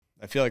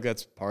I feel like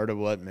that's part of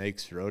what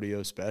makes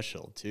rodeo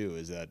special, too,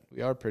 is that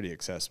we are pretty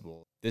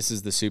accessible. This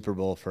is the Super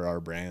Bowl for our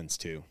brands,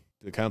 too.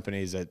 The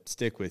companies that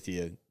stick with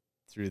you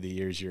through the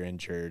years you're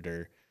injured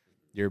or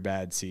your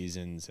bad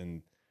seasons,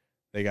 and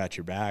they got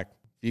your back.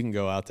 You can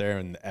go out there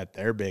and at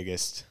their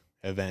biggest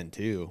event,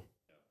 too,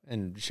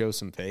 and show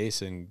some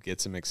face and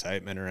get some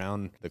excitement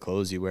around the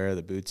clothes you wear,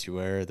 the boots you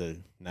wear, the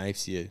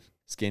knives you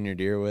skin your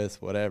deer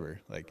with, whatever.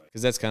 Like,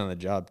 because that's kind of the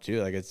job,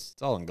 too. Like, it's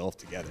all engulfed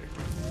together.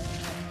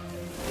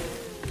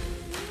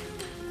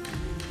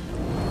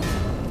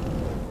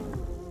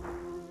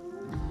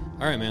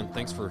 All right, man.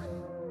 Thanks for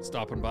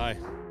stopping by.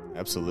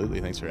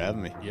 Absolutely. Thanks for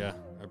having me. Yeah,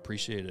 I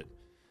appreciate it.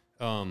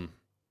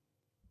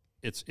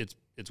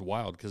 It's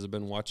wild because I've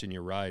been watching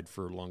you ride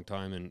for a long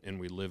time, and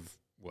we live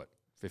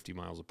 50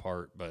 miles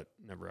apart, but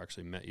never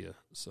actually met you.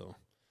 So,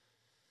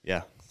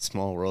 yeah,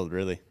 small world,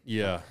 really.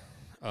 Yeah,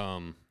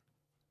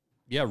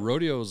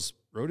 rodeo's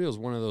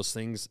one of those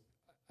things.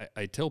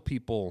 I tell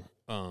people,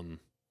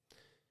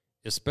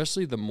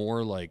 especially the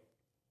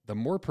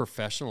more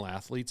professional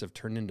athletes have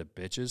turned into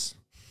bitches.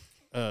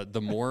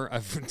 The more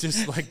I've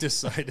just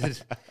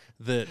decided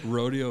that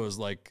rodeo is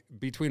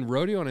between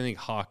rodeo and I think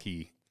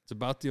hockey, it's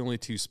about the only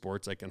two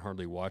sports I can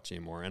hardly watch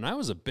anymore. And I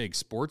was a big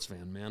sports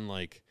fan, man.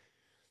 Like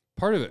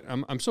part of it,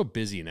 I'm so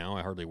busy now,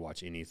 I hardly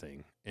watch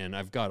anything. And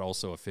I've got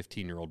also a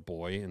 15-year-old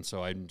boy. And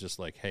so I'm just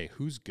like, hey,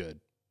 who's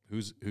good?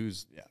 Who's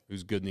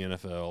good in the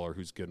NFL or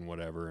who's good in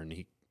whatever.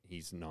 And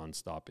he's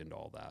nonstop into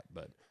all that.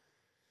 But,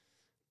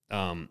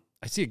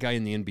 I see a guy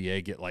in the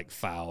NBA get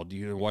fouled.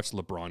 You watch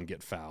LeBron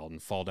get fouled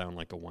and fall down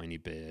like a whiny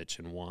bitch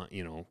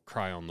and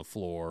cry on the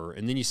floor.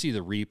 And then you see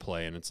the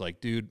replay and it's like,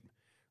 dude,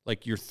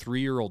 your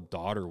 3-year-old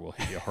daughter will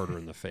hit you harder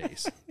in the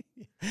face.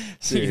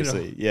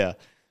 Seriously. Yeah.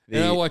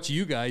 And I watch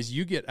you guys,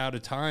 you get out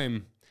of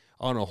time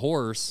on a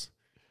horse,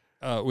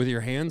 with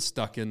your hands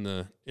stuck in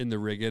the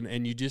rigging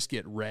and you just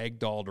get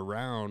ragdolled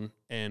around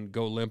and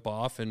go limp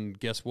off. And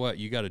guess what?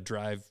 You got to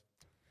drive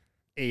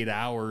 8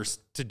 hours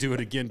to do it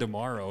again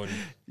tomorrow, and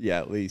yeah,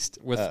 at least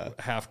with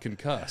half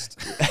concussed.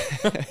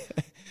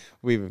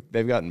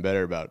 They've gotten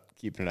better about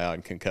keeping an eye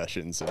on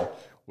concussions, and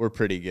we're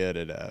pretty good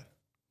at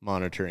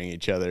monitoring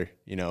each other.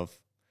 If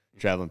a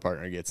traveling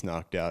partner gets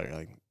knocked out, you're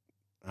like,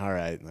 all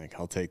right,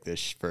 I'll take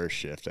this first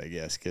shift, I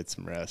guess, get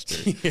some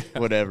rest or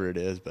whatever it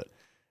is. But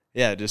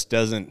yeah, it just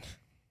doesn't.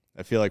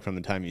 I feel like from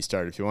the time you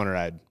start, if you want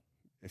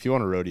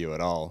to rodeo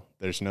at all,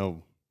 that's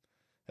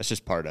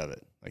just part of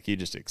it. You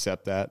just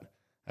accept that.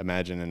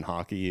 Imagine in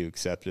hockey, you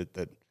accept it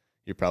that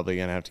you're probably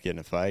going to have to get in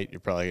a fight. You're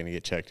probably going to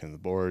get checked in the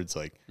boards.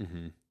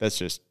 It's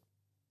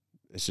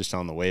just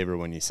on the waiver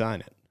when you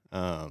sign it.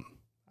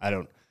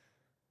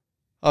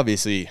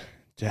 Obviously,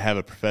 to have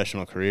a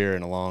professional career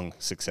and a long,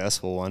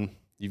 successful one,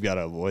 you've got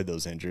to avoid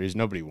those injuries.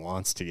 Nobody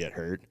wants to get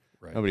hurt.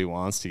 Right. Nobody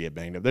wants to get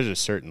banged up. There's a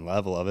certain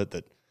level of it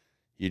that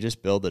you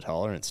just build the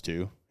tolerance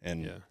to,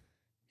 and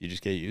you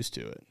just get used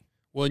to it.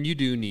 Well, and you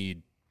do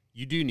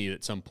need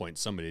at some point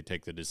somebody to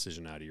take the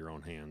decision out of your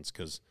own hands,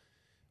 because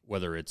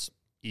whether it's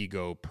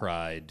ego,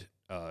 pride,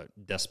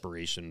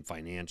 desperation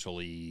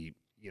financially,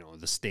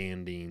 the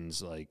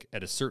standings,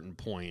 at a certain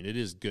point, it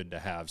is good to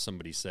have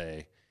somebody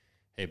say,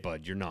 hey,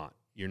 bud, you're not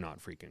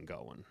freaking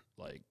going.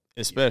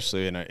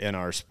 Especially in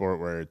our sport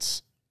where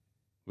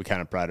we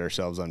kind of pride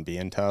ourselves on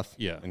being tough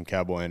and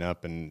cowboying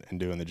up and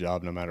doing the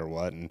job no matter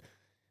what. And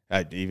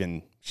I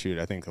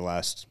think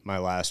my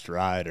last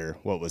ride, or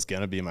what was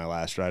going to be my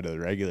last ride of the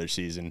regular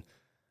season,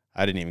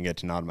 I didn't even get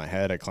to nod my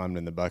head. I climbed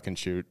in the buck and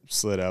chute,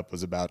 slid up,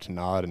 was about to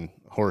nod, and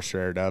horse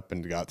reared up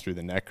and got through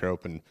the neck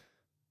rope and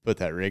put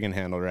that rigging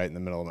handle right in the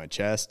middle of my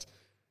chest.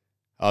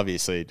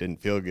 Obviously, it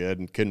didn't feel good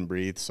and couldn't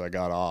breathe, so I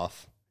got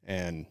off.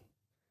 And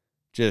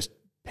just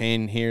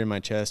pain here in my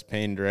chest,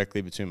 pain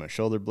directly between my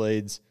shoulder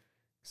blades,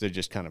 because it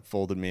just kind of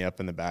folded me up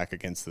in the back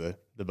against the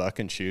buck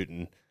and chute,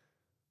 and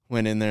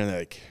went in there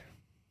and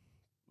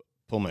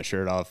pulled my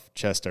shirt off,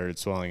 chest started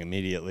swelling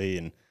immediately,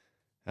 and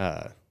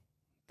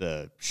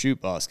the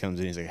chute boss comes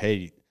in, he's like,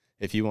 hey,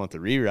 if you want the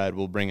re-ride,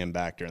 we'll bring him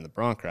back during the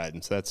bronc ride,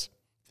 and so that's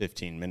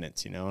 15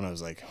 minutes, and I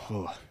was like,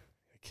 oh,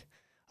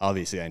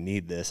 obviously I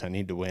need this, I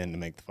need to win to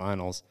make the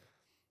finals,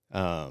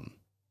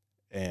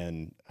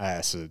 and I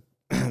asked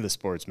the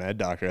sports med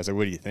doctor, I was like,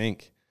 what do you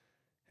think?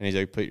 And he's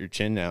like, put your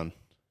chin down,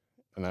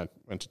 and I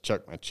went to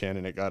chuck my chin,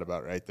 and it got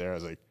about right there. I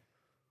was like,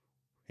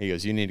 he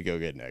goes, you need to go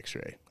get an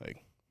x-ray,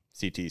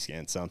 CT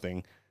scan,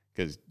 something,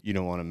 because you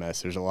don't want to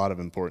mess. There's a lot of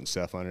important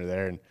stuff under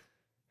there. And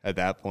at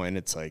that point,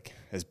 it's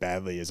as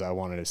badly as I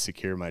wanted to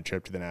secure my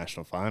trip to the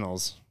national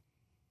finals.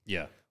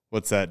 Yeah.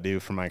 What's that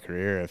do for my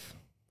career if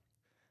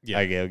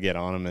I go get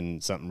on them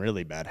and something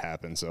really bad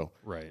happens? So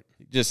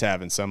just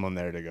having someone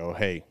there to go,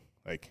 hey,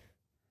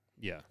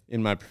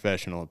 in my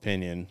professional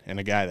opinion,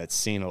 and a guy that's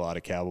seen a lot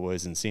of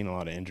cowboys and seen a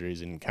lot of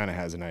injuries and kind of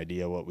has an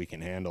idea what we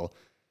can handle,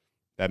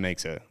 that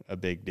makes a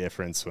big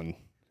difference when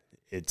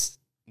it's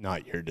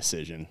not your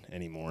decision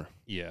anymore.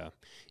 Yeah,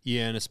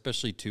 and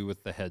especially, too,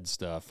 with the head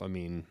stuff. I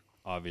mean,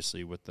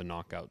 obviously, with the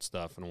knockout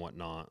stuff and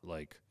whatnot,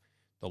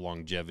 the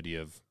longevity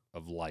of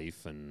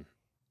life and,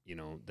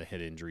 the head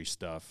injury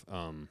stuff,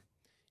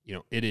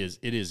 it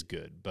is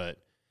good, but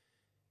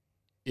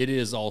it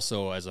is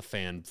also, as a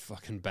fan,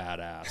 fucking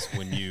badass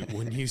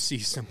when you see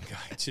some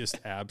guy just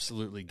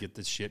absolutely get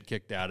the shit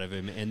kicked out of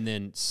him, and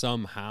then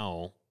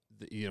somehow,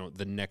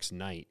 the next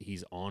night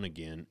he's on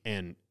again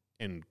and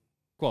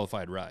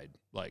qualified ride,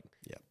 like,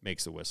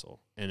 makes the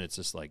whistle, and it's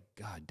just like,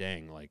 god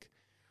dang, like,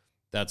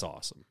 that's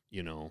awesome,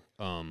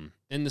 And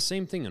the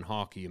same thing in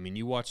hockey. I mean,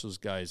 you watch those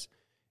guys.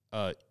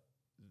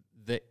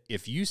 That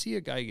if you see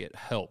a guy get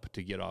help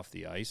to get off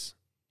the ice,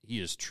 he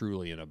is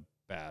truly in a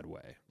bad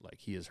way. Like,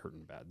 he is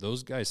hurting bad.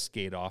 Those guys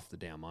skate off the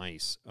damn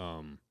ice.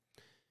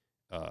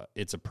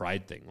 It's a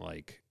pride thing.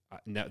 Like,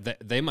 now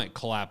they might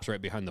collapse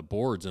right behind the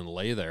boards and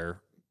lay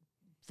there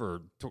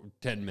for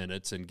 10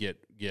 minutes and get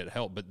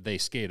help, but they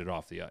skated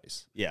off the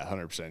ice. Yeah,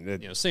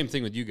 100%. Same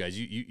thing with you guys.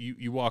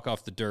 You walk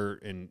off the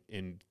dirt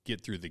and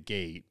get through the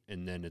gate,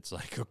 and then it's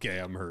like, okay,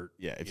 I'm hurt.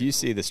 Yeah, if you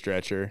see the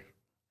stretcher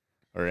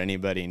or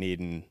anybody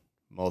needing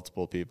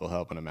multiple people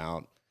helping them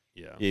out,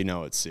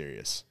 it's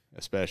serious,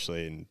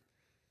 especially in.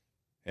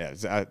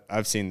 Yeah,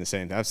 I've seen the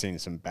same. I've seen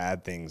some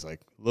bad things,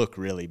 like, look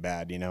really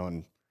bad,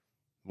 and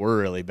were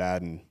really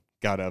bad, and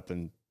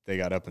they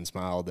got up and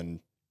smiled, and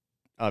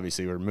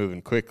obviously we're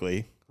moving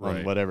quickly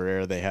on whatever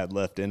air they had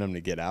left in them to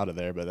get out of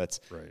there. But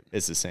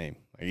it's the same.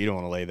 Like, you don't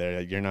want to lay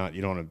there. You don't want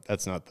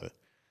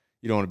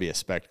to be a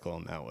spectacle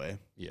in that way.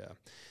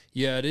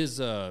 Yeah, it is.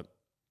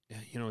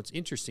 It's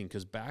interesting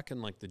because back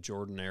in, like, the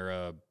Jordan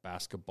era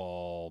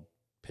basketball,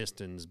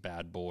 Pistons,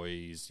 bad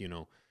boys,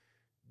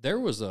 there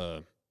was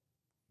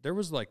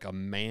like a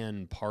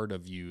man part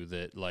of you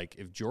that, like,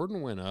 if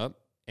Jordan went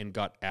up and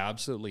got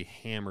absolutely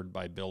hammered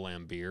by Bill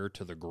Laimbeer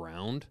to the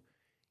ground,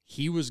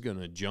 he was going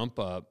to jump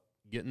up,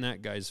 get in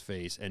that guy's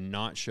face, and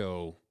not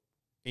show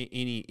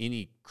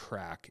any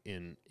crack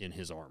in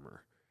his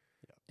armor.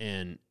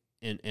 Yeah.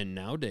 And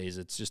nowadays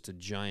it's just a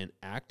giant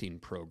acting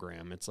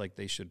program. It's like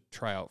they should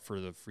try out for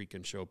the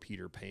freaking show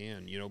Peter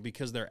Pan,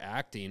 because they're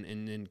acting,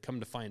 and then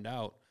come to find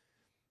out,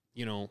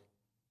 you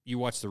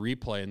watch the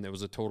replay and there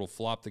was a total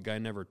flop. The guy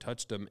never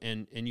touched him.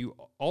 And you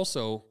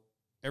also,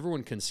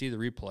 everyone can see the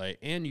replay,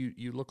 and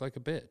you look like a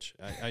bitch.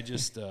 I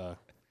just,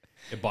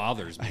 it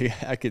bothers me.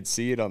 I could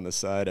see it on the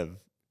side of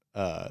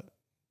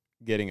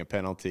getting a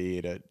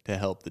penalty to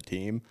help the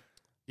team.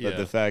 But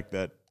the fact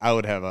that I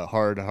would have a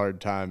hard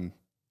time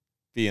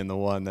being the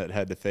one that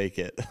had to fake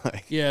it.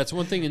 It's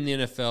one thing in the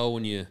NFL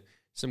when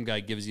some guy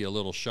gives you a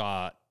little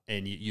shot,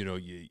 and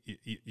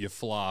you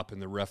flop,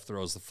 and the ref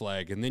throws the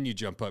flag, and then you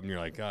jump up and you're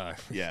like,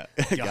 gotcha.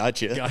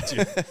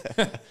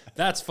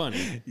 That's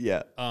funny.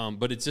 Yeah.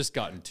 But it's just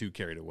gotten too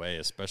carried away,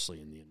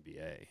 especially in the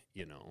NBA.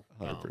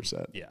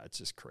 100%. It's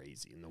just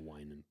crazy in the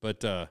whining.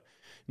 But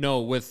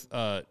no, with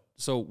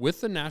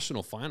the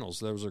national finals,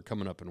 those are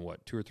coming up in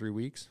what, 2 or 3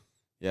 weeks?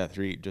 Yeah,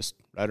 3, just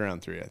right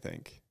around 3, I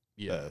think.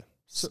 Yeah.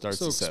 Starts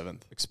the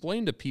 7th.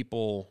 Explain to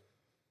people.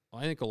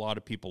 I think a lot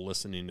of people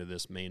listening to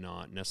this may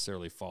not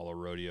necessarily follow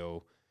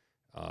rodeo.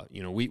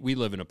 We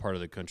live in a part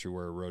of the country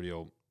where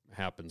rodeo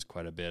happens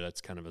quite a bit. It's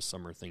kind of a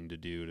summer thing to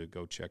do, to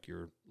go check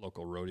your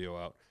local rodeo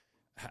out.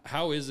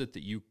 How is it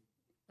that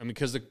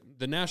because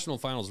the national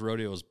finals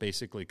rodeo is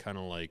basically kind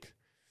of like,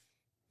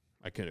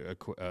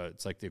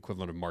 it's like the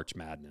equivalent of March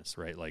Madness,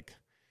 right? Like,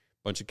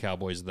 a bunch of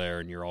cowboys there,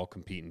 and you're all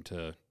competing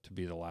to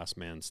be the last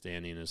man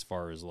standing as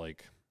far as,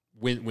 like,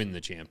 win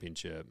the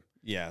championship.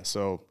 Yeah,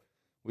 so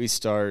we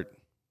start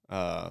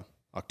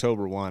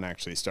October 1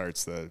 actually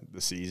starts the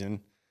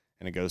season,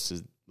 and it goes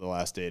to the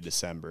last day of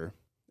December,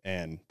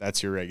 and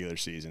that's your regular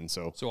season.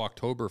 So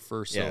October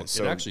 1st,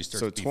 so it actually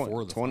starts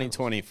before the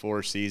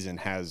 2024 season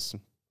has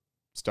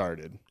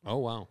started. Oh,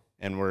 wow.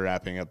 And we're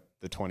wrapping up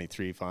the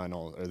 23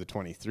 final, or the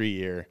 23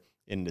 year,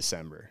 in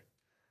December.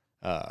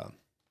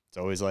 It's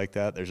always like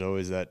that. There's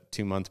always that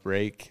 2-month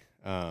break,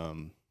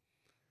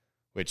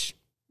 which,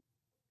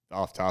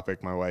 off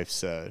topic, my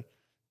wife's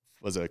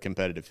was a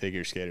competitive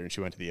figure skater, and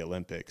she went to the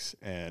Olympics,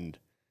 and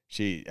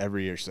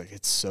every year she's like,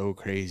 it's so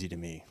crazy to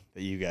me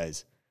that you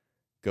guys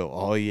go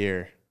all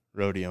year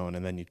rodeoing,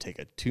 and then you take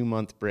a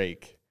 2-month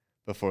break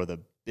before the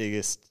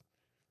biggest,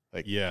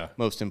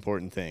 most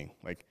important thing.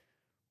 Like,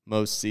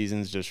 most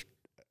seasons just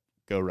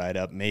go right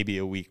up, maybe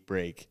a week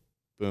break,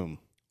 boom,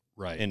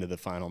 right into the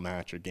final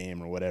match or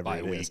game or whatever by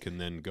it a week is. And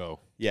then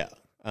go. Yeah.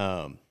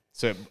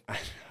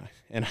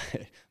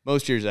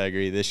 Most years I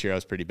agree. This year I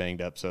was pretty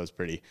banged up, so I was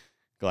pretty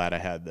glad I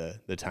had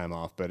the time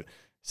off. But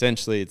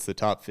essentially, it's the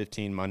top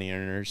 15 money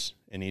earners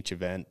in each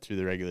event through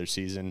the regular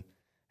season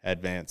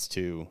advance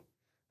to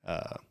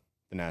the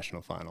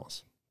national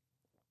finals.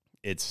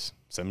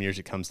 Some years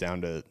it comes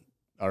down to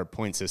our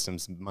point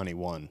system's money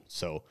won,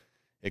 so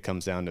it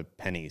comes down to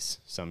pennies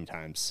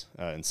sometimes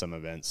in some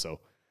events. So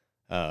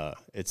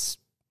it's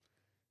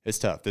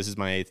tough. This is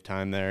my 8th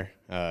time there.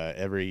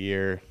 Every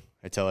year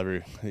I tell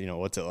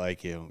what's it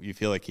like? You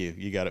feel like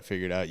you got it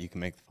figured out. You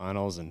can make the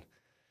finals, and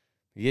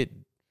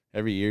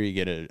every year you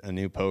get a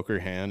new poker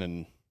hand,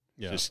 and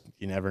just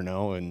you never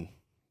know, and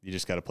you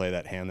just got to play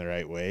that hand the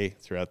right way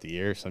throughout the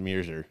year. Some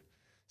years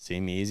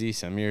seem easy.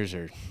 Some years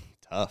are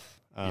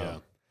tough.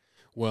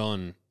 Well,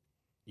 and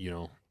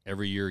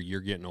every year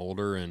you're getting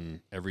older,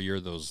 and every year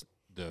there's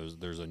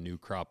a new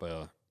crop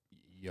of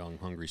young,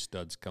 hungry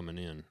studs coming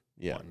in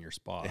on your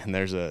spot. And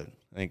there's I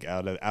think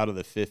out of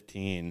the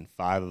 15,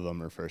 5 of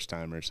them are first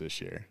timers this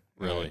year.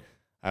 Really?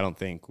 I don't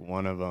think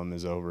one of them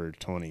is over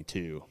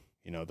 22.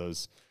 You know,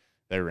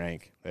 they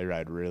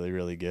ride really,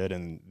 really good,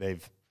 and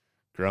they've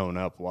grown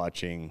up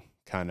watching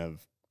kind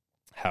of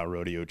how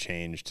rodeo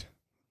changed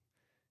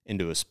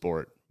into a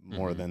sport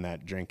more than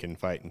that drinking,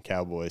 fighting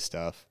cowboy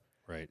stuff.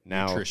 Right.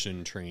 Now,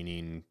 nutrition,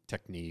 training,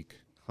 technique.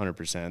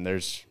 100%.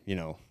 There's, you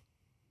know,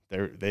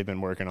 they've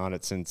been working on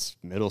it since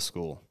middle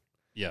school.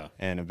 Yeah.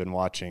 And have been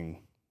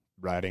watching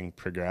riding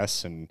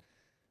progress, and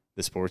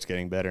the sport's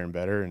getting better and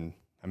better. And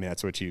I mean,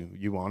 that's what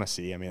you want to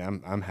see. I mean,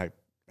 I'm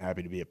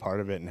happy to be a part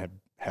of it and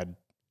had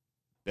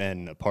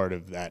been a part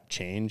of that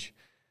change.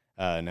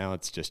 Now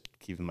it's just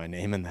keeping my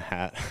name in the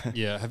hat.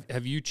 Yeah.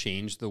 Have you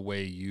changed the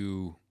way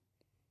you,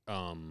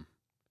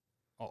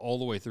 all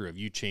the way through, have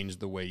you changed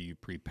the way you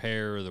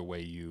prepare, the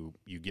way you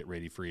get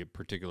ready for a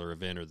particular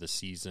event or the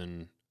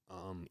season,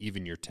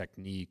 even your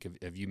technique?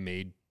 Have you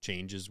made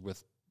changes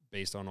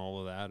based on all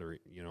of that, or,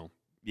 you know?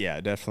 Yeah,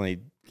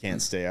 definitely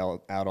can't stay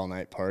out all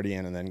night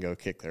partying and then go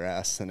kick their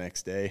ass the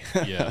next day.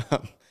 Yeah.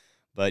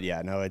 But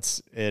yeah, no,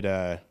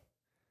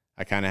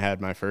 I kind of had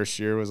my first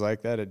year was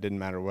like that. It didn't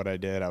matter what I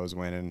did. I was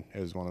winning.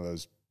 It was one of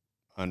those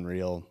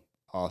unreal,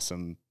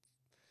 awesome,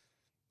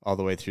 all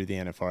the way through the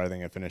NFR. I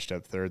think I finished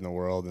up 3rd in the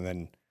world. And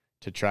then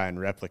to try and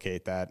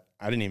replicate that,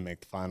 I didn't even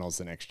make the finals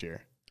the next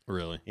year.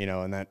 Really? You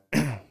know, and that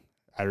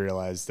I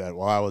realized that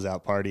while I was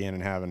out partying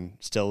and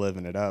still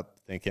living it up,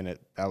 thinking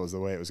that was the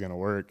way it was going to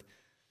work,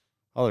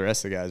 all the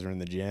rest of the guys were in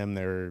the gym.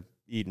 They were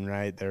eating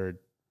right. They were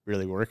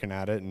really working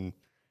at it. And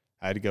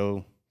I had to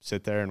go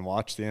sit there and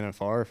watch the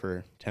NFR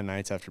for 10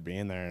 nights after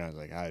being there. And I was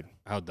like,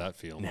 how'd that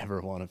feel?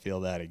 Never want to feel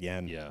that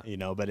again. Yeah. You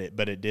know, but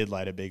it did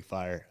light a big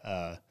fire.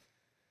 I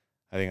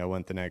think I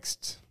went the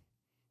next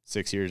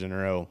 6 years in a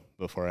row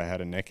before I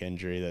had a neck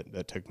injury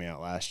that took me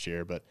out last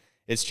year. But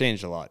it's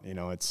changed a lot. You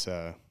know, it's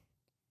like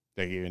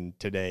even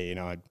today, you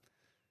know, I'm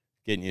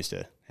getting used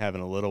to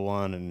having a little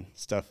one and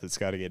stuff that's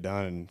got to get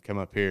done, and come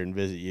up here and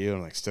visit you,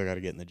 and like still got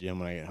to get in the gym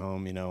when I get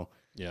home, you know.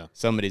 Yeah.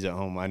 Somebody's at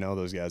home. I know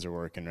those guys are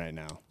working right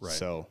now. Right.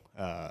 So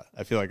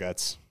I feel like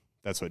that's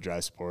what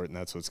drives sport, and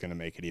that's what's going to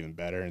make it even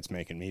better, and it's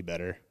making me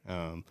better.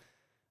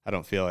 I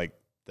don't feel like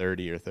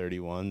 30 or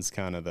 31's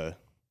kind of the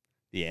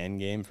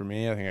end game for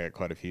me. I think I got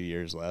quite a few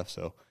years left.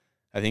 So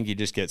I think you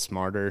just get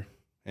smarter,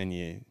 and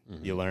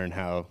you learn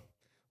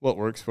what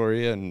works for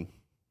you. And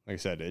like I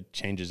said, it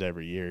changes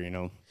every year, you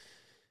know.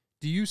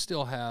 Do you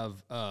still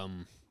have,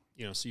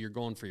 you know, so you're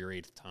going for your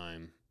 8th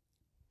time,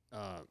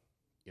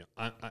 you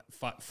know,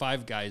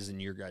 5 guys in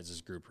your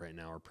guys' group right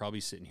now are probably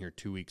sitting here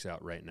 2 weeks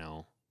out right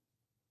now,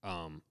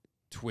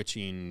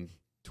 twitching,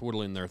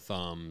 twiddling their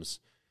thumbs,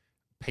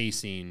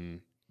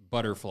 pacing,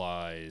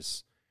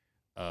 butterflies,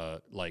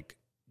 like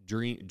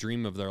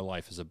dream of their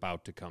life is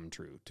about to come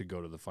true, to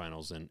go to the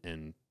finals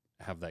and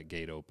have that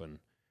gate open.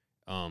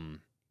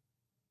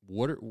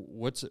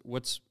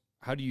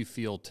 How do you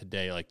feel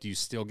today? Like, do you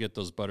still get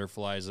those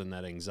butterflies and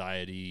that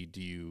anxiety?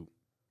 Do you,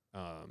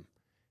 how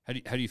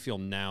do you feel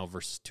now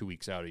versus 2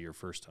 weeks out of your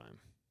first time?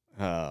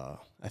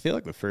 I feel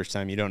like the first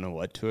time you don't know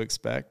what to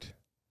expect.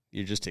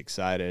 You're just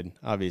excited.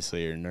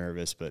 Obviously you're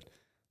nervous, but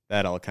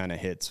that all kind of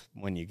hits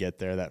when you get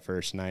there that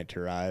first night to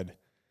ride,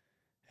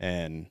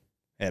 and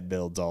it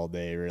builds all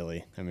day,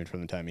 really. I mean,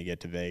 from the time you get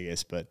to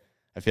Vegas, but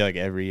I feel like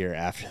every year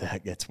after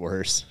that gets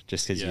worse,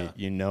 just because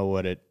you know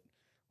what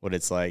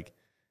it's like.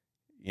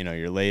 You know,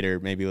 you're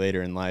maybe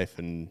later in life,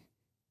 and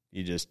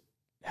you just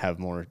have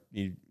more,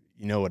 you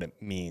know what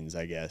it means,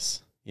 I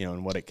guess, you know,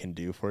 and what it can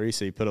do for you.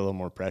 So you put a little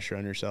more pressure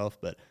on yourself.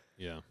 But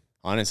yeah,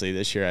 honestly,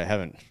 this year I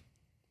haven't,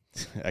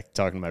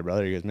 talking to my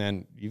brother, he goes,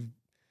 man, you've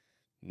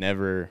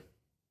never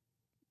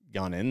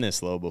gone in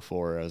this low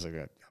before. I was like,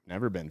 I've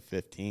never been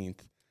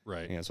 15th.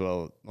 Right. You know, so,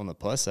 well, on the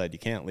plus side, you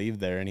can't leave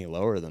there any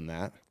lower than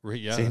that.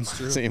 Yeah, that's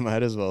true. So you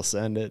might as well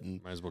send it.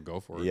 And might as well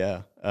go for it.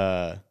 Yeah.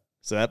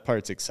 So that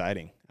part's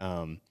exciting.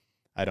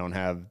 I don't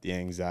have the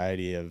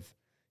anxiety of,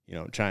 you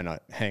know, trying to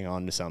hang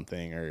on to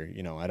something, or,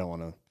 you know, I don't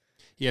want to.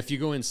 Yeah, if you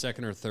go in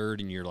 2nd or 3rd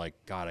and you're like,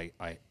 God,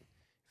 if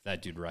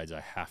that dude rides,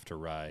 I have to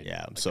ride.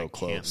 Yeah, I'm like, so I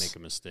close. Can't make a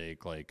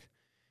mistake. Like,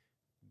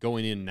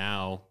 going in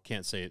now,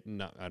 can't say it.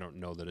 No, I don't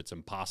know that it's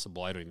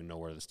impossible. I don't even know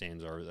where the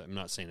stands are. I'm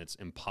not saying it's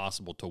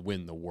impossible to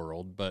win the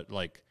world, but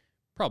like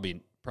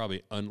probably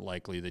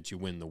unlikely that you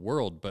win the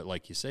world. But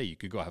like you say, you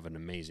could go have an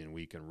amazing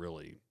week and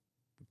really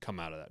come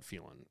out of that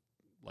feeling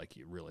like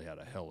you really had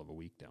a hell of a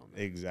week down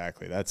there.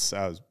 Exactly.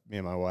 Me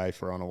and my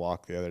wife were on a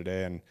walk the other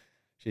day, and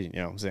she, you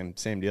know,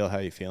 same deal. How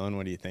you feeling?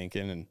 What are you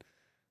thinking? And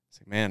it's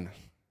like, man,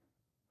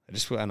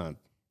 I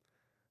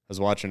was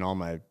watching all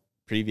my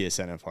previous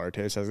NFR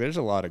tapes. I was like, there's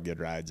a lot of good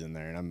rides in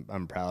there, and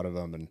I'm proud of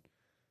them.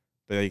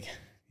 But like,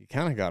 you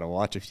kind of got to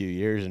watch a few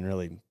years and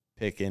really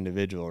pick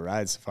individual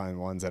rides to find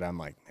ones that I'm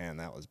like, man,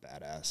 that was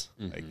badass.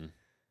 Mm-hmm. Like,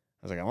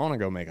 I was like, I want to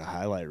go make a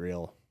highlight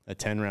reel a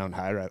 10-round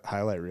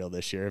highlight reel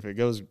this year. If it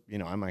goes,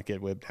 I might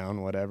get whipped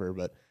down, whatever,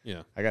 but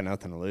yeah, I got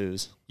nothing to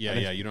lose. Yeah,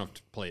 yeah, you don't have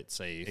to play it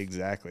safe.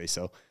 Exactly.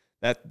 So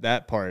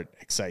that part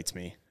excites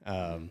me.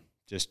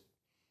 Just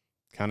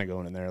kind of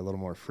going in there a little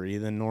more free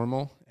than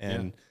normal.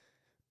 And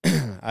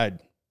I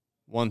had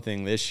one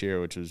thing this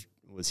year, which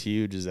was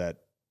huge, is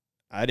that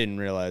I didn't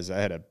realize I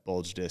had a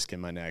bulge disc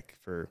in my neck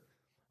for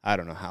I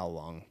don't know how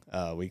long.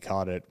 We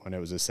caught it when it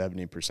was a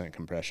 70%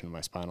 compression of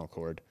my spinal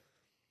cord.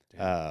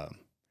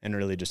 And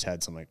really just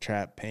had some like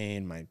trap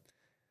pain.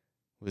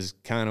 Was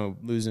kind of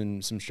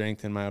losing some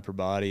strength in my upper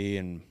body,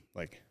 and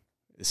like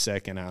the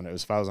second on it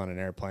was if I was on an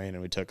airplane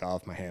and we took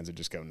off, my hands would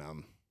just go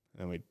numb.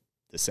 And we'd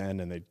descend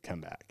and they'd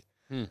come back.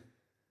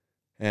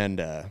 And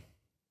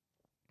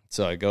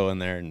so I go in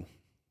there and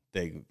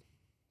they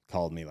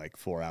called me like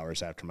 4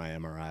 hours after my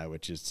MRI,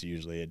 which is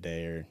usually a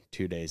day or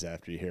 2 days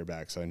after you hear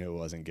back. So I knew it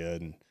wasn't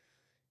good. And,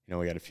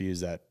 we got to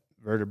fuse that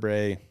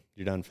vertebrae.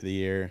 You're done for the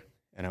year.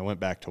 And I went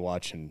back to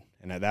watch, and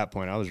at that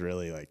point I was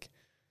really like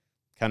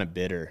kind of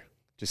bitter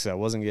just 'cause I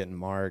wasn't getting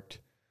marked.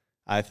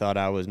 I thought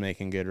I was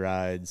making good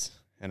rides,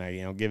 and I,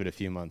 give it a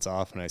few months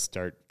off, and I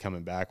start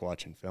coming back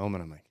watching film,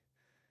 and I'm like,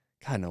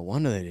 God, no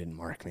wonder they didn't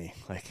mark me.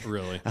 Like,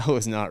 really, I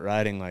was not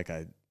riding like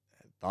I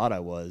thought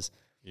I was.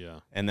 Yeah.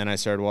 And then I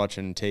started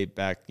watching tape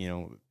back,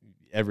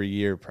 every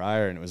year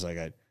prior, and it was like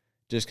I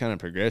just kind of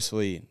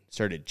progressively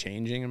started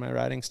changing in my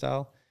riding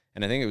style.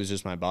 And I think it was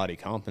just my body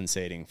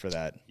compensating for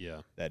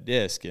that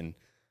disc. And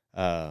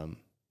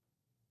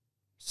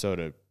so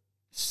to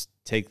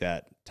take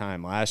that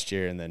time last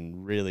year and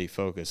then really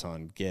focus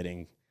on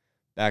getting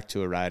back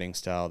to a riding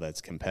style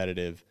that's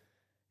competitive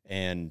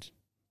and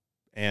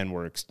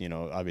works,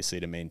 obviously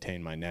to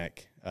maintain my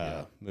neck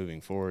moving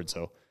forward.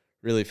 So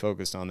really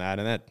focused on that.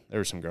 And there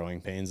were some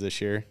growing pains this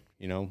year,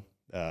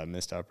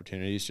 missed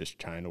opportunities, just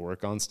trying to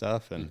work on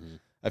stuff. And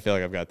I feel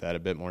like I've got that a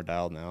bit more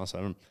dialed now.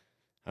 So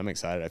I'm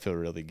excited. I feel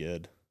really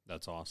good.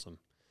 That's awesome.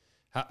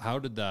 How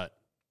did that,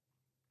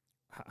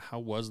 how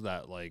was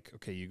that? Like,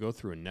 okay, you go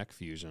through a neck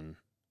fusion.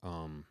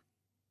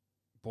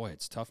 Boy,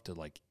 it's tough to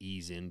like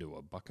ease into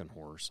a bucking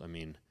horse. I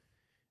mean,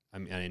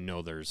 I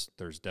know there's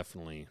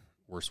definitely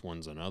worse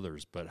ones than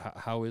others, but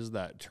how is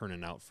that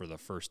turning out for the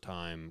first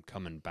time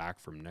coming back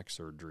from neck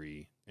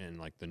surgery and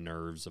like the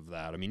nerves of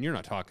that? I mean, you're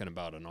not talking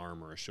about an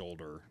arm or a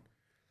shoulder,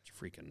 it's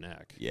a freaking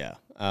neck. Yeah.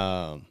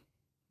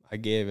 I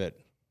gave it,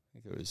 I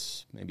think it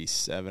was maybe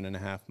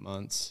 7.5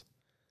 months.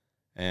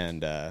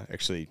 And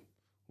actually,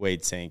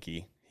 Wade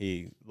Sankey,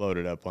 he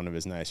loaded up one of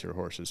his nicer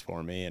horses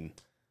for me. And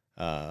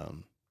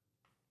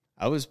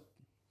I was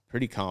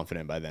pretty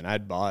confident by then.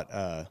 I'd bought,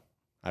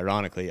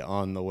 ironically,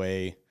 on the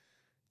way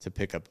to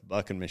pick up a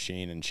bucking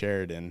machine in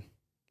Sheridan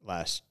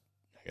last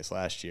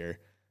year,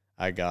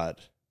 I got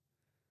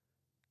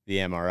the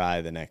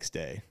MRI the next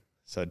day.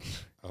 So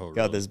I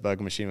got this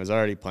bucking machine, was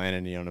already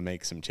planning, to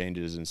make some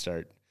changes and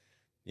start,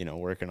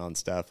 working on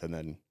stuff. And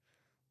then,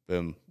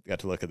 boom, got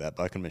to look at that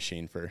bucking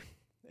machine for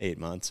 8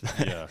 months.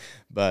 Yeah.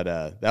 But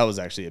that was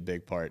actually a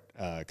big part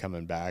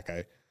coming back.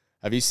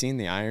 Have you seen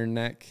the Iron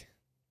Neck?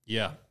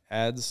 Yeah.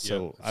 Ads?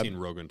 So I've seen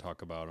Rogan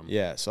talk about them.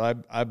 Yeah.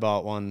 So I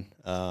bought one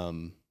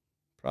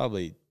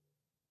probably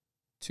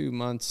 2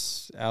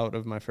 months out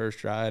of my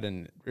first ride,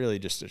 and really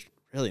just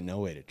really no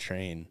way to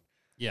train.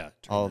 Yeah.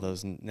 All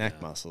those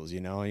neck muscles,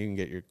 you can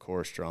get your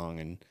core strong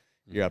and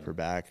your upper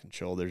back and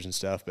shoulders and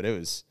stuff. But it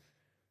was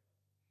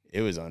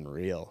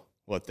unreal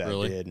what that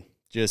did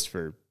just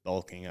for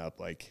bulking up.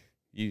 Like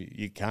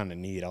you kind of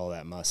need all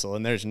that muscle,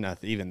 and there's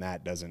nothing, even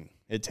that doesn't,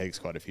 it takes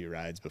quite a few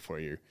rides before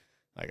you're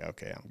like,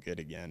 okay, I'm good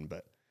again.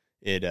 But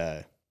it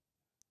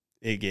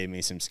gave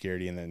me some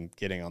security, and then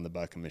getting on the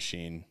bucking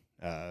machine,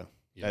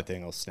 that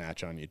thing will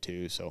snatch on you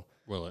too. So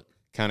will it?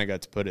 Kind of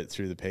got to put it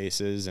through the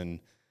paces,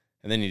 and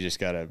then you just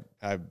got to,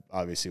 I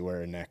obviously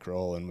wear a neck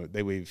roll, and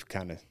we've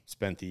kind of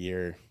spent the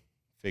year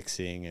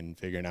fixing and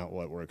figuring out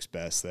what works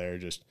best there,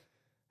 just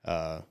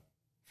for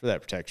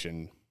that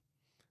protection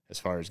as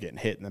far as getting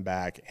hit in the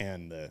back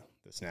and the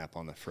snap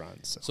on the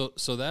front.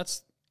 So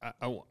that's,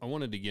 I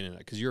wanted to get into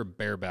that because you're a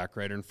bareback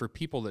rider, and for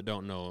people that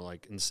don't know,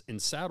 like in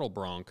saddle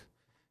bronc,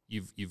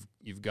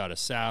 you've got a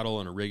saddle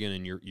and a rigging,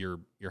 and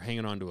you're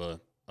hanging onto a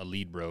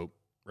lead rope,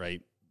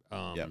 right?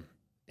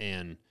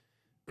 And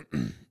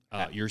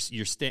you're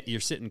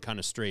sitting kind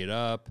of straight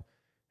up,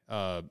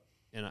 and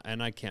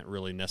I can't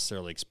really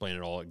necessarily explain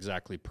it all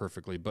exactly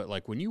perfectly, but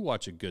like when you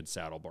watch a good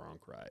saddle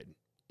bronc ride,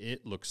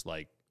 it looks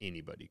like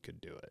anybody could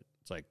do it.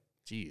 It's like,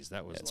 geez,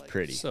 that was like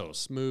pretty, so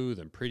smooth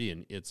and pretty,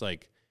 and it's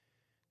like,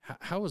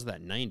 how was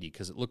that 90?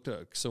 Because it looked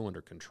so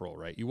under control,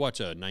 right? You watch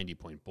a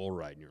 90-point bull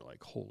ride, and you're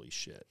like, holy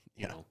shit,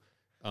 you know.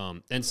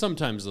 And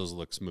sometimes those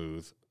look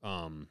smooth,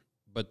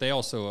 but they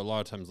also a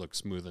lot of times look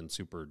smooth and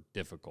super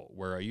difficult.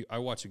 Where I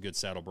watch a good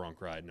saddle bronc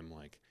ride, and I'm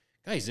like,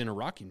 guy's in a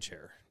rocking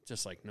chair,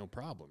 just like no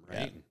problem, right?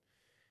 Yeah. And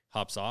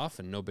hops off,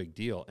 and no big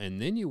deal.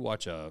 And then you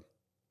watch a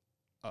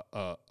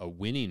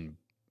winning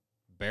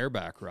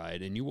bareback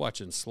ride, and you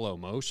watch in slow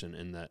motion,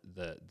 and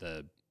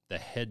the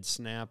head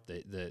snap,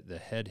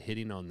 the head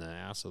hitting on the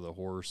ass of the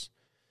horse,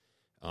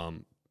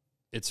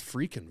 it's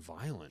freaking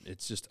violent.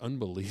 It's just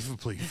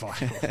unbelievably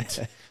violent.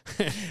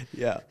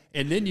 Yeah.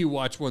 And then you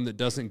watch one that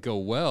doesn't go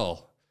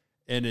well,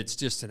 and it's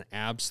just an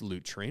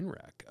absolute train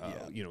wreck.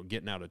 You know,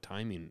 getting out of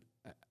timing.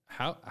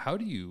 How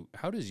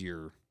does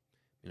your,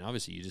 I mean,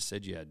 obviously you just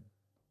said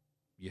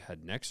you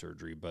had neck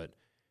surgery, but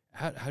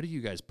how do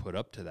you guys put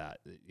up to that?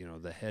 You know,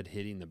 the head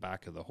hitting the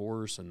back of the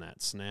horse and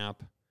that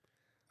snap.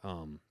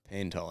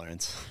 Pain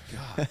tolerance.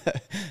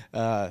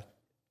 God.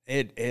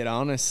 It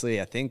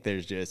honestly, I think there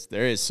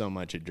is so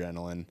much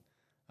adrenaline.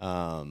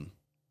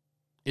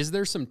 Is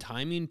there some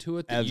timing to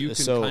it that you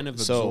can kind of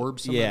absorb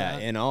some of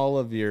that? Yeah, in all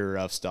of your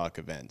rough stock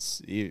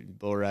events,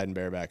 bull riding,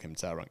 bareback, and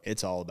saddle run,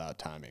 it's all about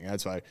timing.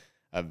 That's why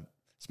I've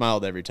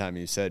smiled every time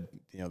you said,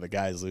 you know, the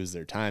guys lose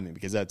their timing,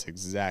 because that's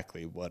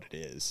exactly what it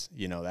is.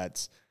 You know,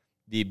 that's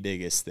the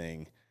biggest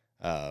thing.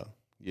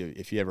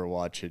 If you ever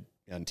watch it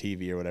on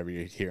TV or whatever,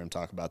 you hear them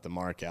talk about the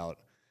mark out,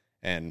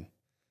 and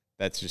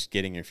that's just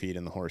getting your feet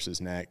in the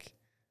horse's neck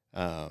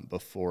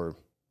before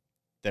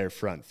their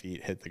front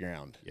feet hit the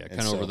ground. Yeah,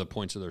 kind of over the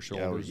points of their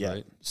shoulders,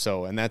 right?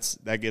 So, and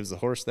that gives the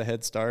horse the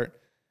head start.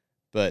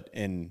 But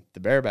in the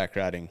bareback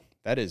riding,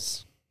 that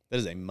is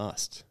a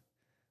must.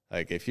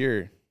 Like if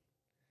you're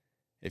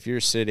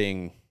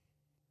sitting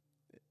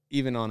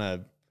even on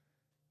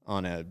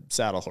a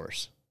saddle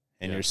horse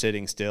and you're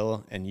sitting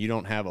still and you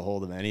don't have a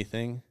hold of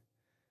anything,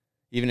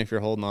 even if you're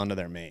holding on to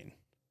their mane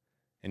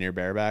and you're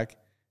bareback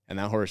and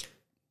that horse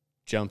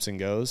jumps and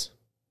goes,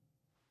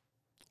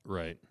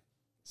 right?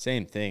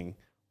 Same thing.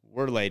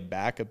 We're laid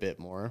back a bit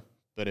more,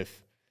 but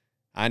if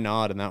I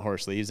nod and that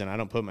horse leaves and I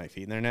don't put my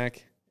feet in their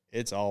neck,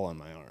 it's all on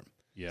my arm.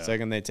 Yeah.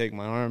 Second they take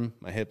my arm,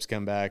 my hips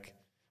come back,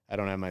 I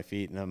don't have my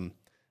feet, and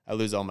I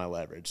lose all my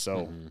leverage.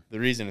 So the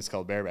reason it's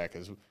called bareback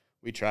is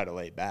we try to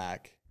lay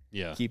back,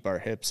 keep our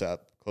hips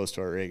up close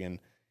to our rig, and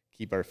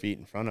keep our feet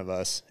in front of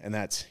us, and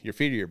that's your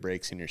feet are your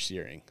brakes and your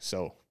steering.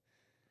 So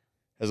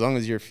as long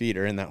as your feet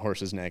are in that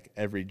horse's neck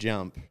every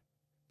jump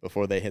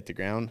before they hit the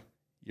ground,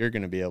 you're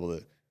going to be able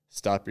to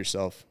stop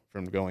yourself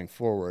from going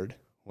forward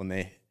when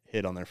they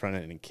hit on their front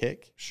end and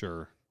kick.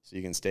 Sure. So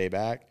you can stay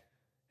back.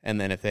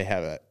 And then if they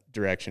have a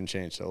direction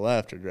change to the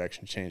left or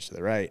direction change to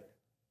the right,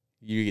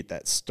 you get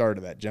that start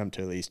of that jump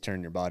to at least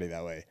turn your body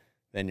that way.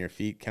 Then your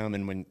feet come,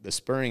 and when the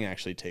spurring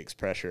actually takes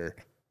pressure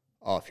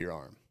off your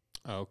arm.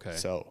 Okay.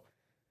 So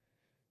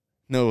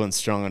no one's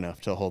strong enough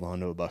to hold on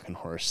to a bucking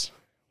horse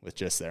with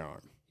just their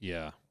arm.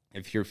 Yeah.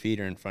 If your feet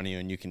are in front of you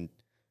and you can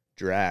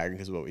drag,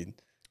 is what we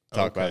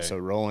talk about. So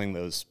rolling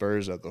those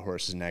spurs up the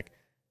horse's neck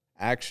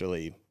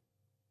actually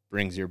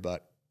brings your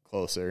butt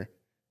closer,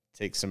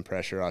 takes some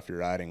pressure off your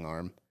riding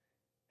arm,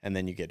 and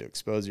then you get to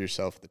expose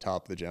yourself at the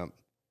top of the jump,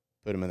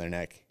 put them in their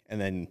neck, and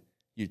then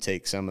you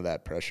take some of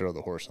that pressure of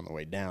the horse on the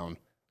way down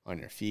on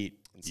your feet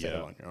instead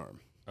of on your arm.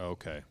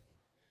 Okay.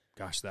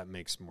 Gosh, that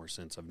makes more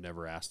sense. I've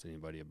never asked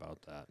anybody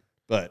about that.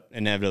 But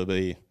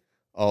inevitably,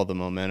 all the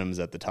momentum's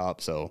at the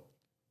top, so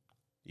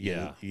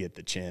you get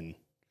the chin.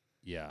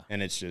 Yeah.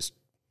 And it's just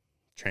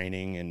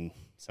training, and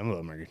some of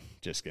them are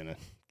just going to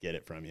get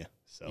it from you.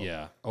 So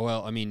yeah. Oh,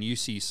 well, I mean, you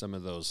see some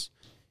of those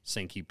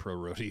Sankey Pro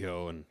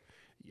Rodeo and,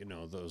 you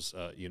know, those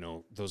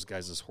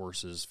guys'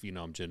 horses,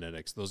 Phenom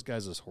Genetics, those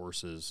guys'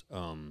 horses,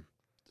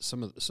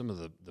 some of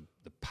the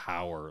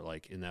power,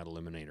 like in that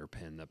eliminator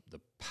pen,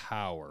 the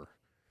power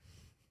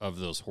of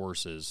those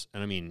horses.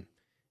 And I mean,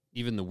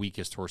 even the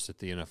weakest horse at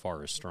the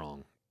NFR is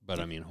strong, but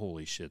I mean,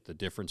 holy shit, the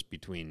difference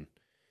between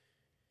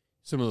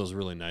some of those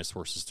really nice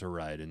horses to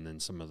ride and then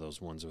some of those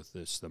ones with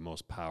the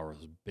most power,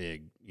 those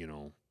big, you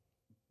know,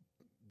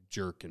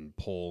 jerk and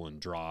pull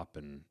and drop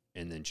and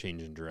then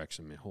change in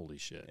direction. I mean, holy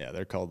shit. Yeah,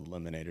 they're called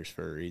eliminators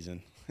for a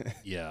reason.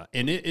 Yeah,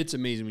 and it's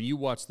amazing when you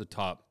watch the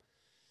top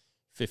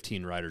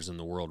 15 riders in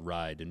the world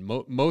ride, and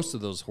most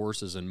of those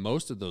horses and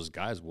most of those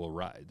guys will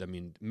ride. I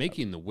mean,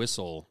 making the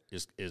whistle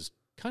is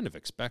kind of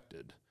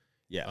expected.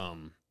 Yeah.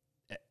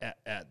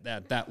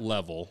 At that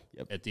level,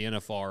 at the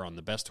NFR, on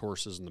the best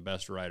horses and the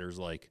best riders,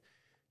 like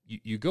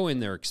you go in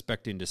there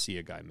expecting to see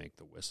a guy make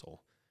the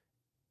whistle.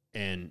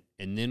 And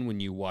then when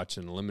you watch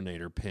an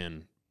eliminator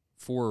pin,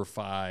 4 or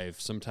 5,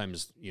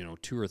 sometimes, you know,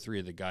 2 or 3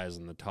 of the guys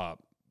in the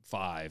top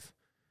 5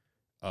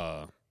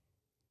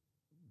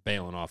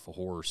 bailing off a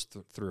horse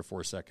 3 or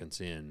 4 seconds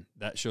in,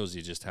 that shows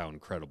you just how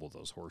incredible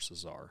those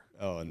horses are.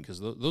 Oh, and because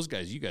those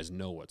guys, you guys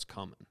know what's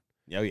coming.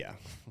 Oh yeah.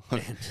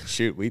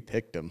 Shoot, we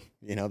picked them.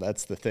 You know,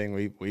 that's the thing.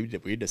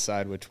 We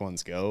decide which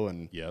ones go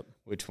and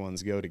which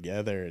ones go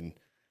together, and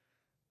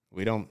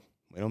we don't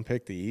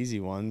pick the easy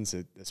ones,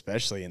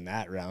 especially in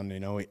that round. You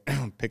know, we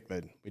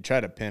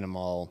try to pin them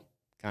all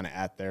kind of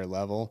at their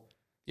level.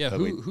 Yeah,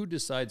 who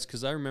decides?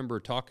 Because I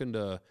remember talking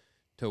to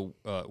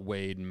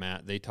Wade and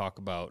Matt. They talk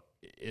about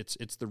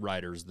it's the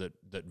riders that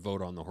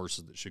vote on the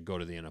horses that should go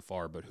to the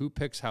NFR, but who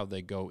picks how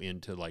they go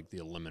into like the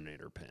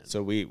eliminator pin?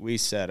 So we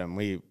set them.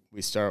 We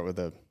start with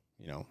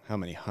how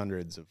many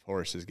hundreds of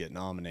horses get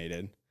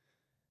nominated,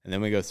 and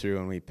then we go through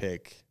and we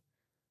pick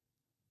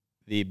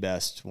the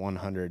best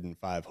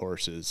 105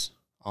 horses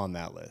on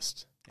that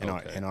list. In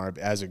our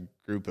as a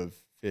group of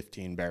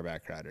 15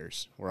 bareback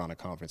riders, we're on a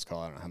conference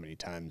call. I don't know how many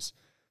times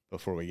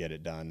before we get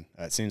it done.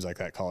 It seems like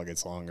that call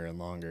gets longer and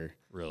longer.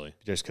 Really?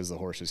 Just because the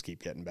horses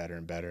keep getting better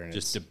and better. And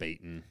just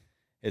debating.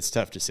 It's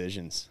tough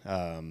decisions.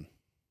 And,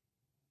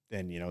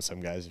 you know,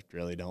 some guys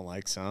really don't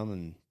like some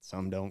and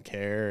some don't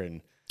care.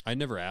 And I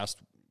never asked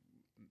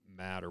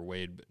Matt or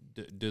Wade,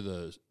 but do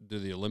the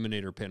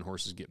eliminator pen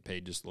horses get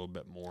paid just a little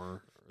bit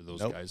more? Or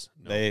those guys?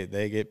 No.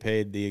 They get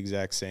paid the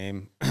exact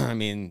same. I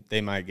mean,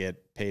 they might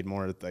get paid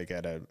more like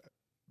at a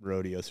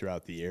rodeo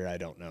throughout the year. I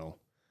don't know.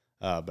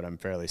 But I'm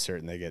fairly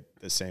certain they get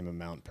the same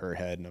amount per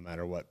head no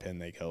matter what pen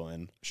they go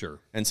in. Sure.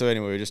 And so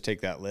anyway, we just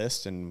take that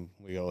list and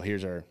we go,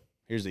 here's the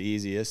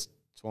easiest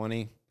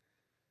 20.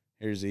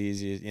 Here's the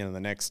easiest, you know, the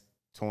next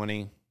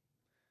 20.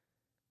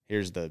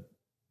 Here's the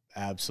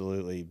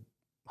absolutely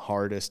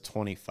hardest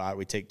 25.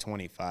 We take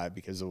 25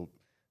 because the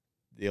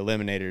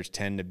eliminators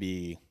tend to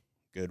be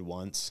good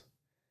once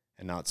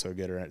and not so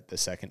good the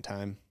second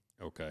time.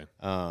 Okay.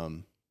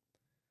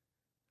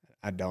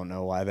 I don't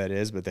know why that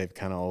is, but they've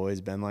kind of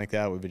always been like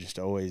that. We just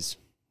always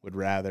would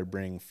rather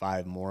bring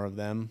 5 more of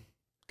them.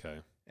 Okay.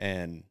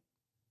 And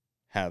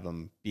have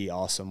them be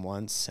awesome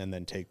once and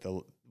then take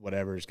the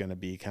whatever is going to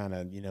be kind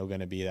of, you know, going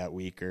to be that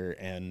weaker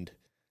end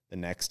the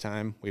next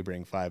time. We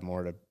bring 5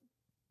 more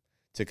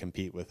to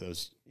compete with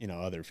those, you know,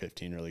 other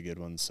 15 really good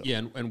ones. So.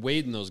 Yeah, and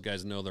Wade and those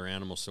guys know their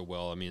animals so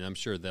well. I mean, I'm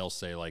sure they'll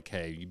say, like,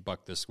 hey, you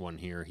buck this one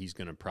here, he's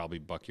going to probably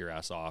buck your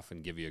ass off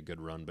and give you a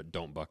good run, but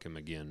don't buck him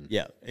again.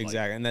 Yeah,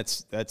 exactly. And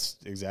that's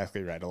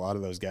exactly right. A lot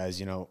of those guys,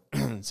 you know,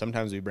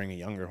 sometimes we bring a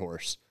younger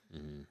horse,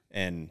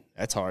 and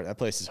that's hard. That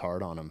place is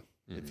hard on them.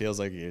 It feels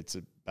like it's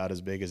about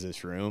as big as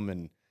this room,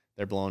 and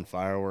they're blowing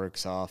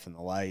fireworks off and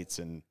the lights,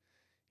 and,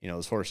 you know,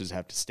 those horses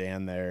have to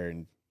stand there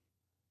and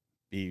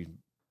be,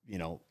 you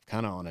know,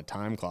 kind of on a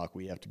time clock.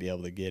 We have to be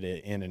able to get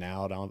it in and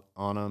out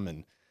on them,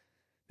 and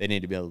they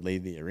need to be able to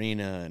leave the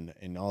arena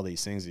and all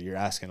these things that you're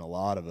asking a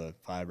lot of a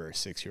 5 or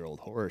 6 year old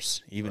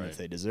horse, even if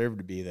they deserve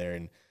to be there.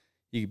 And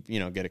you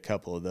know, get a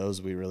couple of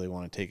those we really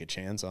want to take a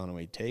chance on, and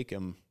we take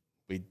them.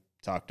 We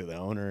talk to the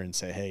owner and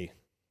say, hey,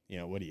 you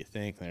know, what do you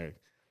think? And they're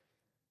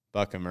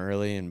buck them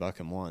early and buck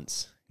them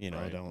once. You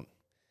know, don't,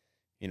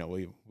 you know,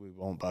 we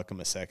won't buck them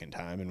a second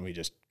time, and we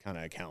just kind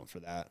of account for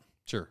that.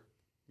 Sure.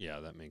 Yeah,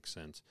 that makes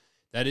sense.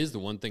 That is the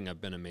one thing I've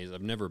been amazed.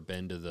 I've never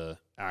been to the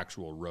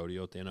actual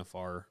rodeo at the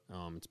NFR.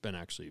 It's been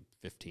actually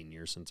 15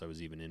 years since I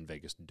was even in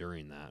Vegas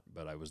during that,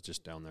 but I was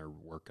just down there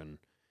working,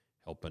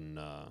 helping,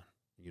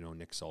 you know,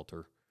 Nick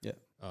Salter,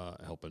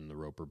 helping the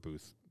Roper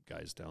booth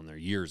guys down there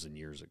years and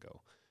years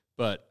ago.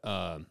 But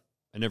I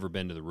never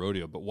been to the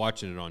rodeo, but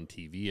watching it on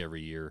TV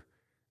every year,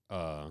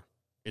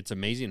 it's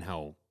amazing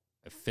how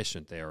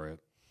efficient they are at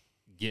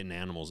getting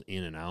animals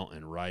in and out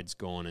and rides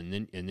going.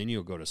 And then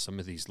you'll go to some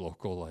of these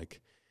local, like,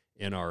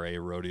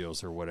 NRA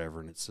rodeos or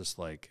whatever, and it's just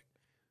like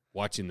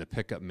watching the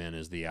pickup men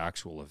is the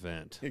actual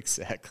event.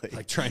 Exactly.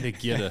 Like trying to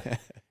get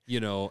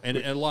you know, and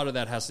a lot of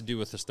that has to do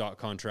with the stock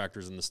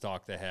contractors and the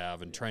stock they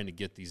have and trying to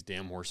get these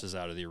damn horses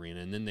out of the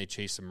arena, and then they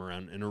chase them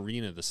around an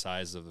arena the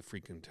size of the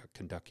freaking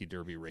Kentucky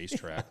Derby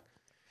racetrack.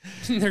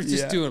 And they're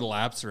just doing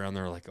laps around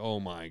there like, oh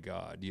my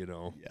God, you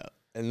know. Yeah.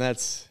 And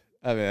that's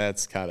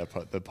kind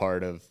of the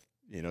part of,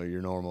 you know,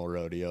 your normal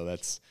rodeo.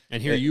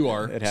 And here you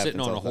are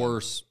sitting on a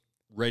horse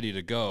ready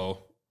to go.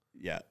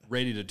 Yeah.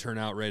 Ready to turn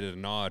out, ready to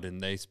nod,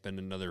 and they spend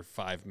another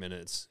 5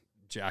 minutes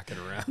jacking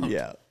around.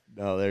 Yeah.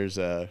 No,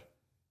 that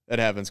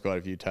happens quite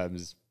a few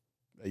times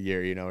a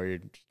year, you know, where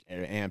you're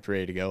amped,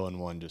 ready to go, and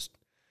one just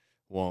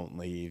won't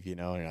leave, you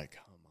know, and you're like,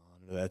 come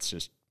on. That's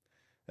just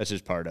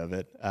part of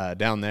it.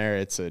 Down there,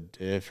 it's a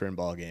different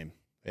ball game.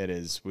 It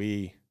is.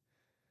 We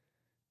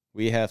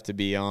have to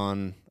be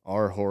on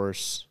our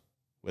horse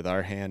with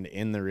our hand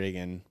in the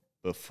rigging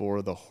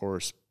before the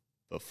horse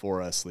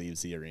before us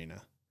leaves the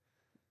arena.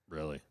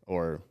 Really?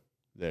 Or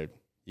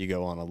you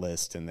go on a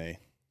list and they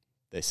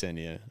send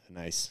you a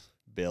nice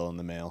bill in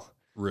the mail.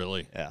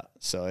 Really? Yeah.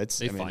 So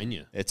they fine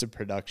you. It's a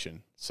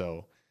production.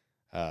 So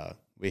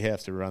we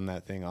have to run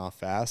that thing off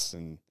fast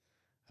and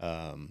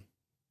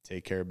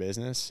take care of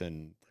business,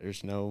 and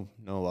there's no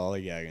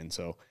lollygagging.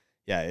 So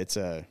yeah,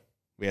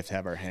 we have to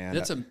have our hand.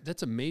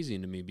 That's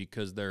amazing to me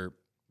because you're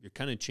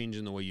kind of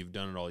changing the way you've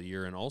done it all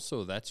year, and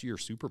also that's your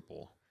Super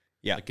Bowl.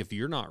 Yeah. Like if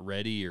you're not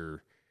ready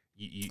or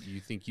you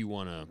think you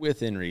want to,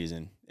 within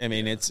reason. I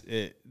mean,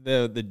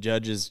 the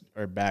judges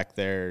are back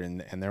there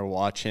and they're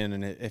watching,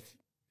 and if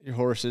your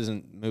horse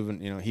isn't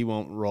moving, you know, he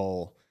won't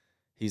roll.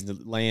 He's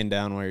laying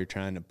down where you're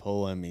trying to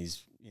pull him.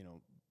 He's, you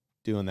know,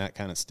 doing that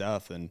kind of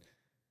stuff, and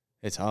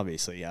it's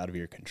obviously out of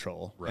your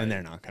control. Right. And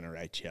they're not going to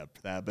write you up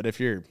for that. But if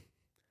you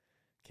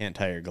can't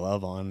tie your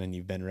glove on and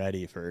you've been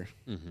ready for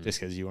just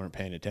because you weren't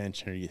paying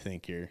attention or you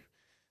think you're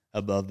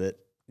above it,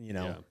 you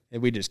know,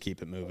 we just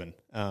keep it moving.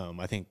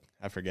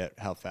 I forget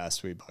how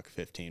fast we buck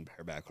 15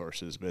 bareback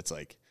horses, but it's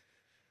like,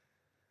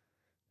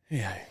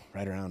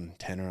 right around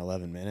 10 or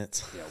 11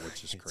 minutes. Yeah,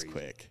 which is crazy.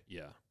 Quick.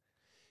 Yeah.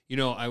 You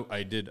know,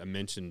 I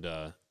mentioned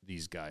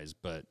these guys,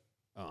 but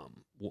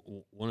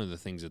one of the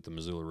things at the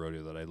Missoula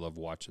Rodeo that I love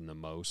watching the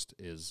most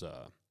is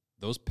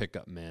those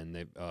pickup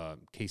men.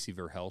 Casey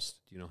Verhelst,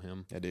 do you know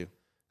him? I do.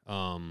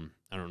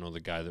 I don't know the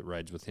guy that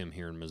rides with him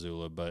here in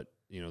Missoula, but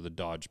the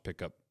Dodge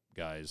pickup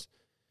guys.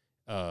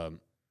 The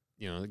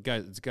guy,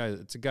 it's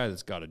a guy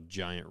that's got a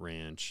giant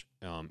ranch.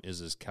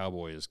 Is as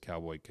cowboy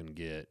can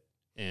get,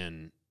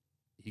 and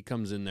he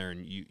comes in there,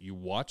 and you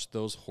watch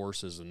those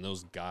horses and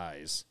those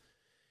guys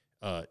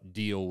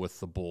deal with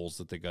the bulls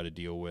that they got to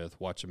deal with.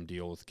 Watch them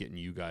deal with getting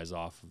you guys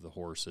off of the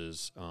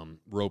horses,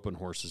 roping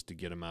horses to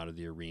get them out of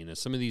the arena.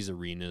 Some of these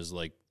arenas,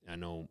 like I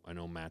know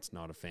Matt's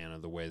not a fan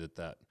of the way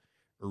that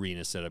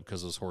arena set up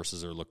because those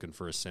horses are looking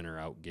for a center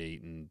out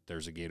gate, and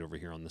there's a gate over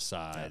here on the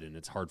side, and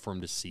it's hard for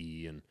them to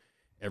see, and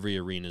every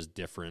arena is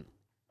different.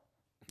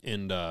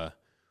 And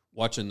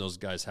watching those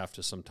guys have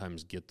to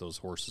sometimes get those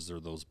horses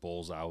or those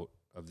bulls out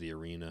of the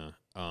arena,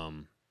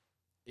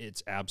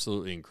 it's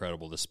absolutely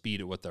incredible, the speed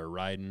at what they're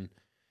riding,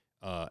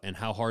 and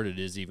how hard it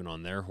is even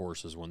on their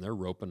horses when they're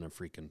roping a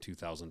freaking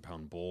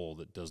 2,000-pound bull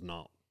that does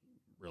not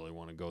really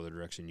want to go the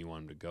direction you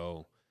want him to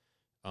go.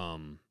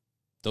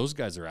 Those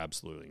guys are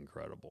absolutely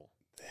incredible.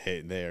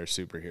 Hey, they are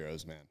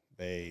superheroes, man.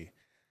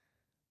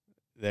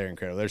 They're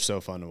incredible. They're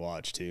so fun to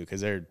watch too, because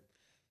they're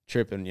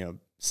tripping,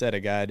 set a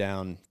guy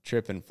down,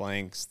 tripping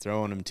flanks,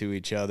 throwing them to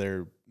each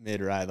other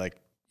mid-ride,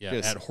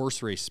 at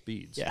horse race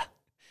speeds.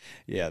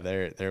 Yeah,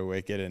 they're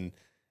wicked, and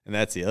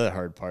that's the other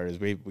hard part is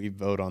we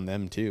vote on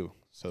them too.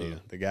 So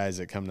the guys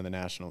that come to the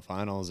national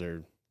finals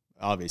are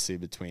obviously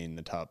between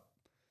the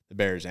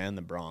Bears and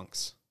the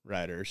Bronx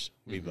riders.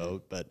 We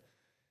vote, but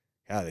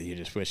God, you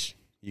just wish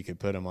you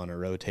could put them on a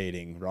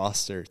rotating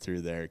roster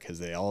through there because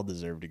they all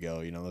deserve to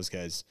go. Those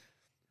guys,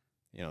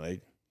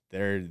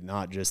 they're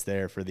not just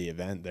there for the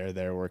event. They're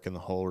there working the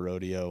whole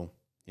rodeo.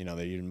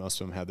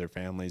 Most of them have their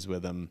families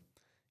with them.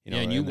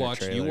 And you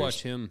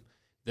watch him.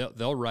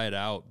 They'll ride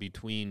out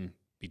between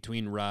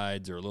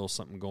rides or a little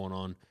something going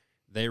on.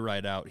 They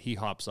ride out. He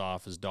hops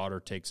off. His daughter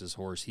takes his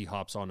horse. He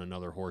hops on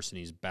another horse, and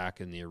he's back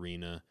in the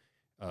arena.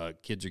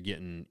 Kids are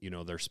getting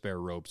their spare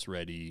ropes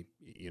ready.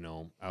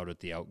 Out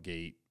at the out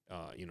gate.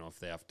 If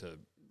they have to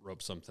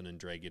rope something and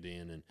drag it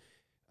in,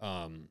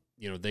 and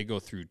they go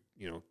through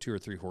 2 or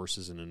 3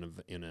 horses in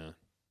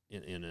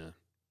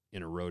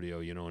a rodeo,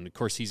 and of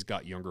course he's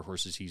got younger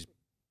horses he's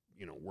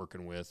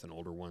working with and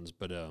older ones,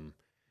 but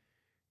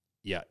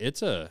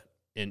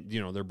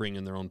they're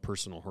bringing their own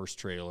personal horse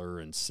trailer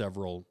and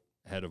several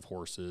head of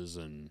horses,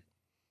 and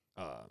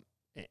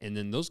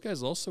then those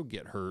guys also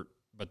get hurt,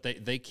 but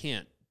they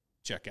can't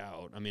check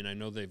out. I mean, I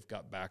know they've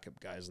got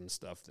backup guys and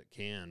stuff that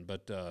can,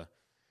 but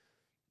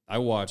I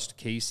watched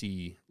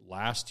Casey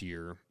last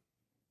year.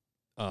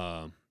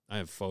 I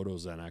have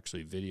photos and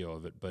actually video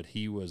of it, but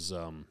he was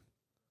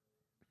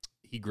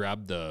he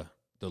grabbed the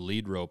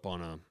lead rope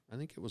on I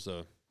think it was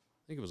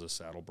a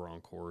saddle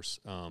bronc horse.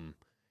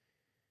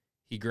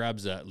 He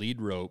grabs that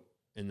lead rope,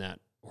 and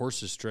that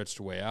horse is stretched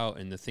way out,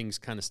 and the thing's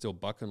kind of still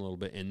bucking a little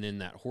bit, and then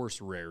that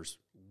horse rears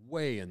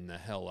way in the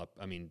hell up.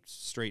 I mean,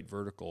 straight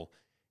vertical,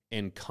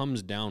 and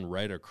comes down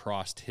right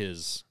across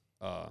his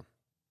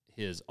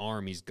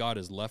arm. He's got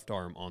his left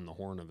arm on the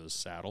horn of his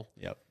saddle.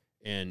 Yep.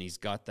 And he's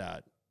got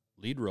that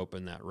lead rope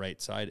in that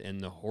right side,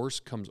 and the horse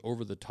comes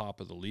over the top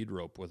of the lead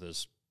rope with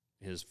his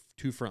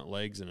 2 front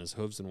legs and his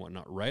hooves and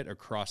whatnot right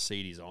across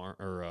Sadie's arm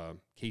or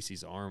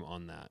Casey's arm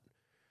on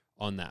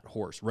that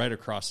horse, right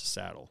across the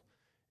saddle,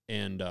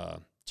 and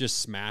just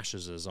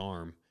smashes his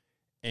arm,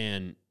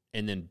 and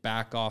then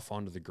back off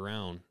onto the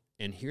ground,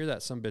 and here that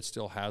sumbitch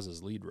still has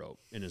his lead rope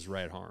in his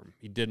right arm.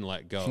 He didn't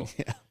let go.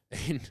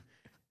 And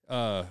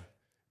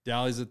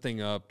dallies the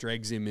thing up,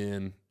 drags him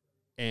in,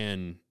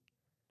 and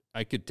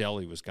I could tell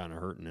he was kind of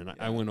hurting. And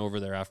I went over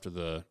there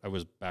I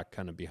was back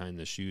kind of behind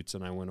the chutes,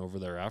 and I went over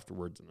there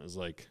afterwards, and I was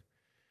like,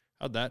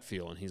 how'd that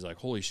feel? And he's like,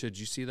 holy shit, did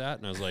you see that?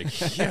 And I was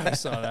like, yeah, I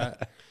saw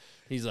that.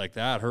 He's like,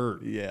 that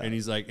hurt. Yeah. And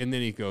he's like, and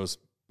then he goes,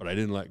 but I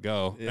didn't let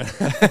go. Yeah.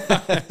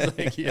 I was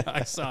like, yeah,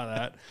 I saw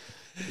that.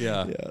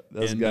 Yeah. Yeah,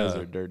 those guys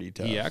are dirty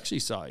tough. He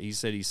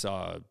said he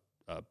saw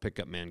a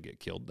pickup man get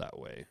killed that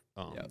way.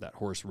 That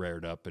horse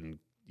reared up, and,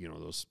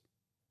 those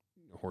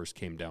horse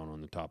came down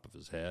on the top of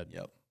his head.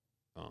 Yep.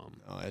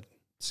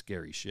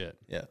 Scary shit.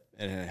 Yeah,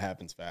 and it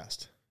happens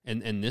fast.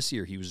 And this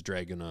year he was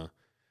dragging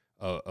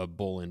a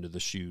bull into the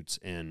chutes,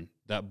 and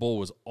that bull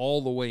was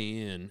all the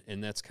way in,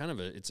 and that's kind of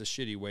it's a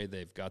shitty way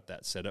they've got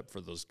that set up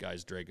for those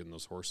guys dragging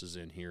those horses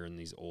in here in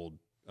these old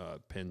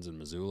pens in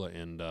Missoula,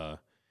 and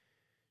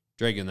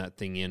dragging that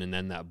thing in, and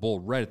then that bull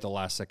right at the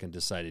last second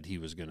decided he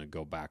was going to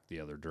go back the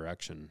other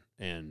direction,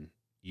 and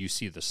you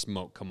see the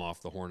smoke come off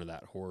the horn of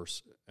that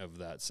horse, of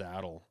that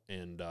saddle,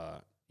 and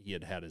he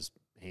had his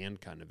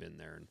hand kind of in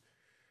there, and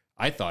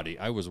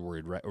I was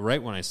worried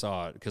right when I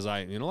saw it, because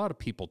a lot of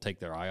people take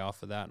their eye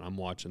off of that, and I'm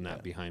watching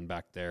that behind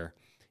back there,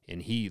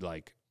 and he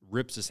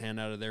rips his hand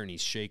out of there, and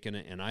he's shaking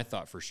it, and I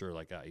thought for sure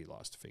he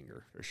lost a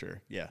finger. For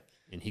sure, yeah.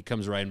 And he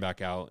comes riding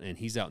back out, and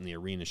he's out in the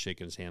arena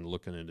shaking his hand,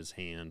 looking at his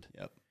hand.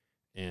 Yep.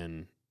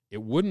 And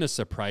it wouldn't have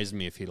surprised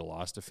me if he'd have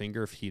lost a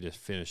finger, if he'd have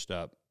finished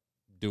up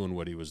doing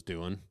what he was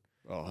doing.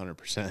 Oh,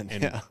 100%.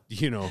 And,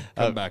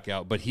 come back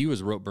out. But he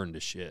was rope burned to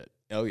shit.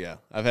 Oh, yeah.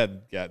 I've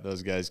had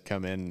those guys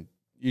come in,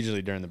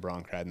 usually during the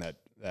bronc ride, and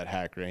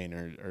hack rein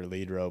or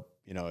lead rope,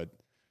 you know,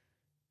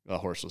 a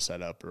horse will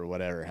set up or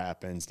whatever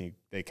happens. And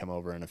they come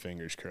over and a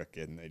finger's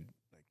crooked and they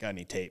like, got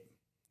any tape?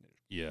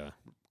 Yeah.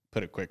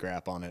 Put a quick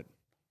wrap on it.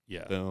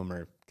 Yeah. Boom,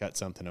 or cut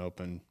something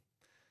open.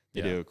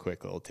 They do a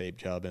quick little tape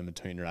job in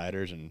between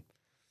riders and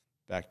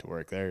back to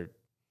work there.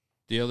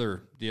 The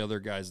other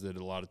guys that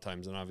a lot of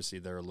times, and obviously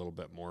they're a little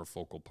bit more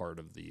focal part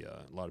of the,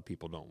 a lot of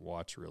people don't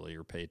watch really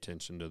or pay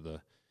attention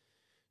to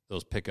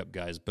those pickup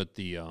guys, but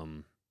the,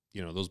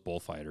 you know, those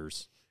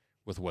bullfighters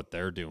with what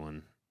they're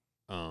doing.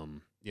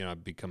 You know,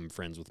 I've become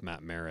friends with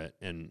Matt Merritt,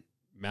 and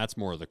Matt's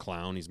more of the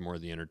clown. He's more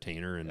of the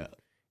entertainer. And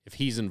if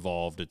he's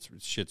involved,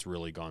 shit's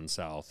really gone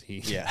south.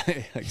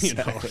 Exactly. You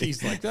know,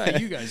 he's like,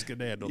 you guys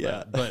can handle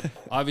that. But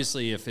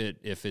obviously if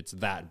it's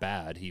that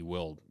bad, he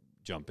will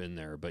jump in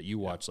there. But you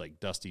watch like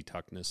Dusty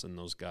Tuckness and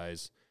those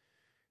guys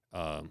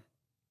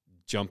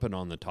jumping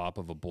on the top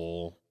of a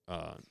bull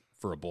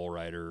for a bull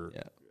rider,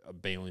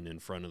 bailing in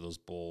front of those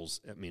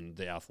bulls. I mean,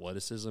 the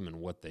athleticism and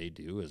what they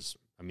do is,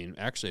 I mean,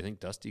 actually, I think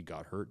Dusty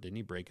got hurt.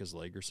 He break his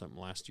leg or something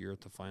last year at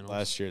the finals?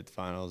 Last year at the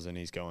finals, and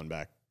he's going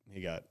back. He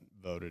got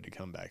voted to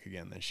come back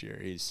again this year.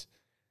 He's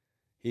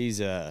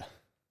the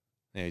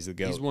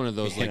GOAT. He's one of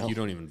those, like, you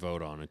don't even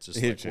vote on. It's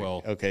just like,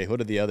 well. Okay, what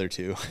are the other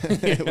two?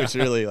 Which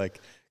really, like,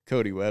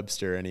 Cody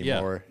Webster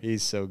anymore. Yeah.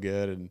 He's so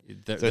good. And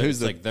so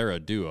they're a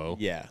duo.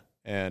 Yeah.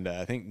 And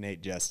I think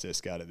Nate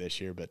Justice got it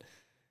this year, but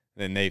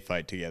then they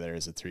fight together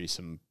as a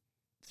threesome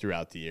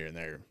throughout the year, and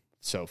they're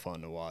so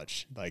fun to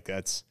watch. Like,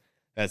 that's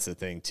the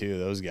thing too.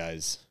 Those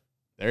guys,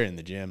 they're in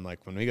the gym.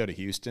 Like when we go to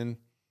Houston,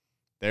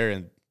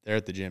 they're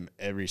at the gym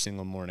every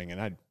single morning,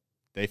 and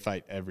they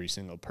fight every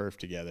single perf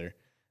together.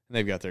 And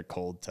they've got their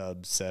cold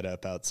tubs set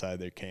up outside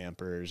their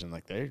campers, and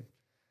like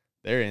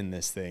they're in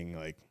this thing.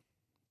 Like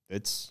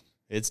it's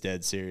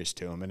dead serious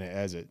to them, and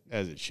as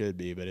it should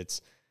be. But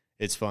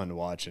it's fun to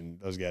watch, and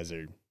those guys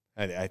are.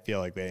 I feel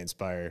like they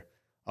inspire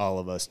all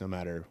of us, no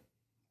matter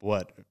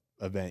what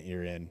event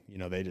you're in. You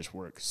know, they just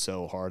work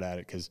so hard at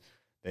it because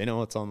they know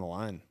what's on the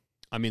line.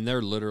 I mean,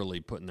 they're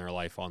literally putting their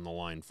life on the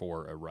line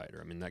for a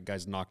rider. I mean, that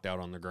guy's knocked out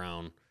on the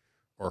ground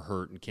or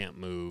hurt and can't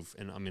move.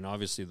 And, I mean,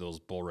 obviously those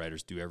bull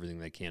riders do everything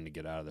they can to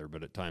get out of there,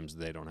 but at times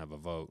they don't have a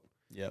vote.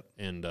 Yep.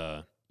 And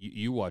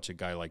you watch a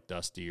guy like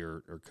Dusty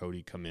or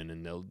Cody come in,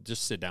 and they'll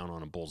just sit down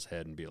on a bull's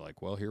head and be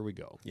like, well, here we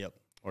go. Yep.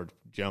 Or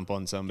jump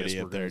on somebody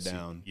if they're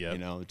down. Yep. You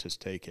know,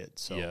 just take it.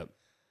 So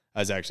I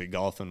was actually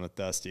golfing with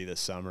Dusty this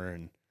summer,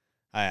 and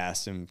I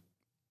asked him,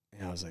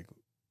 and I was like,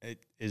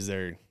 is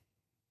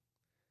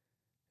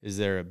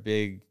there a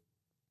big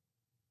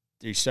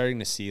 – you're starting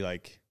to see,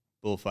 like,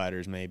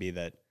 bullfighters maybe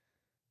that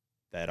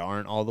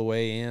aren't all the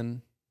way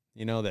in,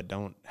 you know, that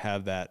don't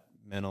have that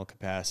mental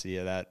capacity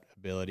or that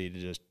ability to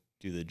just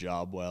do the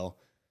job well.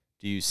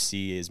 Do you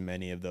see as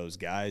many of those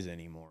guys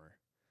anymore?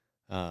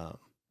 And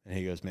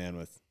he goes, man,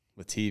 with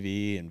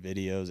TV and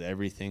videos,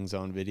 everything's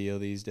on video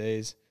these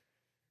days.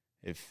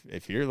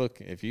 If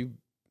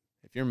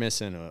you're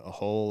missing a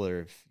hole,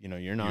 or if, you know,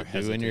 you're not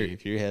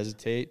if you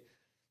hesitate,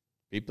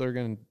 people are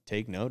going to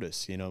take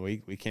notice. You know, we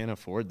can't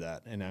afford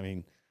that. And I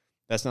mean,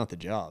 that's not the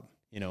job,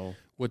 you know.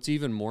 What's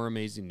even more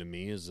amazing to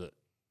me is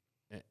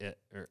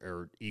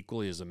or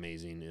equally as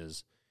amazing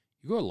is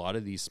you go to a lot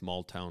of these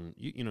small town,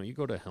 you know, you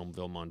go to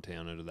Helmville,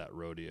 Montana to that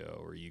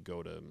rodeo, or you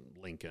go to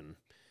Lincoln,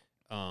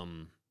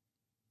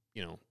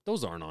 you know,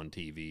 those aren't on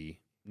TV.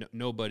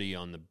 Nobody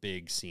on the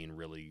big scene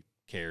really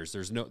cares.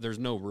 There's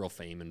no real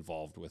fame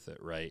involved with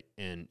it, right?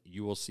 And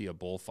you will see a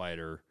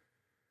bullfighter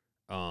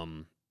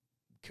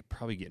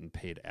probably getting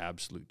paid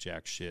absolute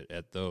jack shit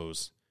at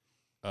those,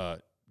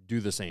 do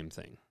the same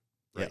thing,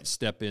 right? Yeah.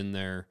 Step in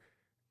there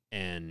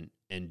and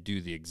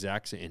do the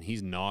exact same. And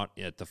he's not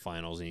at the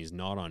finals, and he's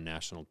not on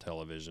national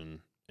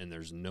television, and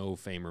there's no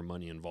fame or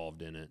money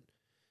involved in it.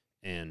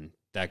 And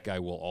that guy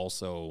will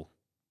also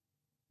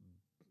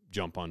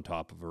jump on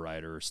top of a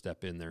rider or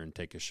step in there and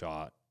take a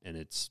shot. And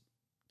it's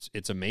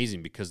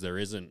amazing because there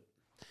isn't,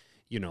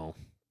 you know,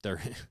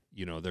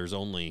 there's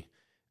only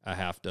a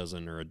half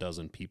dozen or a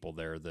dozen people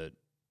there that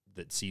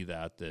see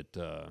that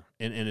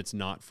and it's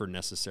not for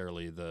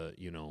necessarily the,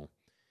 you know,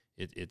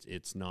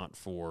 it's not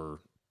for,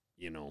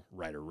 you know,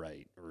 Ryder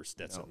Wright or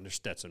Stetson. No. There's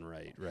Stetson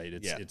Wright, right?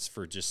 It's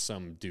for just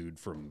some dude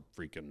from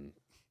freaking,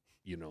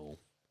 you know,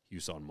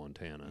 Houston,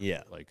 Montana.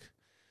 Yeah. Like,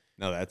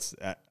 no,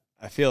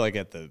 I feel like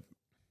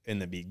in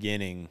the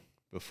beginning,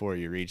 before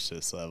you reach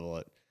this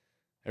level,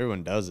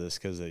 everyone does this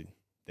because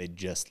they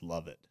just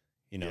love it.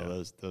 You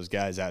know, those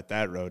guys at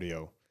that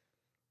rodeo,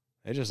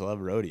 they just love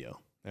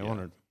rodeo.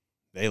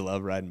 They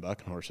love riding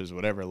bucking horses,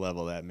 whatever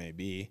level that may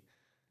be.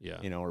 Yeah.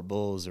 You know, or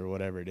bulls or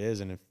whatever it is.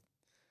 And if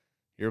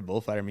you're a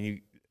bullfighter, I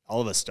mean, all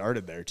of us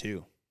started there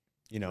too.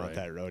 You know, at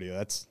that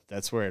rodeo.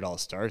 That's where it all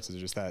starts, is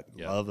just that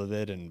love of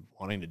it and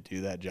wanting to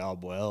do that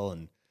job well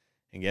and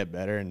get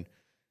better. And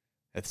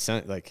at the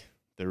same, like,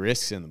 the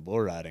risks in the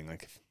bull riding,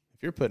 like if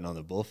you're putting on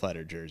the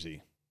bullfighter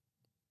jersey,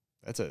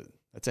 that's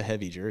a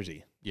heavy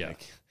jersey. Yeah.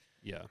 Like,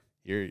 yeah.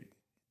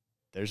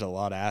 There's a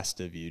lot asked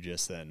of you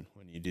just then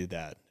when you do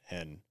that.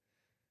 And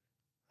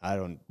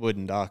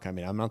wouldn't dock. I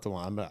mean, I'm not the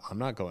one. I'm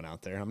not going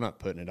out there. I'm not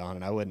putting it on,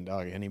 and I wouldn't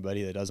dock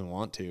anybody that doesn't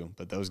want to.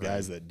 But those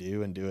guys that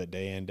do and do it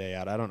day in, day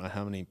out, I don't know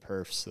how many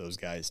perfs those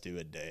guys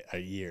do a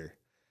year,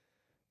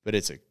 but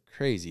it's a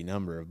crazy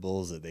number of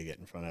bulls that they get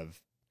in front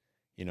of,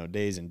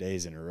 days and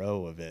days in a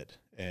row of it.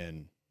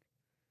 And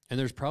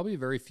there's probably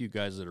very few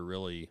guys that are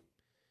really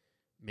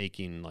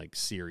making like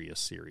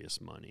serious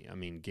money. I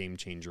mean, game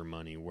changer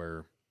money,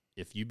 where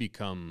if you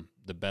become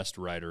the best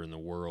rider in the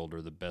world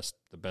or the best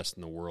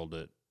in the world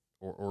at,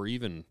 or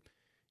even,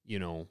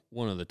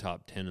 one of the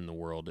top 10 in the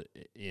world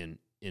in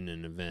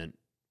an event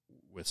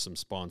with some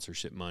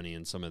sponsorship money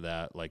and some of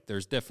that, like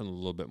there's definitely a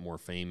little bit more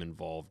fame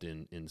involved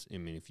in I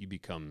mean, if you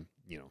become,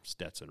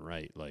 Stetson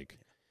Wright, like,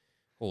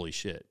 holy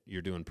shit,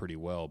 you're doing pretty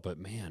well. But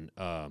man,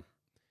 and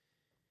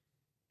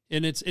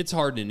it's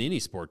hard in any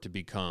sport to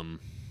become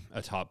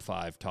a top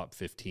 5, top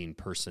 15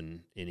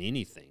 person in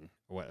anything,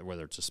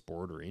 whether it's a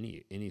sport or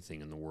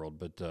anything in the world.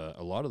 But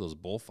a lot of those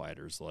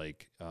bullfighters,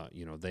 like,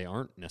 they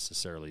aren't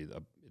necessarily,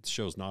 it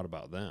show's not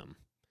about them.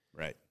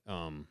 Right.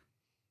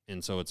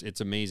 And so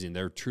it's amazing.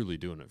 They're truly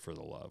doing it for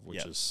the love,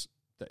 which is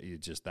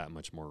just that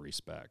much more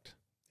respect,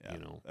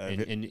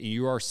 and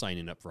you are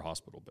signing up for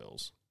hospital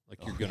bills.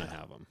 Like, you're going to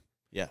have them.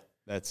 Yeah.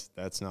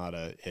 That's not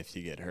a, if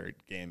you get hurt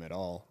game at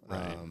all.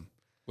 Right.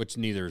 Which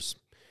neither's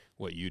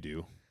what you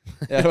do.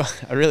 Yeah,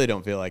 I really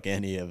don't feel like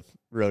any of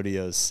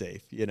rodeo's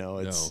safe.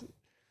 It's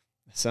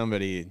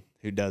somebody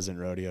who doesn't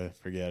rodeo,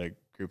 forget, a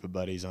group of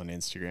buddies on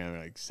Instagram,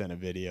 like, sent a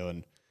video,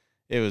 and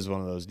it was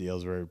one of those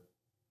deals where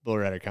bull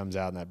rider comes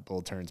out and that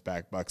bull turns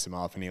back, bucks him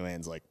off, and he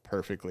lands like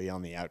perfectly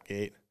on the out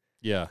gate.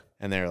 Yeah.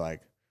 And they're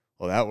like,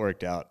 well, that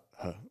worked out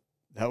a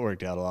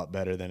lot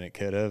better than it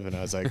could have. And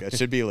I was like, that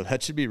should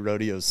be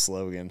rodeo's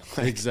slogan.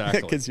 Like,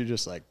 exactly. Because you're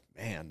just like,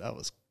 man, that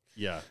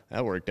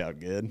worked out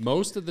good.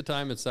 Most of the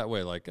time it's that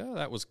way, like, oh,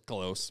 that was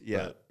close. Yeah.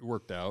 But it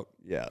worked out.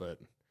 Yeah. But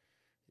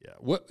yeah.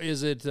 What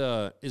is it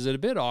a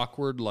bit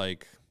awkward?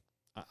 Like,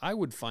 I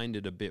would find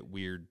it a bit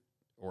weird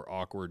or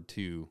awkward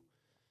to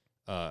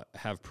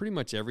have pretty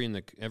much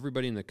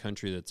everybody in the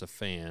country that's a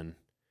fan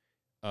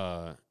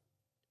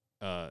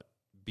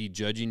be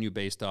judging you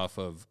based off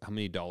of how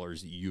many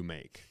dollars you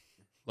make.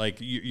 Like,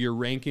 your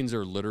rankings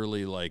are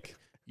literally like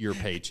your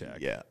paycheck.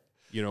 Yeah.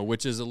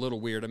 Which is a little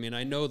weird. I mean,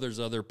 I know there's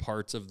other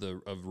parts of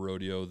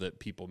rodeo that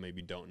people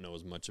maybe don't know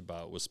as much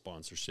about with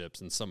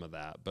sponsorships and some of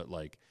that, but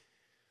like,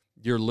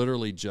 you're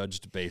literally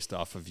judged based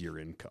off of your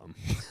income.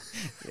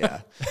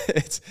 Yeah.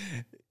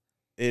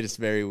 It's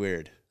very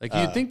weird. Like,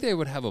 you'd think they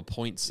would have a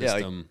point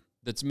system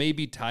that's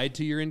maybe tied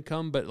to your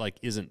income, but like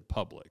isn't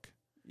public.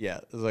 Yeah.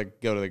 It's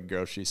like, go to the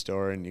grocery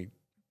store and you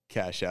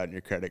cash out and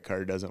your credit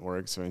card doesn't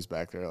work. So he's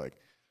back there like,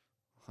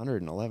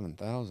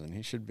 111,000.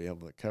 He should be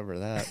able to cover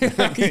that.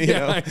 Exactly.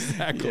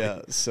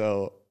 Yeah.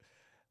 So,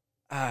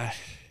 I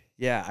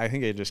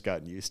think I just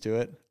gotten used to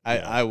it.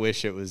 I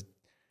wish it was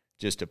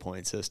just a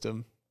point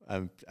system.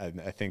 I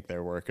think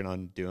they're working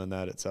on doing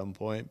that at some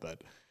point,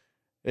 but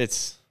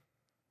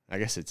I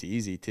guess it's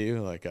easy too.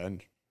 Like, I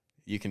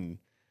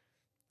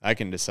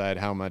can decide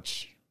how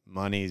much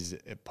money's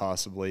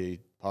possible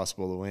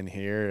to win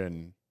here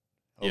and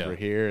over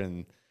here,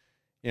 and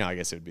I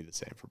guess it would be the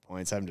same for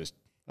points.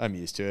 I'm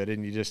used to it,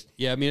 and you just...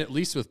 Yeah, I mean, at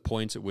least with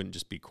points, it wouldn't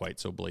just be quite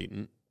so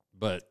blatant.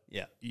 But,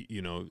 yeah,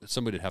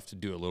 somebody would have to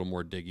do a little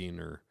more digging,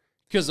 or...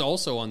 Because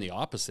also on the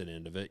opposite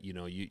end of it,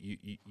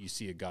 you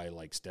see a guy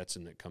like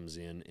Stetson that comes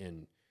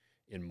in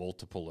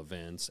multiple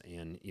events,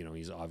 and,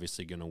 he's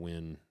obviously going to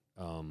win,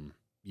 all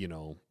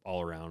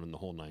around in the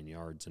whole 9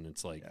 yards. And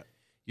it's like,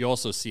 you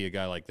also see a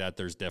guy like that,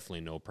 there's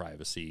definitely no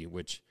privacy,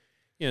 which,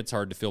 it's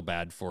hard to feel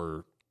bad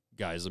for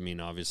guys. I mean,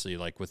 obviously,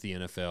 like with the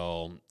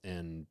NFL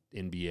and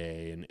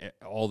NBA and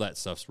all that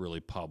stuff's really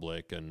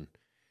public, and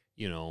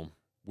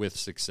with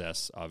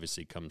success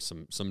obviously comes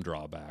some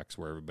drawbacks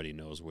where everybody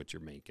knows what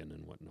you're making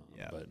and whatnot.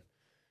 Yeah. But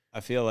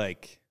I feel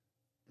like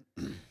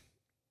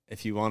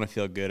if you want to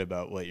feel good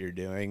about what you're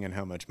doing and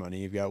how much money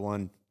you've got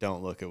won,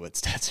 don't look at what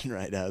Stetson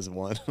Wright has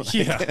won. No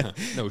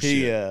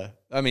shit.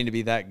 I mean, to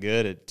be that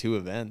good at 2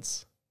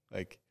 events,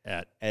 like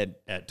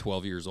at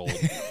 12 years old.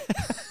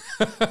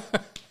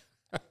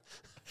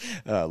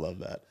 I love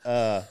that.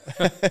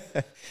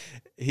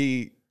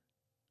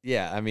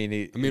 I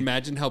mean,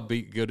 imagine how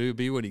good it would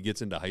be when he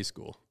gets into high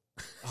school.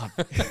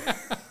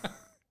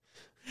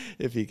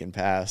 If he can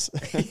pass.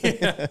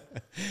 Yeah.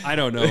 I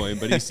don't know him,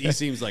 but he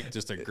seems like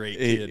just a great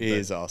kid. He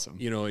is awesome.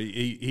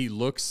 He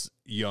looks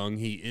young.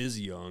 He is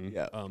young.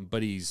 Yeah.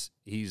 But he's.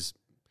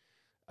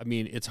 I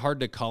mean, it's hard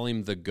to call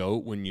him the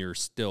GOAT when you're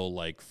still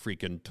like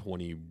freaking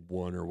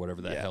 21 or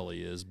whatever the hell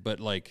he is. But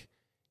like,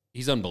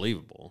 he's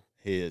unbelievable.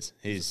 He is.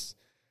 He's.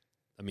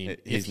 I mean,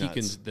 if he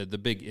can, the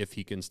big if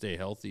he can stay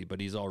healthy, but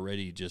he's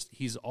already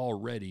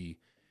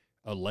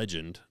a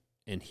legend,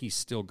 and he's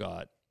still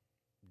got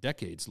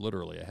decades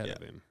literally ahead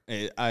of him.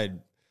 I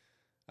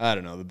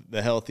don't know.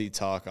 The healthy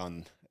talk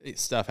on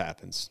stuff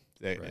happens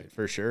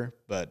for sure,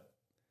 but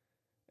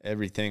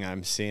everything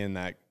I'm seeing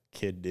that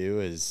kid do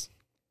is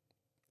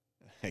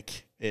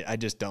like, I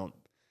just don't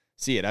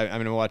see it. I'm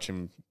going to watch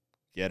him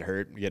get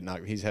hurt, get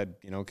knocked. He's had,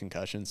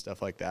 concussions,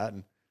 stuff like that.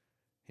 And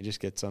he just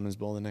gets on his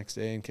bull the next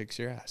day and kicks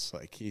your ass.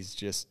 Like, he's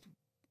just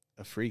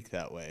a freak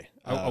that way.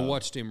 I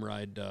watched him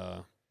ride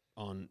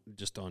on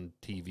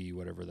TV,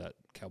 whatever, that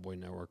Cowboy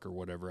Network or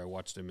whatever. I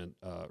watched him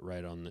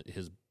ride on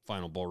his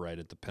final bull ride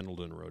at the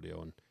Pendleton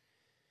Rodeo, and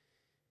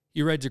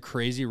he rides a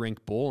crazy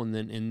rank bull, and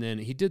then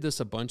he did this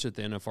a bunch at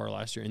the NFR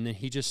last year, and then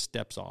he just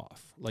steps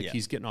off like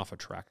he's getting off a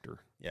tractor.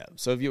 Yeah.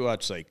 So if you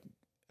watch, like,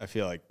 I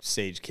feel like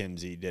Sage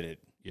Kimsey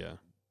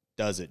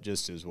does it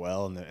just as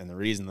well, and the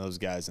reason those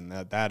guys in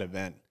that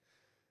event,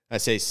 I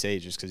say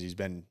Sage just because he's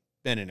been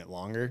in it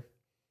longer,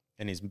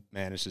 and he's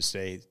managed to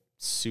stay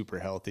super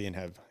healthy and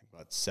have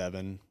about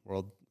 7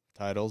 world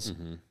titles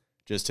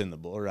just in the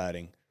bull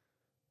riding.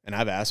 And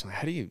I've asked him,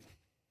 how do you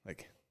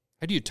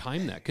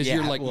time that? Because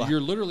you're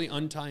literally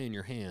untying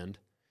your hand,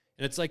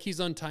 and it's like he's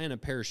untying a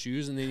pair of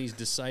shoes, and then he's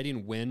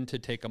deciding when to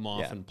take them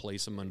off and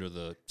place them under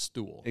the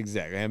stool.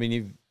 Exactly. I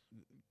mean,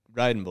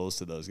 riding bulls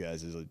to those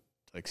guys is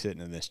like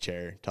sitting in this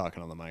chair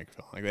talking on the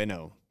microphone. Like, they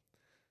know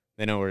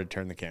where to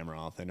turn the camera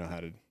off. They know how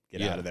to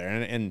get out of there,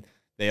 and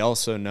they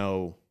also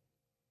know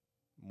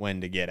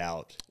when to get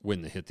out,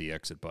 when to hit the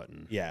exit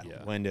button.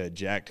 When to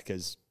eject,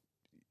 because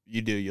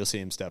you'll see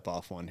him step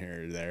off one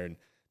here or there, and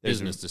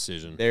business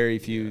decision. Very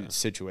few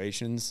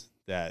situations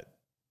that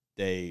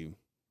they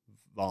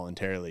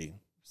voluntarily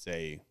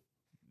say,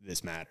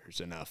 this matters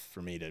enough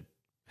for me to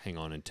hang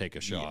on and take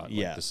a shot.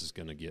 Yeah. Like, this is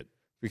going to get...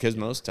 Because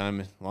most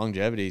time,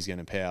 longevity is going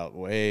to pay out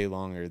way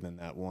longer than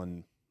that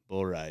one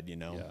bull ride,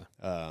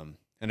 Yeah.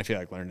 And I feel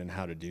like learning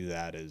how to do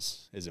that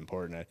is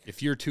important.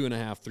 If you're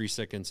 2.5, 3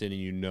 seconds in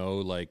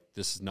and like,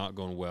 this is not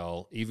going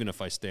well, even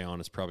if I stay on,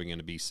 it's probably going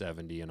to be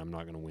 70 and I'm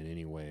not going to win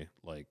anyway.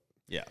 Like,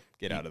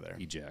 get out of there.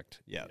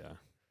 Eject. Yeah.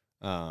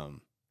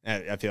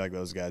 I feel like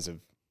those guys have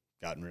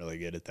gotten really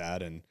good at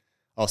that. And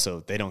also,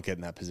 they don't get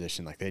in that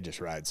position. Like, they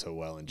just ride so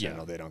well in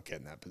general. They don't get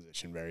in that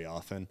position very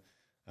often.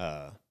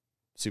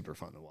 Super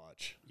fun to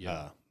watch.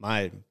 Yeah.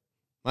 My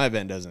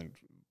event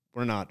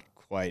we're not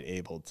quite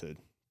able to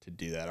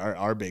do that.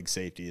 Our big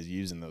safety is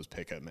using those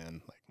pickup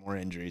men. Like, more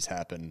injuries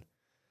happen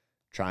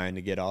trying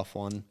to get off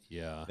one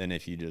than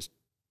if you just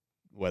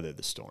weather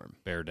the storm.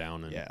 Bear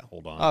down and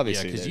hold on.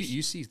 Obviously, because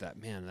you see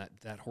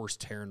that horse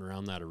tearing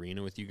around that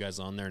arena with you guys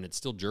on there, and it's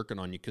still jerking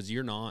on you because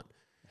you're not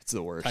It's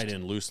the worst. Tied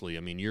in loosely.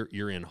 I mean,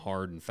 you're in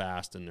hard and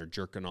fast, and they're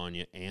jerking on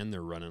you, and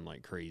they're running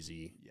like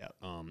crazy. Yeah.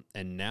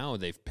 And now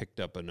they've picked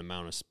up an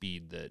amount of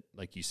speed that,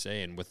 like you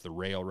say, and with the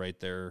rail right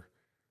there,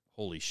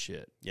 holy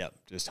shit. Yep.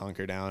 Just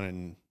hunker down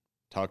and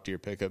talk to your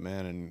pickup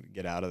man and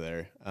get out of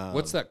there.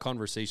 What's that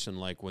conversation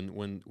like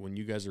when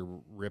you guys are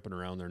ripping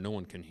around there? No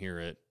one can hear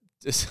it.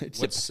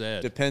 What's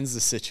said? Depends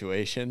the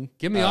situation.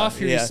 Get me off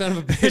here, you son of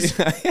a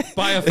bitch.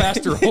 Buy a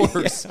faster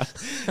horse.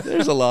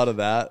 There's a lot of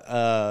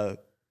that.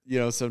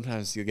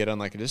 Sometimes you'll get on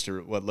like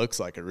what looks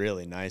like a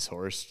really nice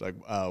horse. Like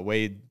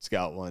Wade's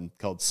got one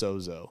called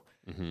Sozo,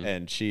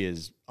 and she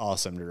is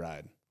awesome to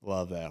ride.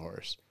 Love that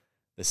horse.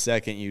 The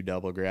second you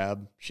double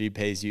grab, she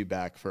pays you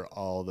back for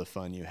all the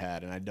fun you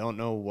had. And I don't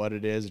know what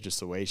it is,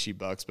 just the way she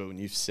bucks, but when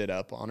you sit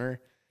up on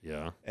her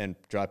and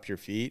drop your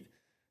feet,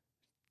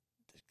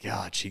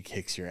 God, she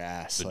kicks your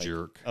ass. The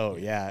jerk. Oh,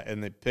 yeah.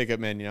 And the pickup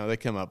men, they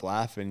come up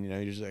laughing.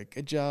 You're just like,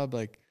 good job.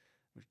 Like,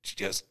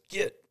 just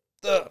get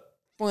the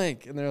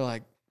flank. And they're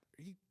like,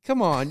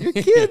 come on, you're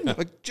kidding.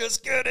 Like,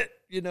 just get it.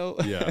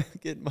 Yeah.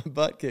 Getting my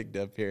butt kicked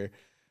up here.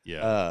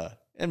 Yeah.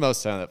 And most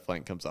of the time that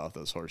flank comes off,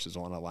 those horses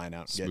want to line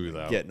out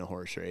and get in a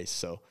horse race.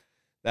 So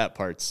that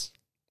part's,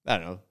 I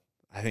don't know.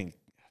 I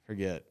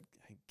forget,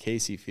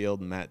 Casey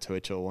Field and Matt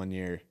Twitchell one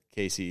year,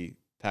 Casey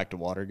packed a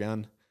water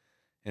gun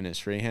in his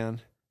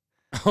freehand.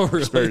 Oh,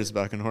 really? Spurred his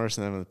bucking horse,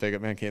 and then when the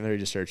pickup man came there, he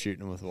just started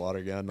shooting him with a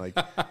water gun. Like,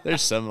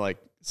 there's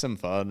some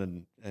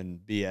fun and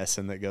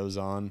BSing that goes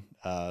on.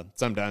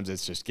 Sometimes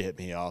it's just get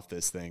me off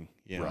this thing.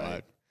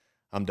 Right.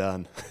 I'm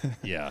done.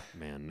 Yeah,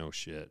 man, no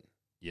shit.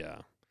 Yeah.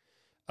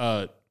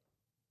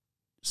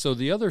 So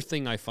the other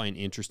thing I find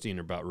interesting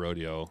about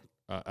rodeo,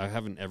 I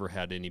haven't ever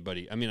had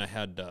anybody. I mean, I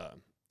had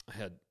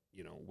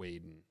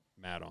Wade and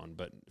Matt on,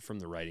 but from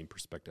the writing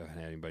perspective, I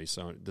haven't had anybody.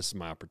 So this is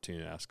my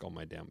opportunity to ask all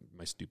my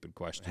stupid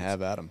questions.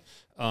 Have at 'em.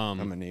 I'm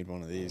gonna need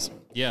one of these.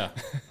 Yeah,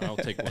 I'll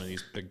take one of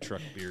these big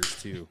truck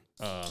beers too.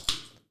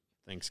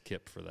 Thanks,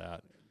 Kip, for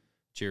that.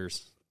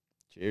 Cheers.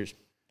 Cheers.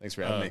 Thanks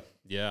for having me.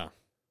 Yeah.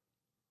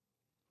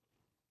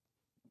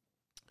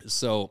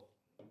 So,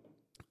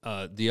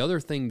 the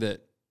other thing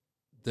that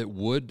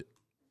would,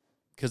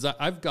 because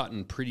I've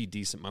gotten pretty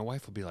decent. My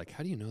wife will be like,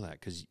 "How do you know that?"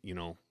 Because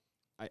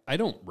I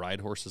don't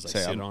ride horses. I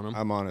sit on them.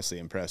 I'm honestly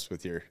impressed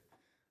with your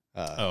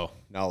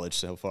knowledge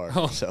so far.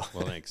 Oh, so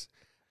well, thanks.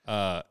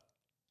 I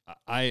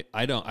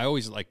don't. I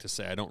always like to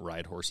say I don't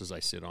ride horses.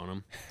 I sit on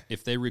them.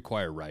 If they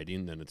require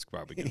riding, then it's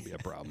probably going to be a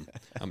problem.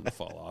 I'm going to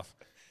fall off.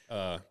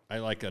 I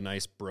like a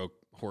nice broke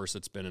horse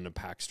that's been in a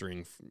pack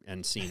string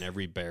and seen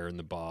every bear in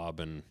the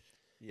bob and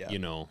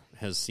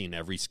has seen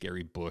every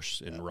scary bush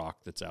and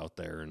rock that's out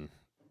there and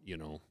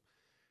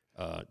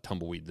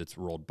tumbleweed that's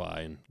rolled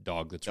by and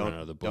dog that's run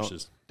out of the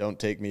bushes. Don't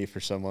take me for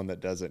someone that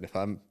doesn't.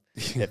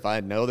 If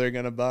I know they're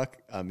going to buck,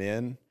 I'm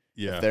in.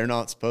 Yeah. If they're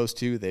not supposed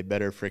to, they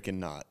better freaking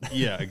not.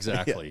 Yeah,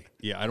 exactly.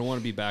 Yeah, I don't want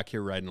to be back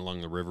here riding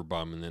along the river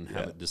bottom and then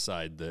have it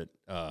decide that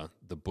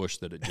the bush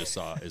that it just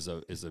saw is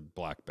a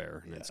black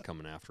bear and it's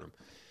coming after him.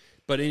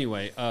 But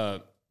anyway,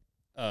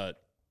 I've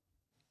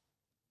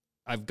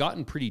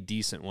gotten pretty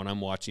decent when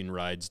I'm watching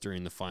rides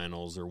during the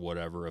finals or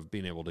whatever of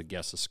being able to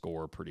guess a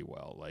score pretty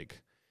well.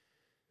 Like,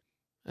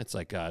 it's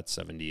like, it's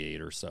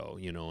 78 or so,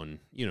 and,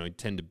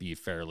 tend to be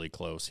fairly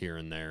close here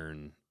and there.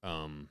 And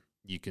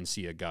you can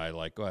see a guy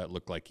like, it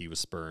looked like he was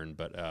spurring,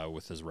 but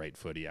with his right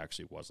foot, he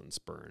actually wasn't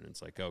spurring.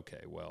 It's like,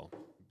 okay, well,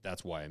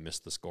 that's why I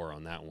missed the score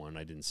on that one.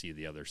 I didn't see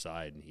the other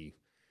side, and he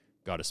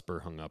got a spur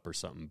hung up or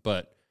something.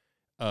 But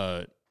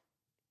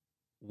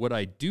what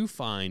I do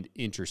find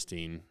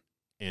interesting,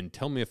 and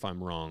tell me if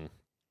I'm wrong,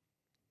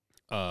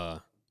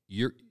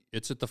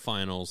 it's at the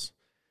finals,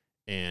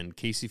 and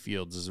Casey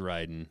Fields is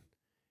riding,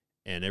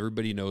 and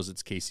everybody knows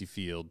it's Casey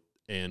Field,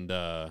 and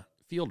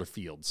Field or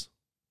Fields?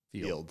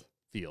 Field.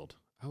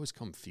 I always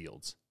call him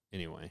Fields.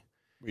 Anyway.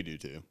 We do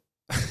too.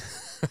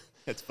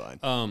 It's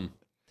fine.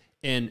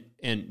 And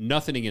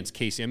nothing against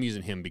Casey. I'm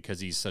using him because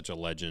he's such a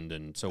legend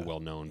and so well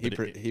known.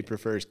 He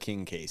prefers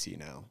King Casey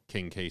now.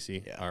 King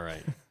Casey? Yeah. All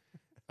right.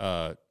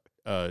 Or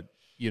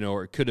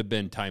it could have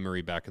been Ty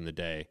Murray back in the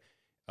day.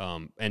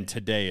 And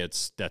today it's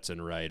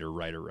Stetson Wright or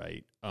Ryder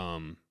Wright.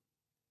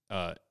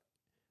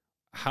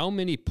 How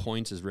many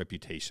points is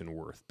reputation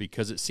worth?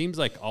 Because it seems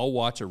like I'll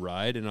watch a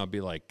ride and I'll be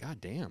like, God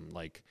damn,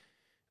 like,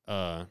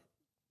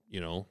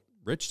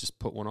 Rich just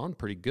put one on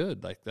pretty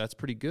good. Like, that's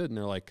pretty good. And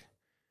they're like,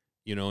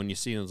 and you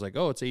see, and it's like,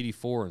 oh, it's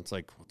 84. And it's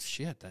like, well,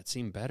 shit, that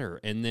seemed better.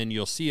 And then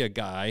you'll see a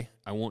guy,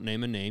 I won't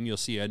name a name, you'll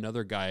see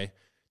another guy,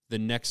 the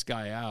next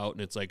guy out,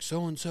 and it's like,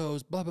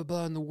 so-and-so's blah, blah,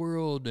 blah in the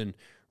world, and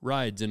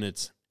rides, and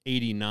it's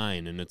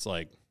 89. And it's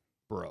like,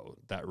 bro,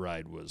 that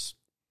ride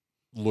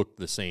looked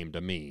the same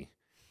to me.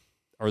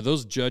 Are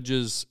those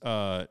judges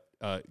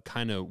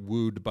kind of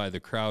wooed by the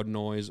crowd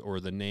noise or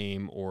the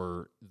name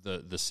or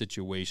the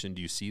situation?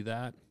 Do you see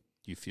that?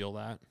 Do you feel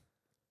that?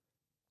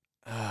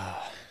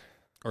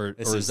 Or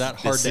is that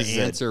hard to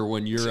answer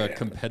when you're a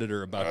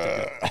competitor about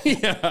to go?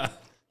 Yeah.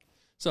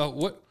 So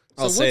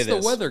what's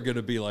the weather going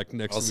to be like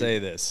next week? I'll say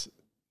this.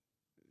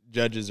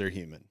 Judges are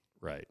human.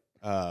 Right.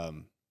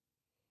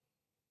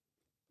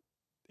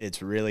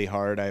 It's really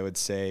hard, I would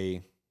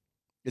say.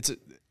 It's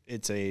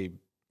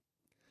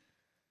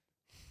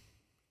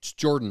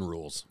Jordan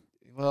rules.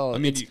 Well, I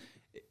mean,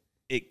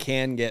 it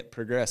can get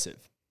progressive.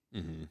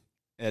 Mm-hmm.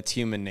 That's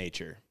human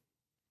nature.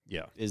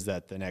 Yeah. Is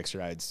that the next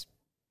ride's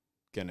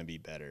going to be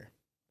better?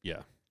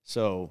 Yeah.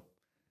 So.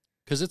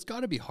 Because it's got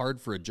to be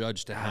hard for a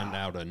judge to hand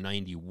out a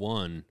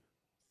 91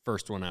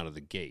 first one out of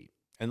the gate.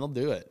 And they'll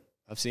do it.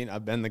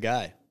 I've been the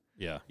guy.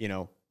 Yeah.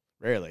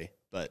 Rarely,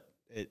 but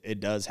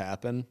it does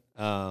happen.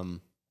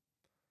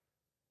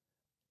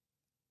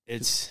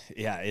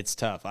 It's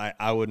tough.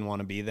 I wouldn't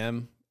want to be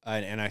them.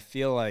 And I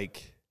feel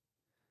like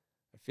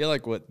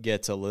what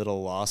gets a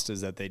little lost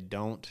is that they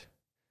don't.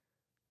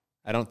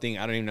 I don't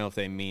even know if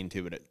they mean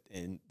to, but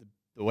in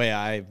the way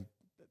I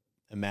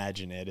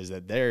imagine it is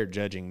that they're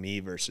judging me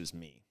versus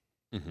me.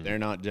 Mm-hmm. They're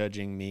not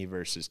judging me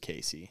versus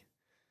Casey.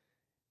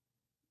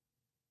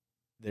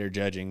 They're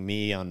judging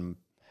me on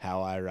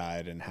how I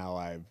ride and how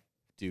I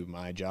do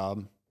my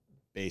job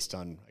based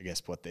on, I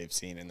guess, what they've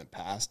seen in the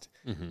past.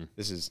 Mm-hmm.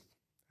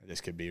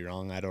 This could be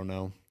wrong. I don't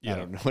know.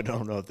 Yeah. I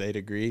don't know if they'd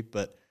agree,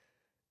 but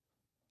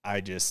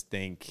I just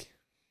think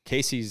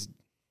Casey's.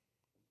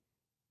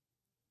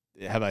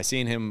 Have I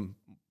seen him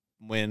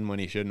win when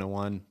he shouldn't have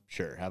won?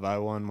 Sure. Have I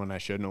won when I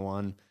shouldn't have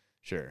won?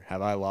 Sure.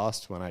 Have I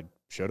lost when I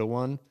should have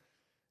won?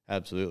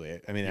 Absolutely.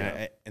 I mean,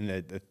 and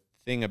the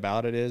thing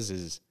about it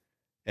is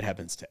it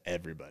happens to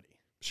everybody.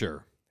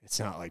 Sure. It's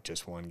not like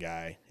just one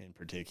guy in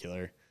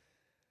particular.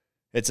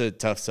 It's a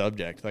tough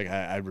subject. Like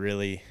I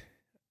really.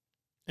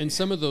 And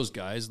some of those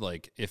guys,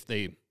 like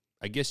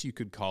I guess you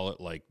could call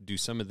it like, do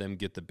some of them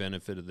get the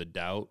benefit of the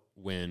doubt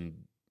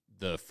when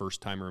the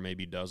first timer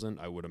maybe doesn't?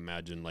 I would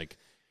imagine like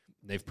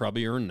they've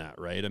probably earned that,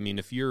 right? I mean,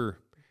 if you're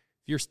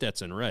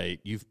Stetson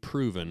Wright, you've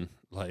proven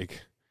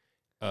like,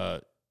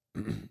 or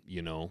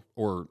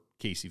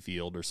Casey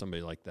Field or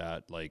somebody like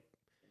that, like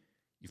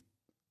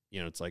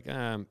it's like,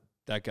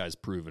 that guy's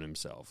proven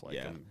himself. Like,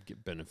 I'm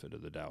get benefit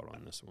of the doubt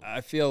on this one.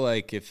 I feel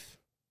like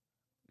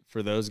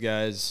for those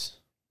guys,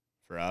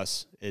 for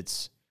us,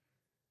 it's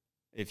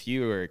if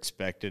you are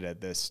expected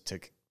at this to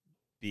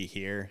be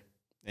here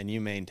and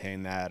you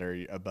maintain that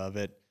or above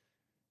it,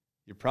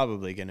 you're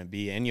probably going to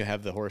be, and you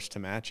have the horse to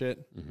match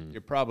it, mm-hmm.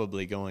 you're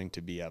probably going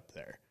to be up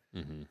there.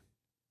 Mm-hmm.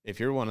 If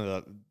you're one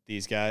of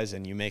these guys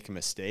and you make a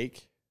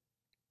mistake,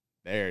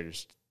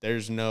 there's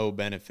no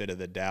benefit of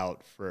the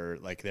doubt for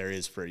like there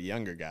is for a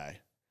younger guy.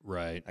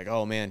 Right. Like,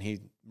 oh man,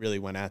 he really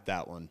went at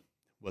that one.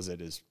 Was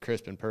it as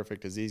crisp and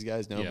perfect as these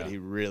guys? No, but he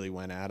really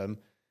went at him,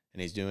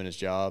 and he's doing his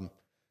job.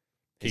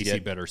 Casey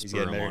better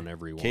spur him on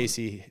every one.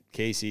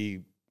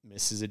 Casey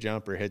misses a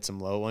jump or hits him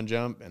low one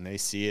jump, and they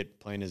see it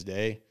plain as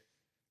day.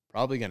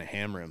 Probably going to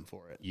hammer him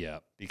for it. Yeah.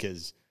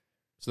 Because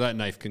So that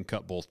knife can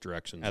cut both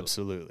directions.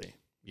 Absolutely.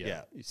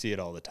 Yeah. You see it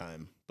all the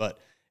time. But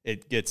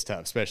it gets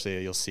tough,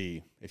 especially you'll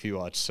see if you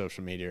watch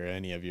social media or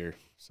any of your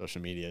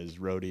social media is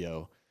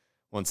rodeo.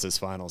 Once this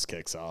finals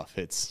kicks off,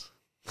 it's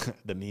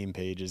the meme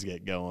pages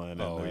get going.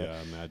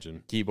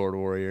 Imagine. Keyboard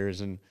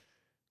warriors. And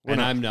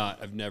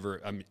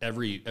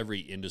every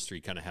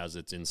industry kind of has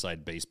its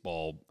inside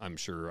baseball. I'm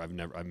sure I'm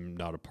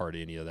not a part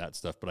of any of that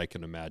stuff, but I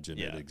can imagine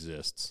it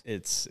exists.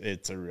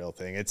 It's a real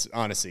thing. It's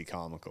honestly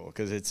comical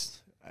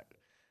because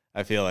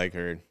I feel like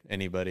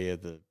anybody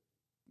at the,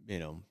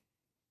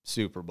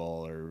 Super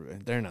Bowl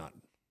you're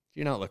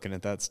not looking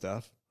at that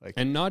stuff.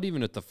 And not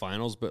even at the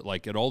finals, but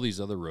like at all these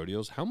other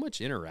rodeos, how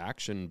much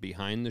interaction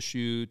behind the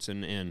chutes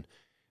and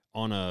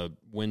on a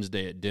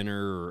Wednesday at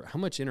dinner, or how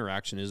much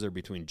interaction is there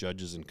between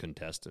judges and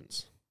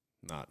contestants?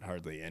 Not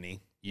hardly any.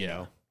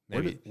 Yeah.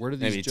 Maybe, where do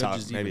these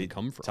judges even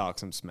come from? Talk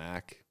some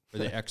smack. Are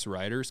they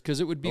ex-riders?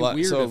 Because it would be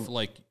weird if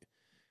like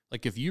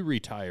if you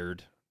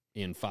retired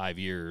in 5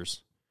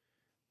 years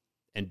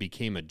and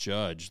became a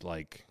judge,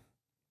 like,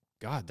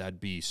 God, that'd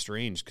be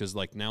strange. Because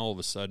like now all of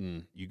a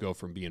sudden you go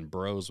from being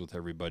bros with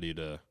everybody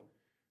to,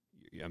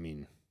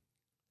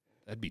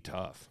 that'd be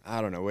tough.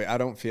 I don't know. I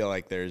don't feel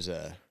like there's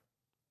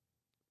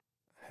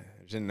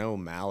no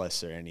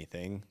malice or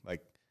anything.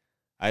 Like,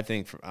 I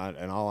think,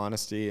 in all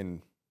honesty,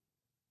 and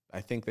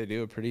I think they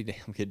do a pretty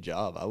damn good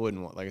job. I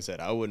wouldn't want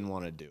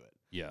to do it.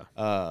 Yeah.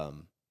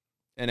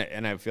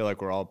 And I feel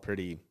like we're all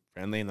pretty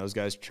friendly, and those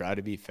guys try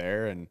to be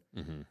fair, and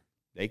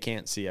they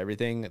can't see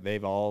everything.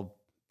 They've all,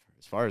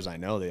 as far as I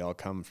know, they all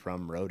come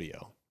from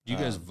rodeo. Do you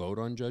guys vote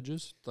on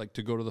judges, like,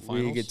 to go to the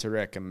finals? We get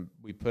to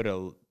we put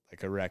a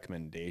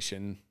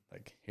recommendation,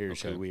 like,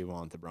 here's who we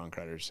want the bronc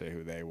riders to say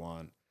who they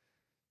want.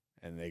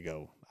 And they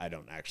go, I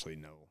don't actually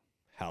know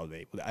how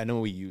I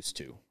know we used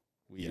to.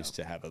 We used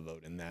to have a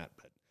vote in that,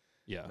 but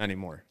not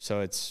anymore.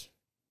 So it's,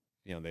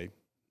 they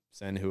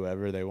send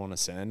whoever they want to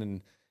send,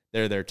 and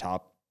they're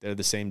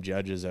the same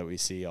judges that we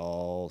see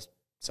all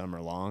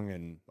summer long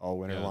and all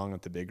winter long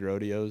at the big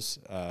rodeos.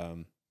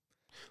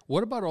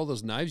 What about all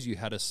those knives you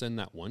had to send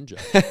that one judge?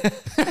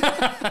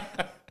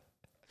 That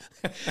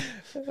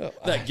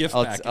gift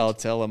package. I'll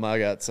tell him I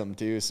got some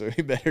too, so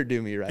he better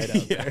do me right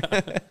out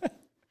there.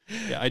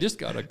 Yeah, I just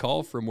got a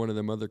call from one of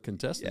them other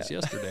contestants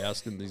yesterday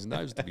asking these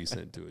knives to be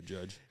sent to a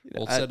judge.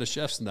 Old set of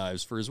chef's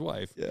knives for his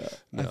wife. Yeah,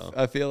 no.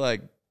 I feel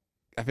like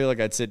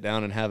I'd sit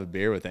down and have a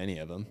beer with any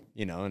of them,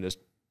 and just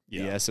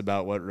BS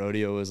about what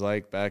rodeo was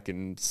like back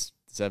in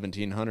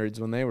 1700s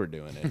when they were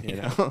doing it. You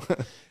know,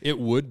 it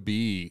would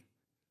be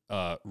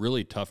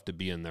really tough to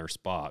be in their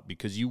spot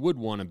because you would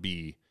want to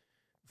be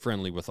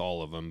friendly with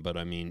all of them, but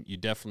I mean, you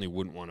definitely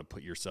wouldn't want to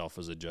put yourself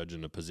as a judge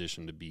in a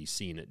position to be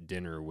seen at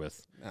dinner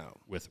with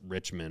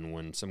Richmond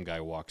when some guy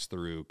walks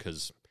through,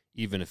 because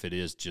even if it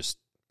is just,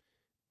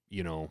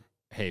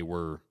 hey,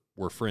 we're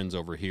friends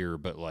over here,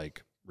 but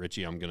like,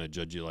 Richie, I'm going to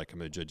judge you like I'm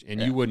going to judge, and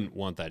you wouldn't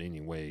want that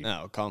anyway.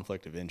 No,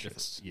 conflict of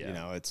interest.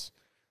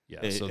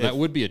 So that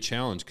would be a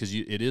challenge because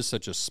it is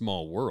such a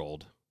small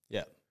world.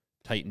 Yeah,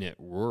 tight-knit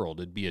world.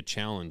 It'd be a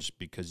challenge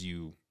because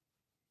you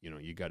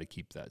got to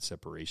keep that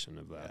separation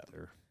of that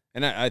there.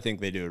 And I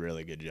think they do a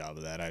really good job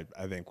of that.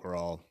 I think we're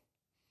all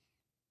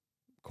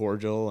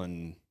cordial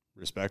and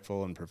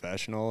respectful and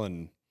professional.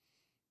 And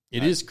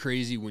it is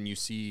crazy when you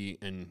see,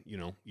 and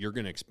you're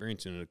going to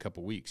experience it in a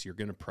couple weeks. You're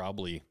going to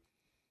probably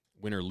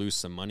win or lose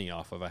some money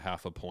off of a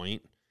half a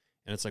point.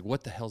 And it's like,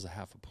 what the hell's a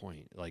half a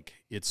point? Like,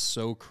 it's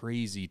so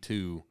crazy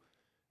too.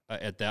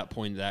 At that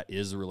point, that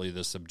is really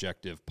the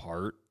subjective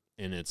part.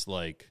 And it's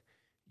like,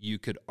 you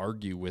could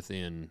argue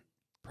within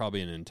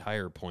probably an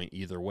entire point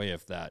either way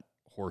if that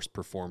horse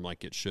performed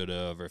like it should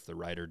have, or if the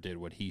rider did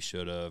what he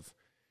should have.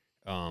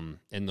 And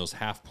those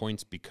half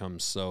points become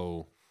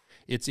so...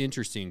 It's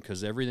interesting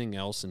because everything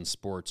else in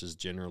sports is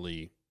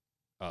generally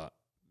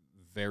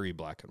very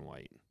black and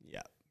white.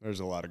 Yeah,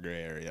 there's a lot of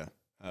gray area.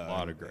 A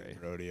lot of gray.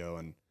 Rodeo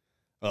and,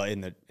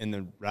 in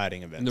the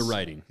riding events. In the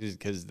riding.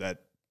 Because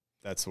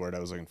that's the word I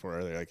was looking for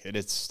earlier. Like,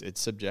 it's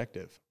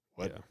subjective.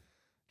 What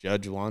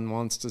Judge 1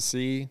 wants to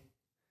see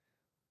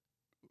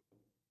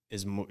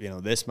is,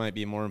 this might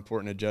be more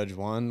important to Judge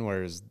 1,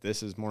 whereas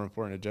this is more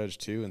important to Judge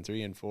 2 and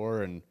 3 and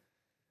 4. And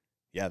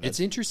it's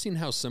interesting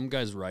how some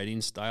guys' riding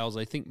styles,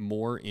 I think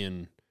more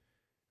in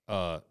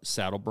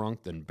saddle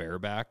bronc than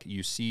bareback,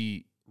 you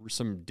see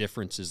some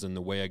differences in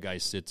the way a guy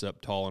sits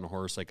up tall on a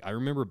horse. Like, I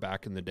remember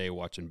back in the day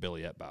watching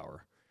Billy Ettbauer.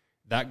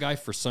 That guy,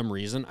 for some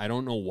reason, I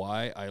don't know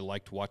why, I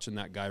liked watching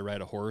that guy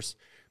ride a horse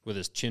with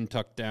his chin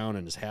tucked down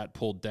and his hat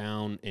pulled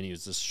down, and he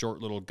was this short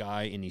little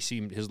guy, and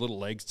his little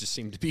legs just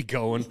seemed to be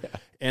going. Yeah.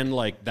 And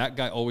like, that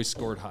guy always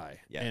scored high.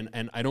 Yeah.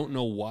 And I don't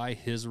know why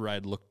his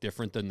ride looked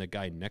different than the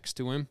guy next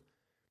to him,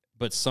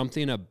 but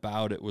something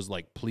about it was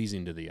like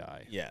pleasing to the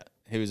eye. Yeah.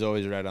 He was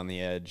always right on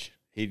the edge.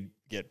 He'd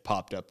get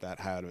popped up that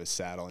high out of his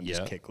saddle and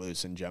just kick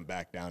loose and jump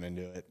back down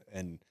into it.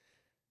 And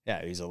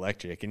he's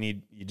electric.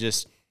 And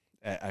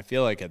I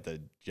feel like at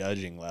the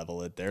judging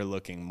level, they're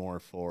looking more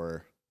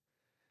for,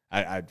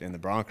 in the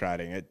bronc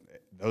riding,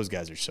 those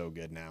guys are so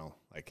good now.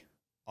 Like,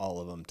 all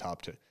of them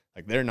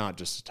like, they're not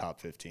just a top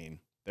 15.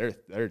 they're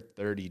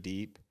 30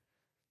 deep,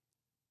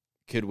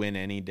 could win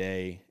any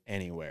day,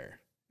 anywhere.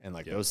 And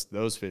like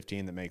those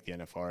 15 that make the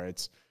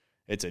NFR,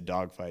 it's a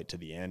dogfight to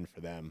the end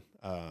for them.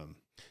 Am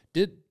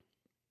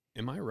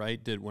I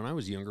right? When I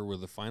was younger, were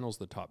the finals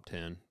the top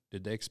 10?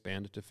 Did they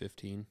expand it to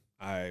 15?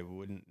 I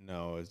wouldn't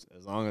know.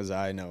 As long as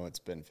I know, it's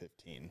been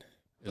 15.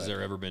 Has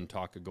there ever been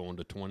talk of going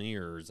to 20,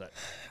 or is that?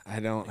 I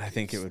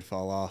think it would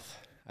fall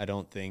off. I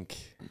don't think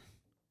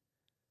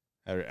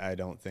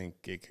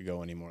it could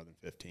go any more than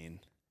 15.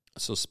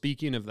 So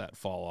speaking of that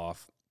fall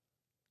off,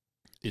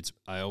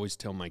 I always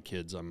tell my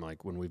kids, I'm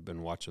like, when we've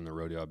been watching the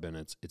rodeo,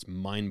 it's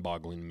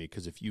mind-boggling to me,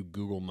 because if you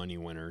Google money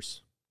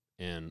winners,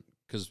 and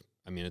because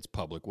I mean it's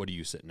public, what are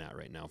you sitting at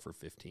right now for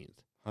 15th?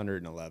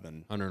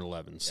 111.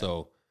 111. Yeah.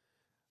 So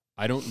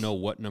I don't know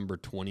what number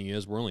 20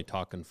 is. We're only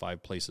talking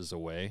 5 places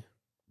away,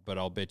 but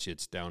I'll bet you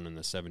it's down in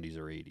the 70s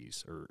or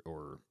 80s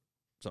or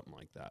something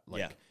like that.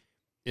 Like,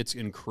 it's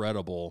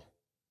incredible.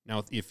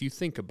 Now, if you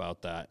think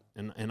about that,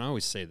 and I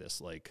always say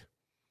this, like,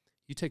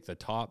 you take the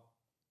top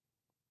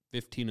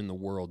 15 in the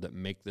world that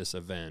make this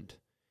event,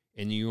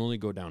 and you only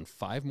go down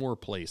 5 more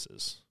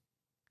places,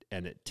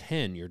 and at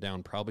 10, you're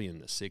down probably in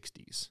the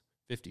 60s,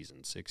 50s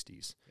and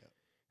 60s. Yeah.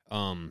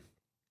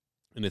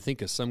 And to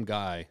think of some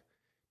guy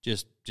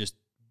just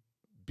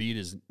beat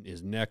his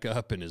neck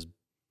up and his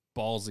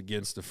balls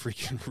against the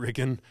freaking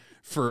rigging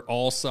for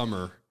all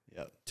summer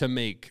to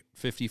make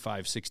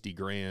 55, 60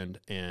 grand,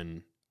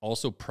 and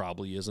also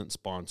probably isn't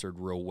sponsored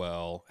real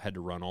well, had to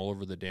run all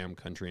over the damn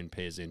country and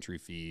pay his entry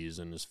fees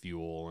and his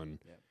fuel and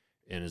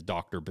his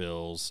doctor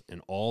bills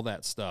and all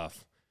that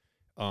stuff.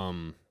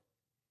 And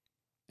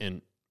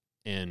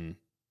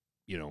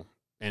you know,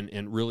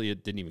 and really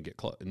it didn't even get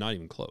close, not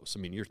even close.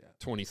 I mean, you're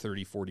 20,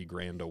 30, 40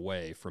 grand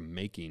away from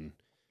making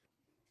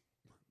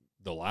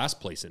the last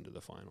place into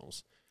the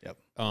finals. Yep.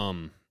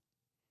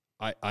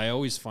 I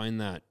always find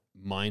that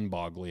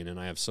mind-boggling, and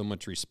I have so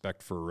much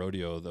respect for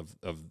rodeo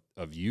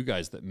of you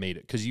guys that made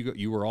it, because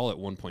you were all at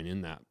one point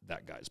in that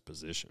guy's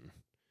position.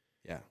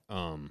 Yeah.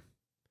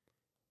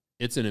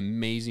 It's an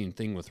amazing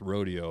thing with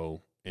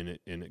rodeo, and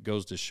it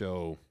goes to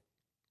show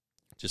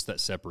just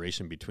that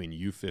separation between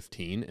you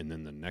 15 and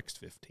then the next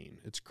 15.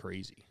 It's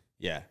crazy.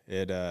 Yeah.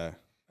 I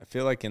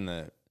feel like in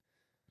the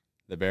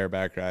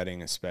bareback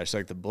riding, especially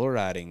like the bull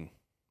riding,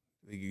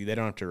 they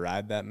don't have to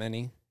ride that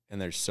many,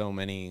 and there's so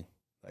many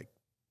like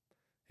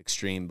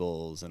extreme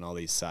bulls and all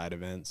these side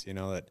events, you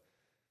know, that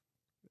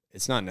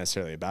it's not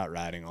necessarily about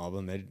riding all of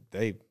them.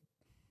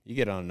 You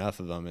get on enough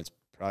of them, it's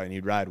probably, and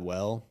you'd ride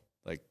well,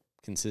 like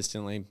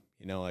consistently,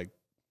 you know, like,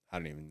 I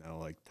don't even know,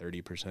 like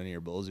 30% of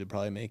your bulls, you'd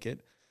probably make it.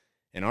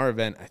 In our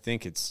event, I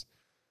think it's,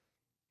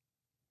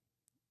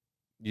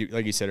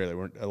 like you said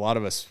earlier, a lot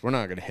of us, we're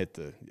not going to hit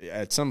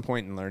at some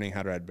point in learning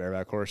how to ride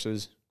bareback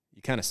horses,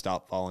 you kind of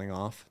stop falling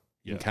off.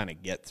 You can kind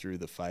of get through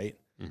the fight.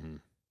 Mm-hmm.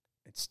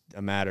 It's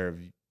a matter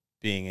of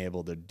being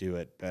able to do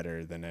it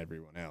better than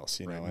everyone else,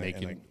 you know.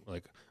 Making,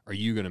 like, are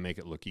you going to make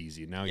it look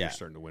easy? Now you're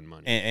starting to win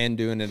money. And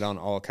doing it on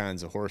all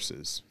kinds of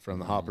horses, from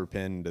the hopper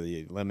pin to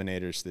the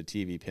eliminators to the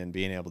TV pin,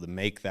 being able to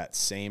make that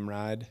same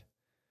ride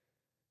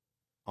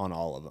on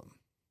all of them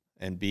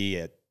and be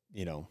at,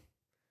 you know,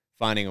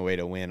 finding a way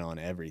to win on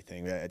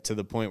everything, to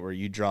the point where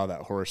you draw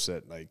that horse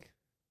that, like,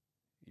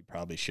 you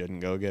probably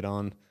shouldn't go get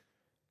on,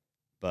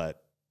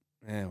 but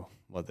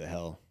what the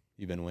hell?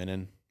 You've been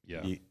winning.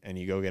 Yeah. And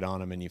you go get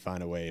on them and you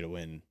find a way to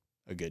win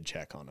a good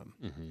check on them,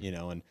 you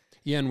know.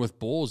 And with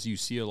bulls, you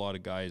see a lot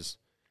of guys,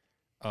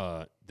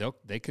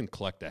 they can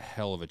collect a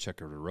hell of a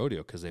check at a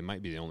rodeo because they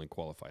might be the only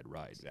qualified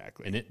ride.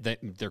 Exactly. And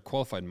their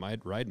qualified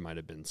ride might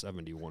have been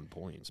 71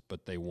 points,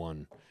 but they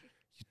won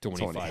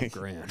 25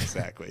 grand.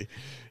 Exactly.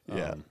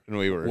 Yeah. And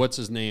we were. What's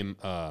his name?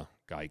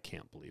 Guy,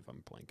 can't believe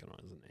I'm blanking on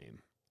his name.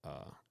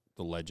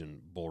 The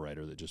legend bull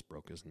rider that just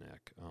broke his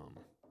neck.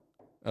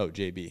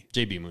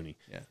 JB Mooney.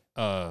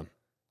 Yeah.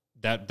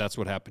 That's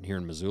what happened here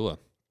in Missoula.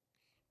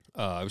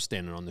 I was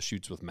standing on the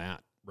chutes with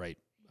Matt, right?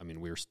 I mean,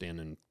 we were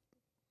standing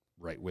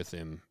right with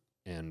him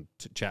and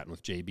chatting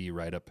with JB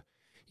right up.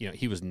 You know,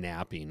 he was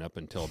napping up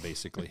until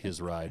basically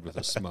his ride with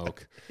a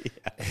smoke.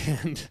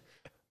 And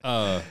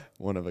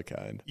one of a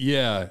kind.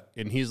 Yeah.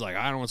 And he's like,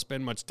 I don't want to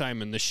spend much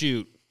time in the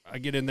chute. I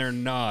get in there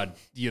and nod,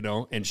 you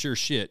know, and sure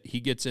shit, he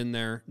gets in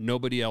there.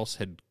 Nobody else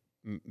had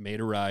made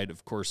a ride.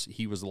 Of course,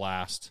 he was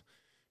last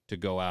to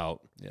go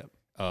out. Yep.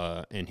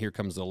 And here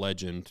comes the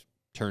legend.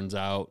 Turns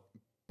out,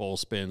 bull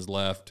spins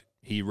left.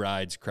 He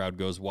rides. Crowd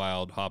goes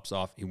wild. Hops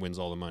off. He wins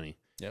all the money.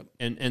 Yep.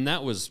 And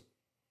that was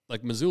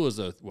like, Missoula's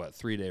a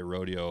 3-day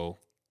rodeo.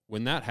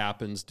 When that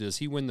happens, does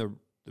he win the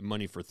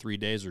money for 3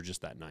 days or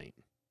just that night?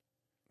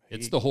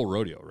 It's the whole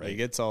rodeo, right? He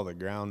gets all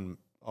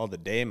the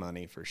day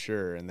money for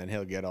sure, and then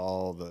he'll get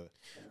all the.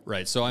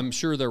 Right. So I'm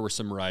sure there were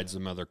some rides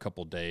some other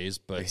couple days,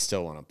 but they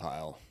still want a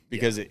pile.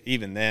 Because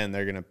even then,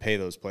 they're going to pay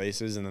those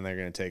places, and then they're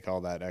going to take all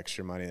that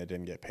extra money that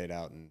didn't get paid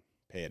out and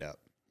pay it up.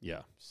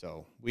 Yeah.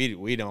 So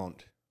we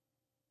don't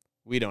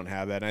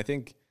have that. And I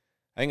think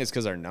it's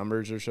because our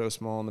numbers are so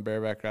small in the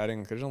bareback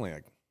riding. There's only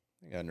like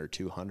under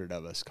 200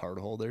 of us card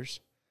holders.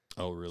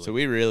 Oh, really? So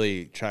we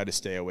really try to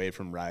stay away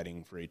from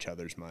riding for each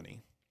other's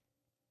money.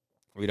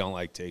 We don't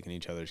like taking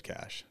each other's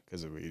cash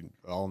because we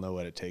all know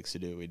what it takes to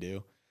do what we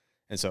do.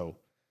 And so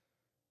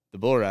the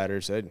bull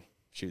riders,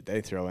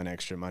 they throw in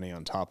extra money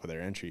on top of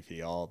their entry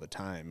fee all the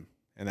time.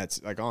 And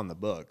that's like on the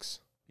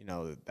books. You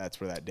know,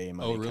 that's where that day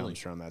money comes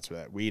from. That's where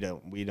that we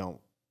don't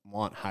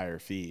want higher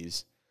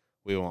fees.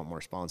 We want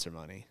more sponsor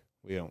money.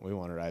 We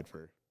want to ride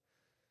for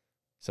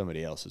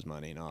somebody else's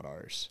money, not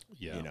ours.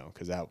 Yeah. You know,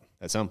 because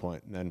at some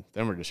point, then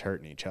we're just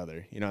hurting each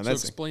other. You know, and so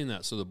explain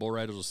that. So the bull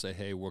riders will say,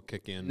 hey, we'll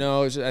kick in.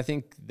 No, I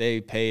think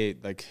they pay,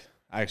 like,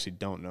 I actually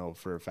don't know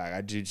for a fact.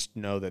 I just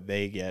know that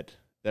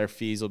their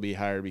fees will be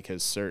higher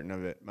because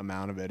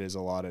amount of it is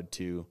allotted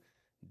to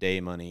day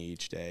money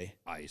each day.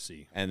 I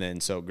see. And then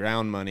so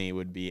ground money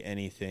would be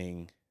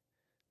anything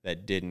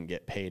that didn't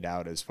get paid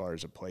out as far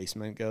as a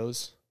placement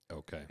goes.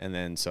 Okay. And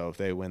then so if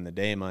they win the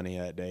day money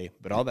that day,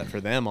 but all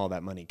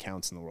that money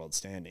counts in the world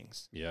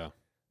standings. Yeah.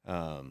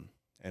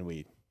 And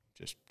we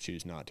just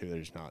choose not to.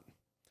 There's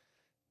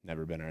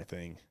never been our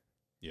thing.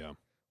 Yeah.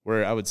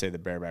 I would say the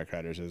bareback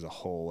riders as a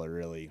whole are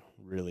really,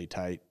 really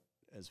tight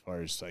as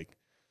far as like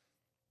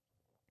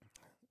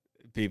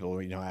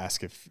people, you know,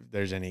 ask if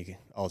there's any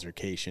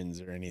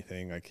altercations or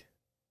anything. Like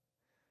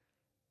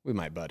we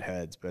might butt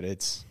heads, but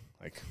it's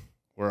like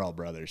we're all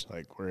brothers.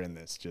 Like we're in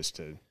this just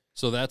to.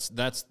 So that's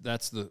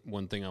the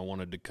one thing I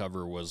wanted to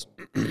cover was,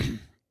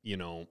 you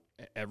know,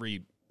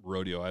 every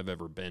rodeo I've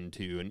ever been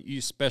to, and you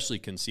especially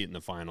can see it in the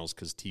finals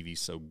because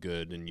TV's so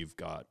good and you've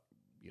got,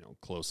 you know,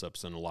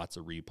 close-ups and lots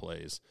of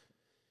replays.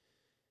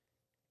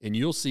 And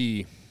you'll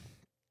see,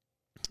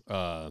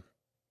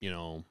 you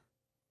know,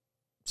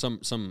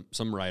 some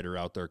rider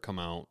out there come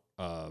out,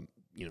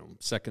 you know,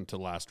 second to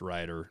last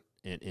rider,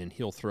 and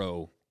he'll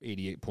throw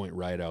 88-point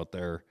ride out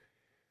there,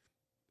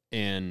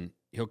 and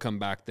he'll come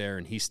back there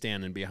and he's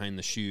standing behind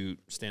the chute,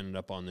 standing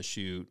up on the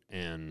chute,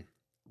 and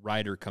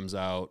rider comes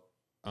out,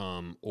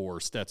 or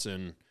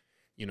Stetson,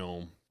 you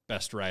know,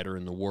 best rider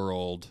in the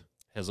world,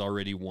 has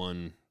already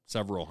won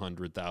several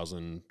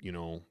 $100,000, you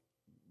know,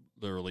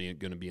 literally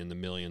going to be in the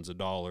millions of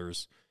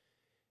dollars.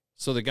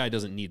 So the guy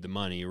doesn't need the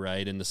money,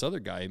 right? And this other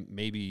guy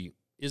maybe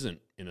isn't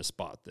in a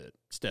spot that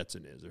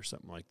Stetson is or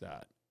something like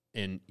that.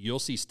 And you'll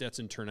see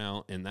Stetson turn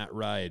out and that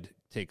ride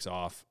takes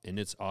off, and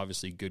it's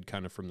obviously good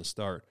kind of from the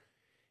start.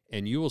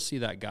 And you will see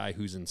that guy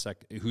who's in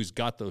who's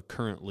got the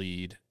current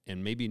lead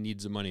and maybe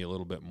needs the money a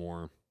little bit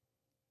more,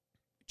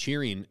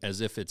 cheering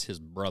as if it's his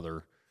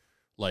brother,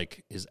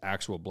 like his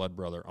actual blood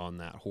brother on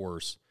that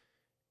horse,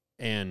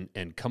 and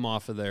come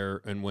off of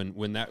there. And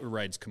when that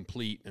ride's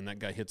complete and that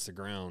guy hits the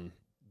ground,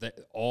 that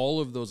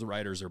all of those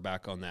riders are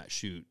back on that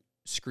chute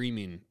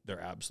screaming their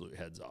absolute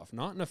heads off,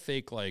 not in a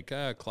fake like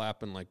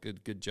clapping like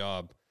good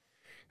job.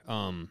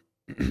 I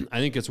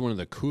think it's one of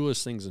the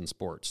coolest things in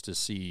sports to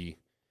see.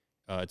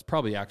 It's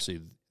probably actually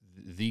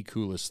the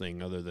coolest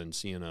thing, other than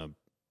seeing a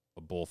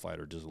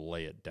bullfighter just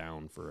lay it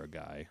down for a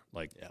guy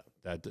like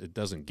that. It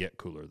doesn't get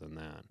cooler than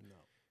that.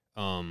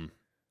 No.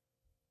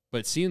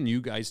 But seeing you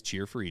guys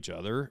cheer for each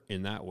other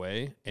in that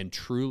way, and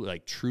true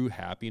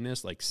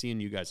happiness, like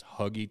seeing you guys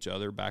hug each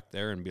other back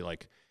there and be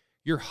like,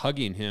 you're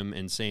hugging him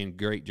and saying,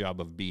 "Great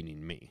job of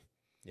beating me."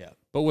 Yeah.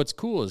 But what's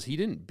cool is he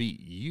didn't beat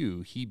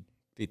you. He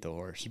beat the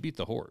horse. He beat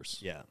the horse.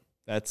 Yeah.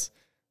 That's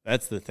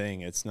the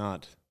thing. It's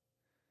not.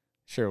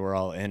 Sure, we're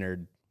all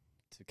entered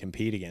to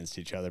compete against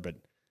each other, but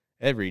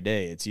every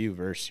day it's you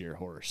versus your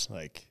horse.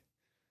 Like,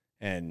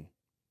 and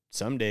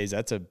some days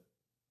that's a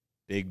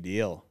big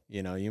deal.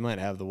 You know, you might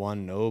have the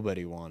one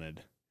nobody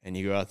wanted, and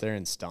you go out there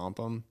and stomp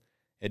them.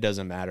 It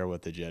doesn't matter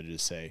what the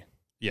judges say.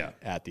 Yeah.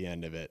 At the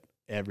end of it,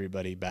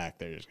 everybody back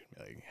there is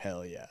gonna be like,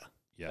 "Hell yeah,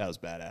 that was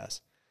badass."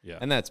 Yeah,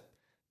 and that's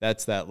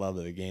that love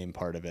of the game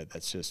part of it.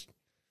 That's just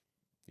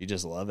you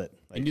just love it.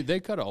 Like, and they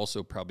could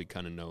also probably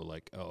kind of know,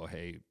 like, oh,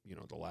 hey, you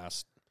know, the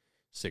last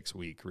 6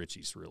 week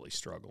Richie's really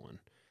struggling,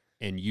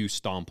 and you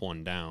stomp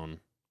one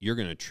down, they're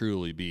going to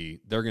truly be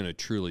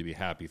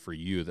happy for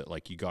you that,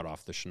 like, you got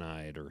off the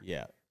schneid, or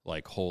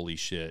like, holy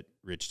shit,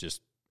 Rich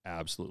just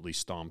absolutely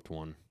stomped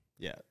one.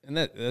 Yeah. And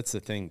that's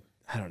the thing.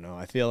 I don't know.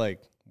 I feel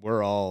like we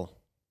all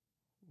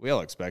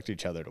expect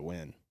each other to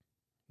win.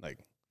 Like,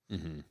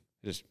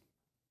 just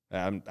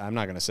I'm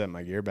not going to set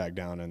my gear back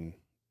down in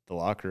the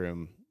locker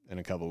room in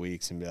a couple of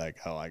weeks and be like,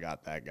 "Oh, I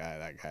got that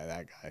guy.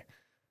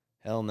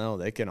 Hell no,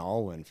 they can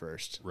all win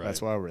first. Right.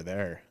 That's why we're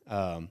there.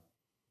 The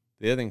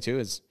other thing too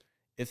is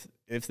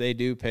if they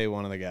do pay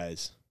one of the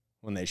guys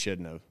when they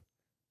shouldn't have,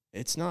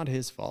 it's not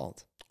his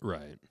fault.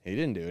 Right. He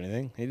didn't do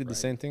anything. He did the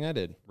same thing I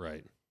did.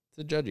 Right. It's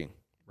the judging.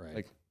 Right.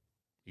 Like,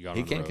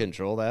 he can't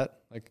control that.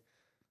 Like,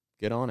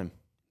 get on him.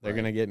 They're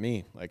gonna get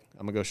me. Like,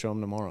 I'm gonna go show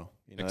him tomorrow.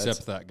 You know,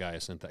 except that guy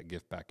sent that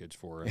gift package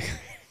for it.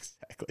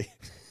 Exactly.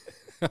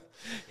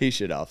 He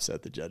should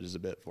offset the judges a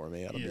bit for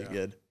me. That'll be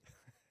good.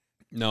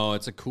 No,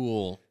 it's a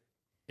cool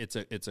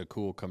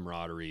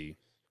camaraderie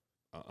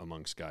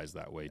amongst guys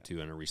that way too,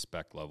 and a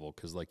respect level,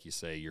 because like you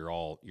say, you're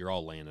all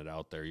laying it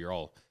out there. You're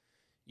all,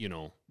 you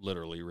know,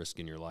 literally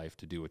risking your life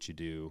to do what you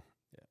do.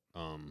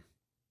 Yeah.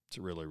 It's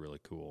really, really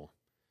cool.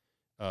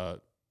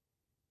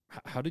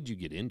 How did you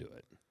get into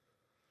it?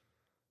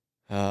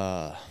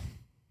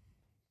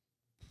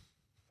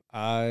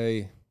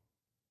 I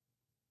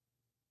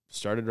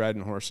started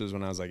riding horses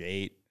when I was like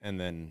 8, and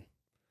then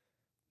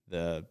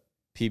the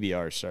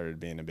PBR started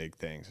being a big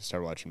thing. So I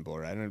started watching bull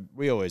riding. And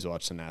we always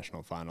watched the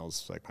national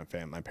finals, like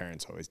my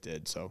parents always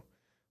did. So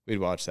we'd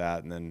watch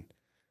that, and then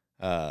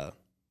I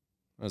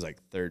was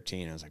like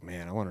 13. I was like,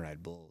 man, I want to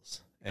ride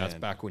bulls. That's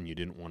back when you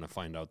didn't want to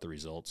find out the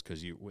results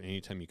because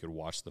anytime you could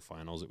watch the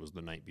finals, it was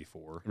the night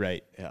before.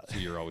 Right. Yeah. So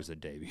you're always a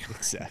day behind.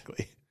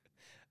 Exactly.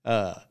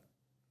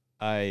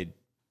 I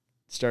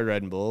started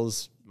riding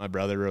bulls. My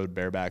brother rode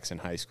barebacks in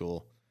high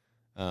school.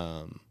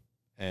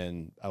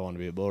 And I wanted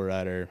to be a bull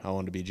rider. I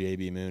wanted to be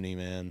JB Mooney,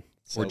 man.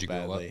 So Where'd you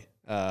badly.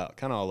 Grow up?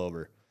 Kind of all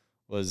over.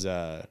 Was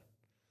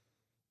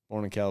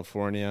born in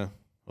California.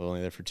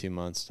 Only there for 2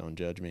 months. Don't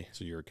judge me.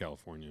 So you're a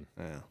Californian.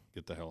 Yeah.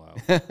 Get the hell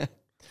out.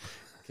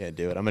 Can't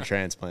do it. I'm a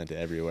transplant to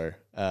everywhere.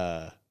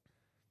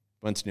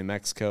 Went to New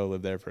Mexico,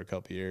 lived there for a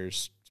couple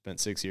years, spent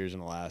 6 years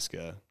in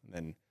Alaska, and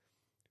then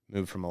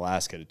moved from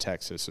Alaska to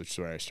Texas, which is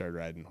where I started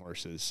riding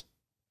horses,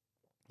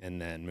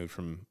 and then moved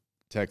from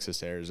Texas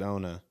to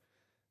Arizona,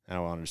 and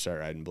I wanted to start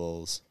riding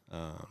bulls.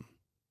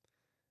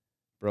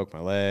 Broke my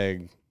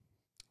leg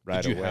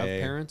right away. Did you have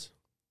parents?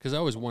 Because I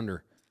always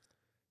wonder,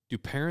 do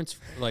parents,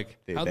 like,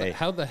 Dude,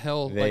 how the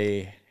hell?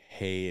 They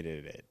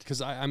hated it.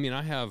 Because,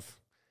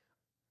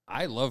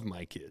 I love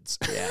my kids.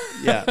 Yeah,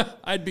 yeah.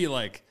 I'd be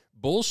like,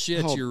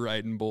 bullshit, you're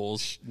riding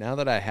bulls. Now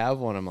that I have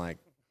one, I'm like,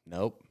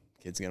 nope,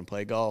 kid's going to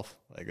play golf.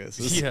 Like, this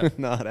is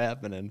not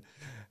happening.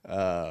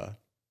 They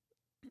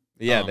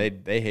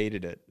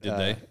hated it. Did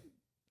they?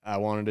 I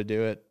wanted to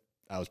do it.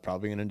 I was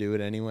probably going to do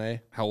it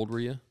anyway. How old were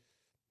you?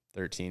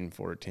 13,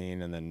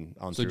 14, and then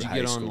on through high school. So did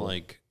you get on,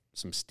 like,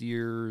 some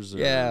steers?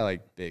 Yeah,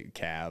 like big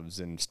calves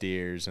and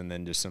steers, and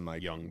then just some,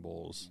 like, young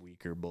bulls.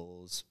 Weaker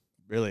bulls.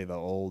 Really, the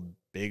old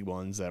big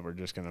ones that were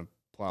just going to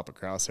plop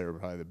across there were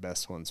probably the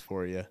best ones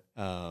for you.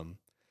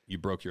 You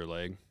broke your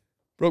leg?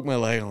 Broke my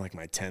leg on, like,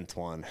 my 10th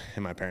one,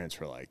 and my parents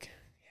were like,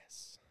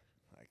 yes,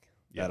 like,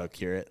 that'll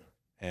cure it.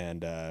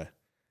 And I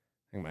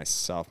think my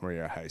sophomore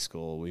year of high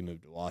school, we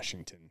moved to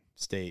Washington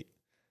State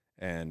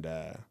and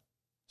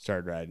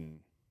started riding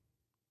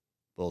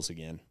bulls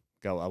again.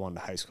 I wanted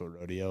a high school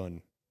rodeo,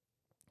 and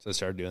so I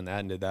started doing that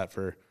and did that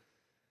for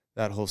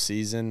that whole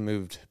season.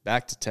 Moved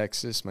back to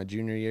Texas my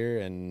junior year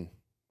and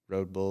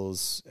rode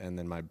bulls, and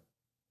then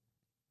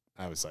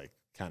I was like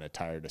kind of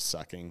tired of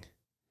sucking.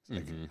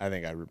 Like, I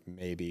think I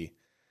maybe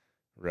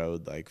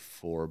rode like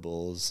 4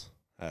 bulls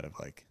out of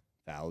like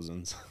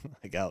thousands.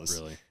 Like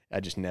I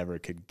just never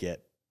could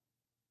get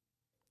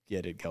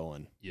it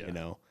going. Yeah. You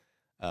know,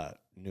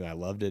 knew I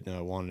loved it and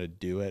I wanted to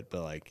do it,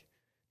 but like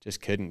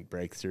just couldn't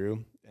break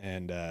through.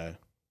 And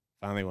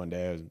finally one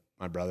day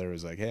my brother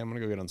was like, hey, I'm gonna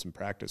go get on some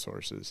practice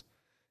horses.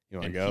 You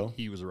want to go?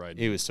 He was riding.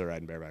 He was still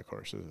riding bareback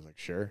horses. I was like,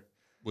 sure.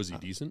 Was he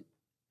decent?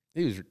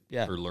 He was,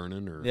 yeah. Or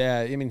learning, or yeah.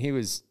 I mean, he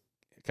was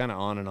kind of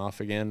on and off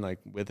again, like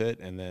with it.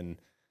 And then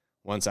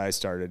once I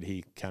started,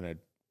 he kind of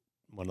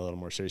went a little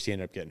more serious. He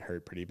ended up getting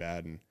hurt pretty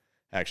bad, and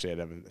actually had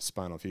to have a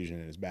spinal fusion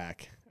in his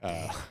back.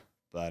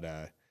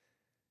 But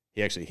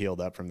he actually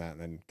healed up from that,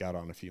 and then got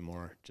on a few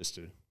more just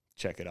to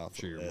check it off. I'm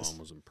sure your mom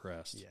was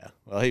impressed. Yeah.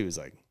 Well, he was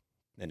like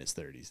in his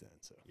 30s then.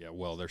 So yeah.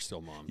 Well, they're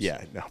still moms.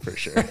 Yeah. No, for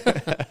sure.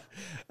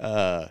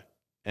 I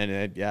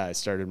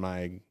started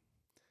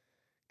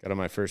got on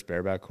my first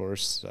bareback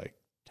horse, like,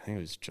 I think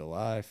it was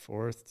July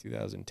 4th,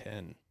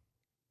 2010.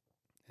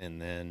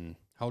 And then.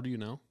 How old are you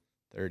now?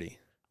 30.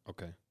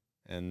 Okay.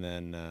 And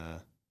then,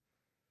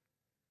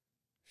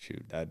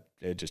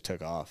 it just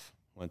took off.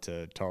 Went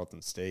to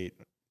Tarleton State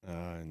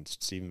in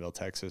Stephenville,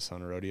 Texas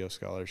on a rodeo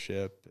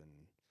scholarship,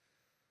 and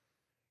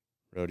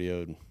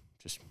rodeo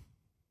just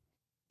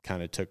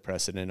kind of took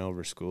precedent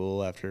over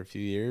school after a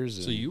few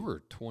years. So you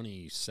were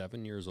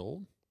 27 years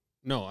old?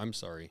 No, I'm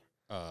sorry.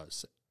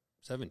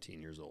 17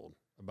 years old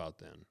about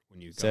then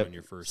when you got on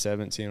your first.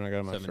 17 when I got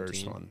on my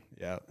first one.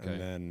 Yeah. Okay.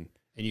 And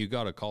you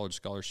got a college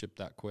scholarship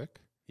that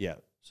quick? Yeah.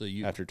 So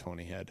you after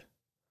 20 head.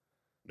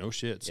 No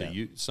shit. So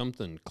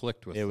something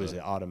clicked with it. Was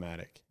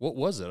automatic. What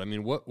was it? I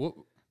mean, what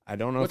I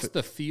don't know. What's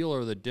the feel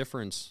or the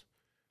difference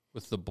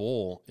with the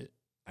bull?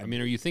 I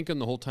mean, are you thinking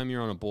the whole time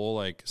you're on a bull,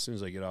 like, as soon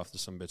as I get off,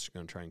 some bitch is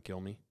going to try and kill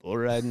me? Bull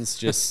riding's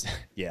just,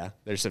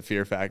 there's a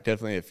fear factor,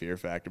 definitely a fear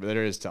factor, but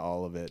there is to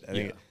all of it. I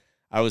think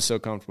I was so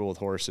comfortable with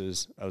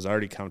horses. I was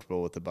already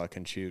comfortable with the buck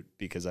and shoot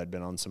because I'd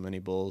been on so many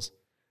bulls.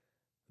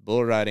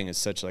 Bull riding is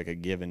such like a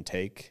give and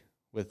take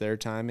with their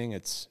timing.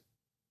 It's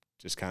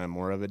just kind of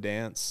more of a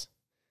dance,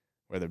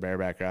 where the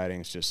bareback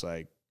riding is just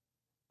like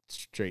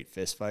straight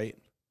fist fight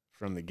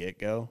from the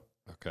get-go.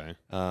 Okay.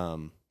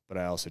 But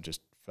I also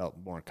just felt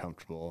more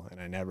comfortable, and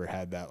I never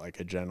had that like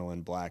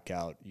adrenaline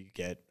blackout you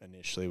get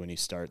initially when you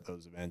start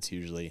those events.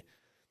 Usually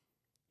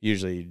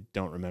you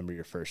don't remember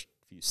your first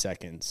few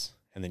seconds,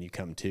 and then you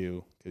come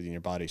to because your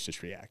body's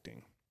just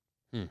reacting.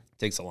 It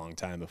takes a long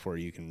time before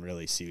you can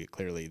really see it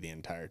clearly the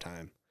entire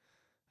time.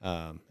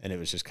 And it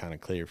was just kind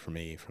of clear for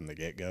me from the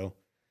get-go,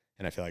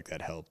 and I feel like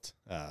that helped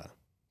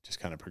just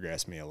kind of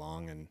progress me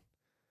along. And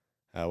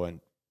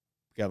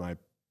got my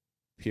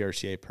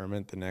PRCA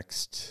permit the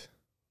next,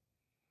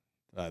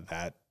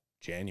 that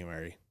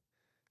January.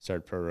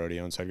 Started pro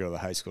rodeo, and so I go to the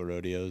high school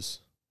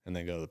rodeos and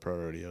then go to the pro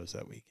rodeos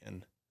that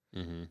weekend.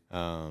 Mm-hmm.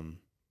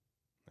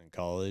 In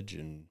college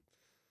and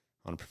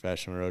on a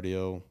professional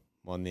rodeo,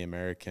 won the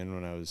American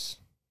when I was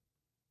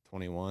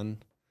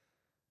 21,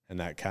 and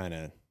that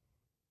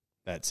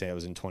say I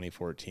was in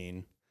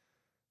 2014.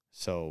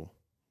 So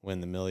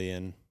win the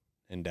million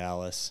in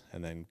Dallas,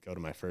 and then go to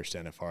my first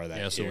NFR that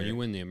year. Yeah, so when you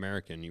win the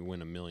American, you win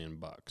 $1 million.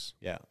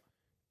 Yeah.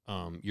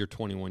 You're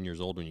 21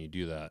 years old when you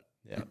do that.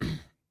 Yeah.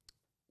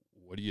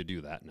 What do you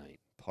do that night?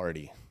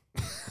 Party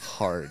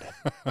hard.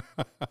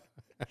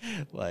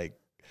 Like,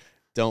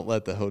 don't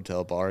let the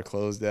hotel bar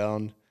close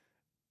down,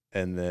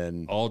 and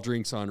then all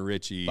drinks on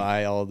Richie.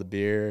 Buy all the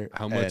beer.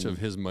 How much of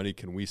his money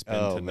can we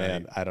spend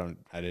tonight? Man,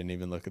 I didn't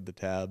even look at the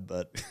tab,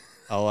 but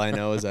all I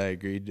know is I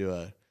agreed to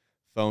a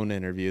phone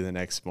interview the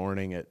next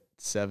morning at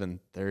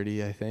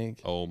 7:30, I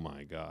think. Oh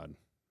my God.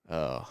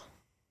 Oh,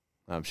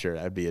 I'm sure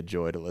that'd be a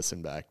joy to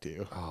listen back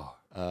to.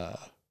 Oh.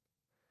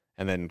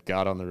 And then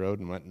got on the road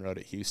and went and rode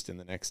at Houston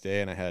the next day,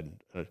 and I had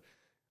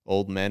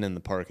old men in the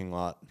parking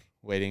lot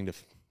waiting to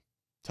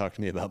talk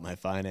to me about my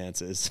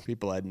finances,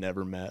 people I'd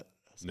never met.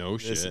 No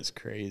shit. This is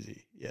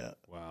crazy. Yeah.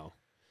 Wow.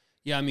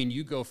 Yeah, I mean,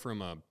 you go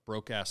from a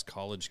broke-ass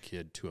college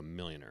kid to a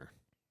millionaire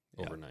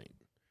overnight,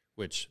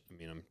 which, I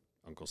mean,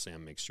 Uncle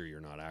Sam makes sure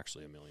you're not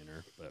actually a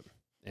millionaire, but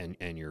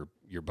and your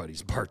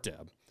buddy's bar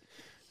tab.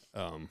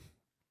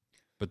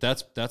 But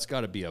that's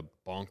got to be a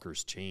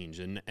bonkers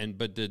change.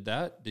 But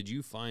did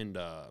you find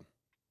a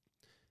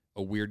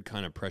weird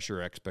kind of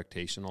pressure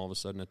expectation all of a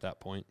sudden at that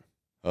point?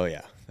 Oh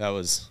yeah, that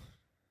was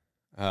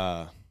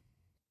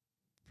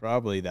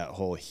probably that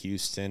whole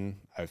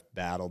Houston. I've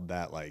battled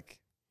that, like,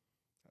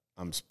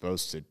 I'm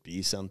supposed to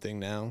be something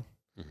now.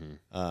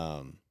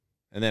 Mm-hmm.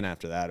 And then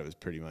after that, it was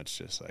pretty much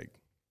just like,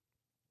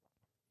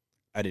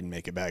 I didn't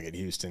make it back at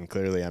Houston.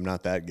 Clearly, I'm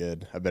not that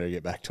good. I better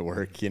get back to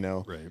work, you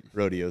know. Right.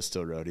 Rodeo's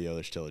still rodeo.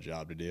 There's still a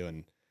job to do.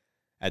 And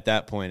at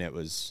that point,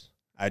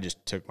 I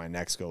just took my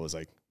next goal was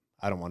like,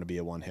 I don't want to be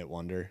a one-hit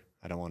wonder.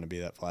 I don't want to be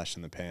that flash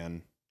in the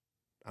pan.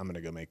 I'm going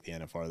to go make the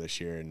NFR this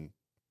year and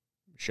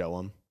show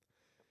them.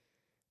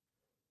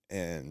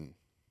 And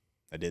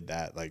I did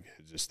that. Like,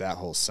 just that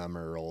whole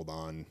summer rolled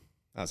on.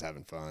 I was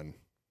having fun.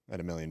 I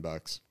had $1 million.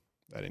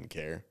 I didn't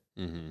care.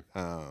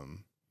 Mm-hmm.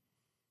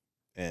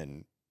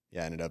 And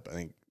yeah, I ended up, I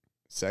think,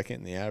 second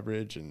in the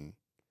average and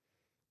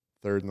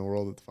third in the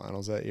world at the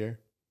finals that year.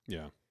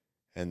 Yeah.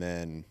 And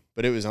then,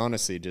 but it was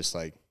honestly just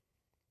like,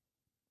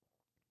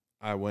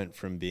 I went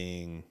from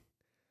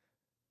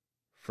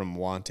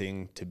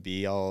wanting to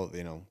be all,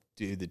 you know,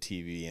 do the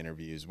TV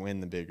interviews, win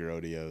the big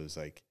rodeos,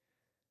 like,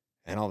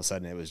 and all of a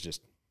sudden it was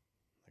just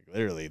like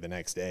literally the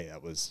next day,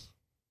 that was,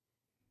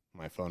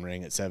 my phone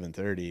rang at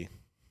 7:30,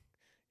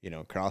 you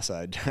know,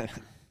 cross-eyed, trying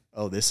to,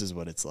 oh, this is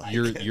what it's like.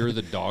 You're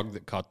the dog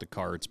that caught the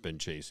car it's been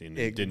chasing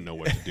and didn't know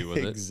what to do with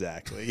it.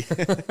 Exactly.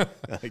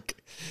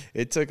 Like,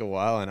 it took a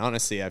while, and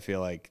honestly, I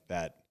feel like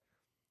that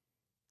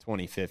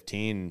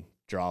 2015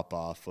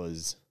 drop-off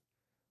was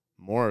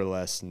more or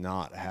less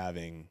not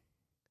having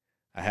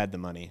 – I had the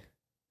money.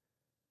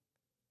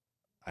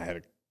 I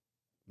had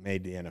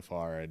made the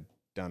NFR. I'd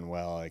done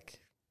well. Like,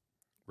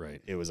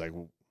 right. It was like,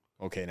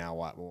 okay, now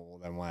what? Well,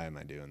 then why am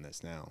I doing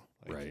this now?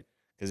 Like, right.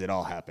 Because it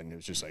all happened. It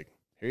was just like,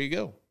 here you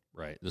go.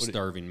 Right. The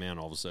starving man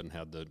all of a sudden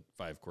had the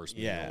 5-course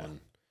meal. Yeah.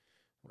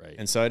 Right.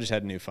 And so I just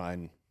had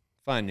find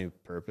new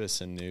purpose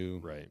and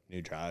new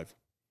drive.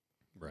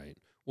 Right.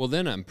 Well,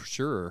 then I'm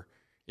sure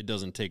it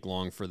doesn't take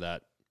long for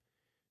that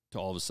to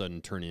all of a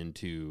sudden turn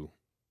into,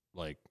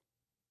 like,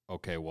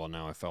 okay, well,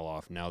 now I fell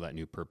off. Now that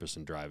new purpose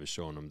and drive is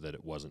showing them that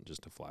it wasn't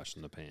just a flash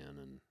in the pan.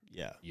 And,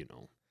 you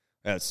know.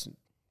 That's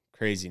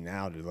crazy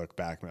now to look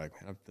back and be like,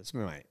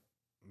 man,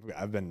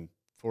 I've been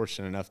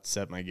fortunate enough to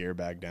set my gear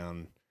bag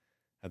down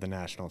at the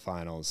national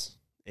finals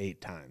 8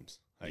 times.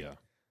 Like,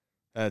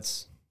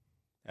 that's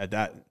at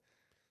that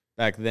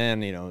back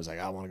then, you know, it was like,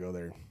 I want to go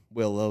there.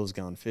 Will Lowe's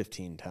gone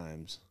 15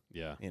 times.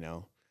 Yeah. You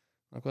know,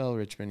 like, well,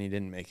 Richmond, you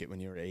didn't make it when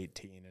you were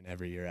 18 and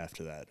every year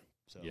after that.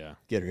 So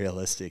get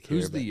realistic here.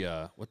 Who's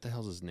what the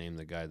hell's his name?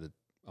 The guy that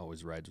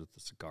always rides with the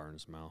cigar in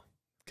his mouth.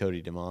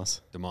 Cody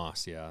DeMoss.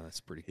 DeMoss, yeah, that's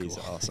pretty cool. He's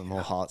awesome. All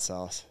hot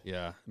sauce.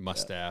 Yeah,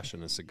 mustache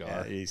and a cigar.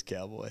 Yeah, he's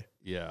cowboy.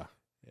 Yeah.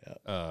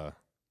 Yeah.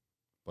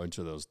 Bunch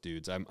of those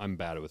dudes. I'm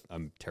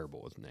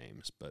terrible with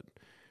names, but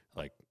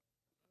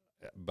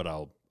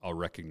I'll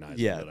recognize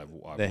them that I've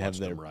watched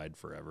them ride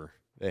forever.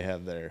 They'll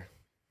have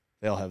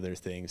their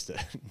things to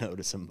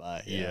notice them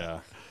by. Yeah.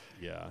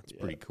 It's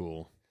pretty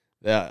cool.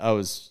 Yeah,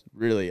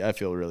 I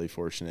feel really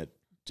fortunate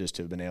just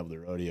to have been able to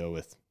rodeo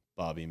with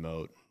Bobby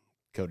Moat,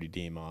 Cody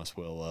DeMoss,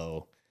 Will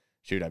Lowe.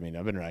 Shoot, I mean,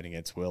 I've been riding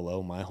against Will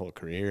Lowe my whole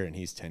career, and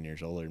he's 10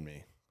 years older than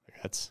me.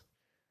 Like, that's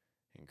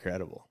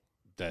incredible.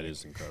 That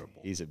is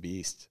incredible. He's a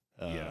beast.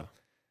 You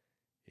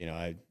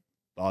know,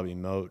 Bobby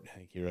Moat, I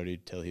think he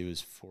rode till he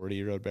was 40.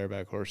 He rode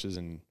bareback horses,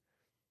 and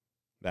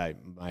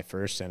my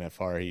first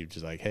NFR, he was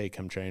just like, hey,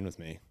 come train with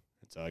me.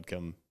 And so I'd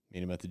come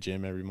meet him at the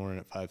gym every morning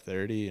at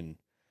 5:30, and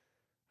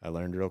I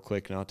learned real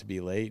quick not to be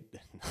late.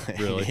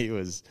 Really? he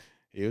was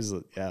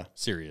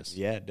serious.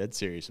 Yeah, dead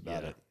serious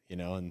about it,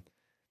 and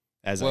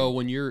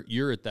when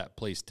you're at that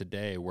place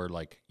today where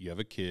like you have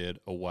a kid,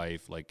 a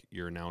wife, like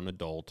you're now an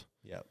adult.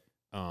 Yep.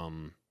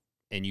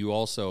 And you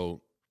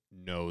also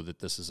know that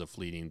this is a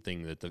fleeting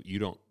thing, that you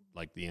don't,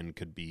 like, the end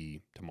could be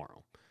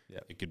tomorrow.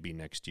 Yep. It could be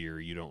next year.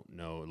 You don't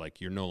know,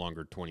 like, you're no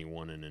longer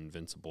 21 and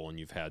invincible, and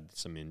you've had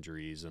some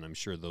injuries, and I'm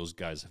sure those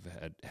guys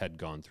have had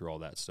gone through all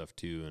that stuff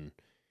too. And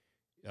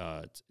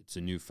it's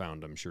a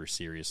newfound, I'm sure,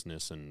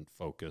 seriousness and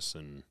focus,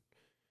 and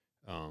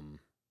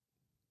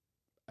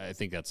I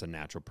think that's a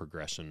natural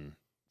progression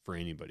for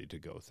anybody to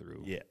go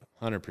through. Yeah,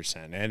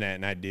 100%.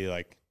 And I do,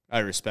 like, I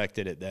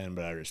respected it then,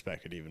 but I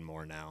respect it even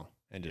more now,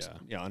 and just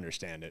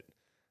understand it.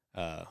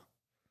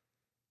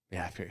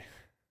 After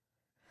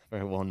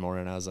one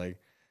morning, I was like,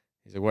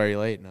 he's like, "Why are you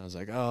late?" And I was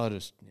like, "Oh,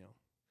 just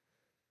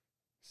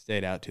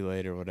stayed out too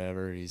late or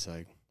whatever." He's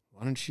like,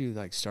 "Why don't you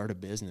like start a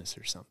business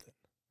or something?"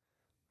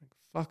 I'm like,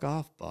 "Fuck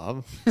off,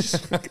 Bob.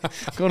 Just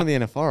going to the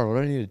NFR. What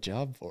do I need a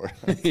job for?"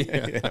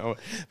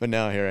 But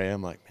now here I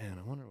am, like, man,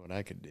 I wonder what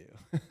I could do.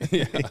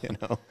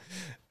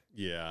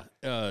 Yeah.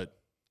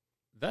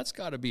 That's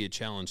got to be a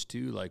challenge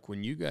too. Like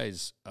when you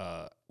guys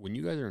are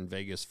in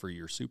Vegas for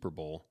your Super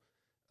Bowl,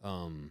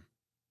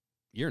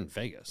 you're in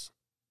Vegas,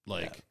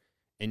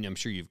 and I'm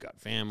sure you've got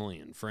family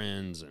and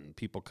friends and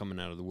people coming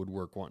out of the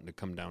woodwork wanting to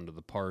come down to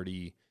the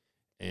party,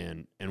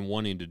 and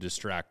wanting to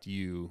distract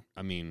you.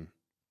 I mean,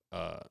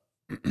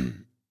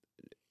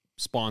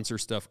 sponsor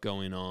stuff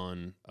going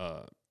on,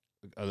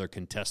 other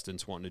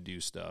contestants wanting to do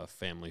stuff,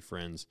 family,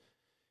 friends.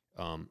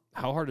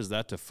 How hard is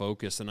that to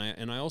focus? And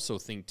I also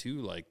think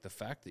too, like the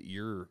fact that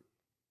your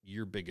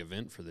big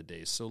event for the day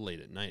is so late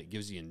at night, it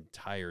gives you an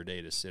entire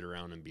day to sit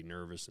around and be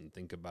nervous and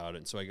think about it.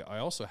 And so I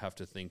also have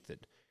to think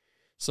that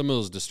some of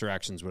those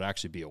distractions would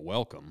actually be a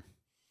welcome.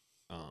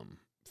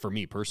 For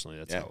me personally,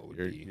 that's how it would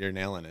be. You're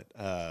nailing it.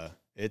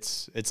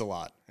 It's a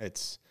lot.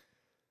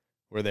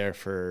 We're there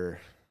for,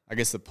 I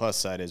guess the plus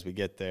side is we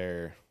get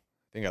there,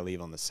 I think I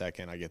leave on the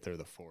 2nd. I get there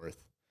the 4th.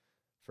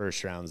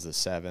 First round's the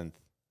 7th.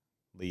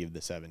 Leave the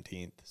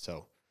 17th.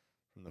 So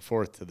from the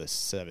 4th to the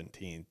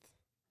 17th,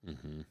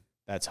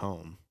 that's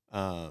home.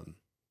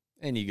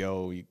 And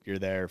you're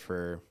there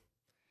for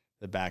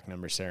the back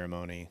number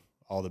ceremony.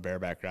 All the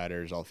bareback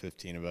riders, all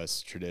 15 of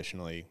us,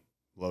 traditionally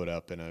load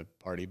up in a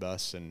party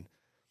bus, and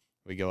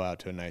we go out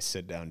to a nice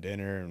sit-down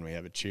dinner, and we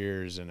have a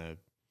cheers and a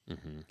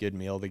good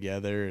meal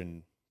together,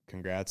 and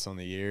congrats on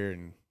the year,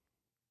 and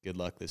good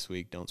luck this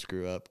week, don't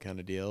screw up kind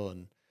of deal.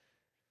 And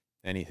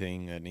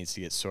anything that needs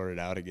to get sorted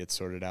out, it gets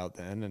sorted out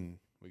then, and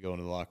we go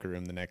into the locker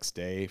room the next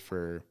day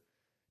for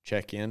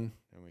check-in,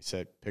 and we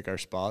pick our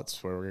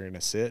spots where we're going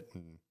to sit.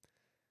 And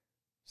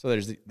so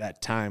there's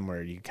that time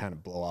where you kind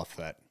of blow off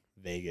that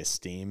Vegas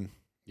steam.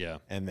 Yeah.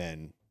 And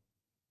then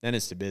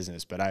it's to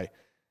business. But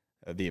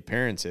the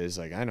appearances,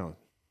 like, I know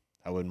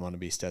I wouldn't want to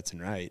be Stetson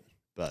Wright,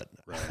 but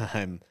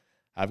right.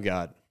 I've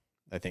got,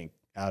 I think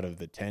out of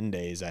the 10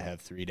 days, I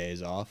have 3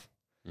 days off.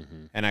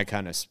 And I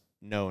kind of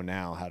know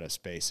now how to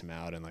space them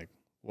out and like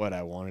what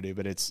I want to do.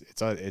 But it's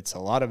a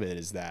lot of it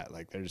is that,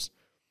 like, there's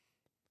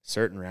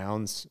certain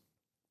rounds,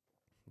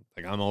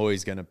 like I'm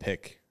always going to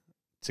pick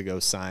to go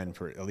sign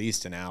for at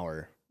least an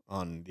hour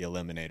on the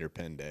eliminator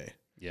pin day.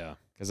 Yeah.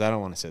 Because I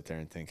don't want to sit there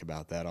and think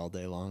about that all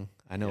day long.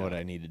 I know what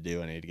I need to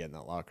do. I need to get in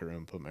that locker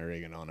room, put my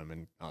rigging on them,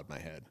 and nod my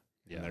head.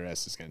 Yeah. And the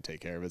rest is going to take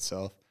care of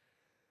itself.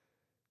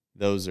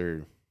 Those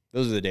are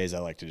the days I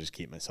like to just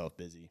keep myself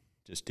busy,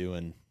 just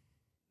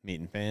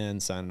meeting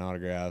fans, signing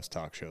autographs,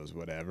 talk shows,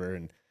 whatever.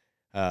 And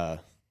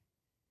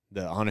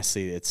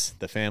honestly, it's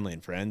the family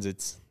and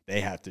friends.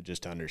 They have to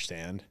just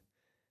understand.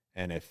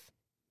 And if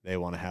they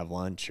want to have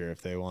lunch or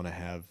if they want to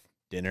have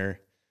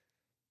dinner,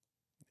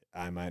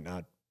 I might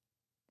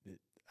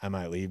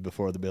leave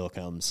before the bill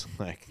comes,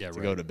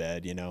 go to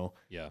bed,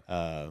 Yeah.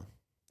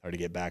 Or to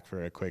get back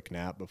for a quick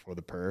nap before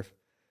the perf.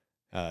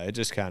 It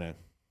just kind of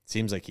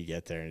seems like you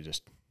get there and it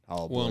just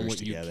all blurs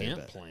together. What you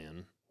can't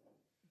plan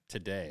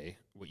today,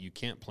 what you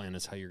can't plan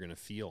is how you're going to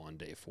feel on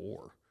day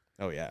 4.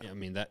 Oh, yeah. I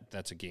mean,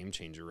 that's a game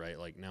changer, right?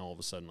 Like now all of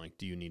a sudden, like,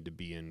 do you need to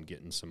be in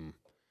getting some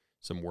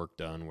work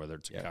done, whether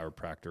it's a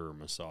chiropractor or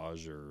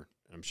massage, or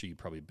I'm sure you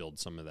probably build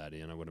some of that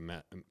in. I would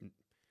imagine,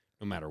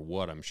 no matter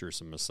what, I'm sure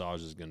some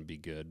massage is going to be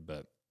good,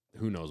 but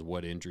who knows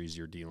what injuries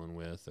you're dealing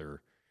with, and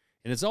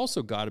it's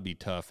also got to be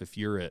tough if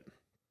you're at,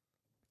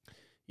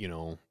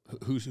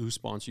 who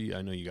sponsor you?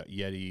 I know you got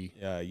Yeti.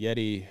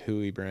 Yeti,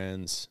 Hui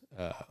Brands,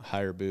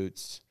 Higher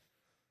Boots,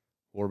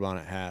 War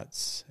Bonnet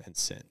Hats, and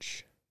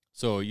Cinch.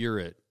 So you're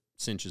at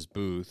Cinch's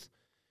booth,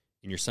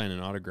 and you're signing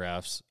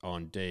autographs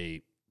on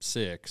day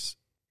 6,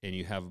 and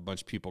you have a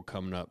bunch of people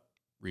coming up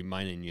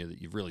reminding you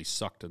that you've really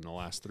sucked in the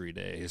last 3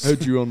 days. I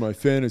had you on my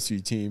fantasy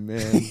team,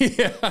 man.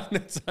 Yeah, and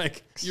it's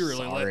like, you're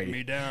really letting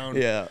me down.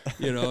 Yeah.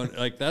 And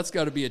like that's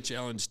got to be a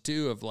challenge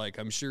too, of like,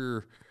 I'm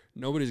sure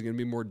nobody's going to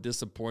be more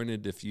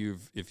disappointed if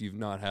you've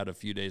not had a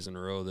few days in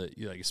a row that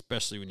you like,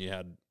 especially when you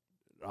had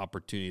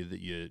opportunity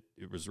that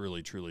it was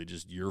really truly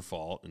just your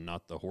fault and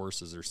not the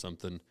horses or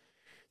something.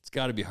 It's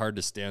got to be hard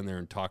to stand there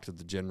and talk to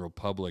the general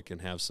public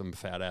and have some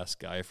fat ass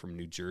guy from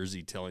New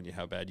Jersey telling you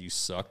how bad you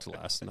sucked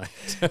last night.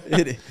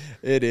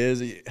 It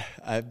is.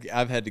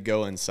 I've had to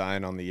go and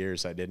sign on the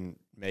years I didn't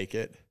make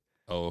it.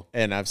 Oh,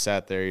 and I've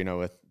sat there,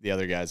 with the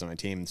other guys on my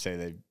team and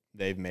say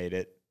they've made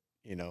it,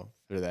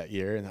 for that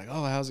year, and like,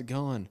 oh, how's it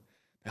going?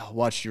 I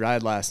watched you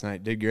ride last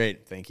night. Did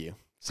great. Thank you.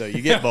 So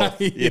you get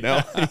both, you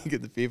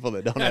get the people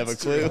that don't have a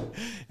clue, true.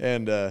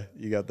 And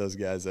you got those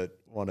guys that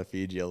want to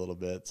feed you a little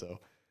bit. So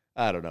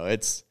I don't know. I'm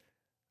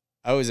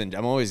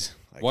always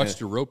like,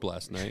 watched your rope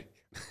last night.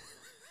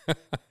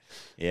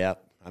 Yeah,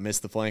 I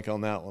missed the flank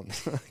on that one.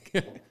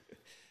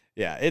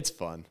 Yeah, it's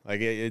fun.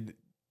 Like I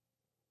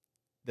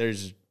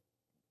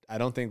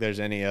don't think there's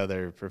any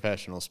other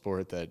professional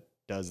sport that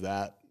does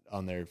that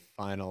on their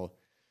final.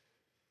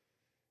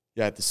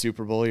 Yeah, at the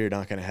Super Bowl, you're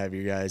not going to have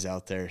your guys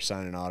out there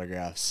signing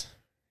autographs,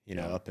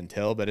 up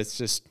until. But it's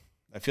just,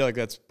 I feel like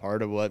that's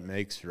part of what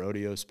makes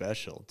rodeo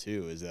special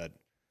too, is that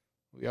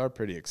we are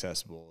pretty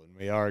accessible and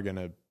we are going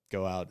to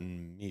go out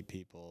and meet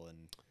people.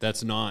 And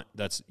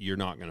you're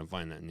not going to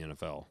find that in the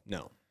NFL.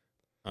 No,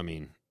 I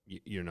mean,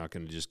 you're not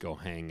going to just go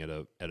hang at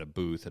a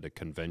booth at a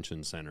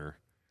convention center,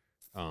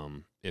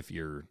 if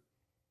you're,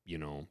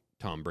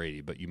 Tom Brady,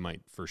 but you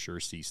might for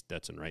sure see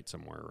Stetson Wright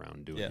somewhere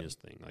around doing his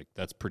thing. Like,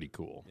 that's pretty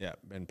cool. Yeah,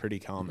 and pretty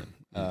common.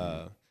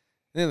 The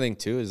other thing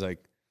too is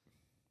like,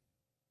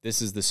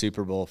 this is the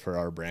Super Bowl for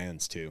our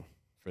brands too,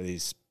 for the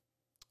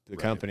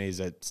companies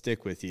that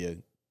stick with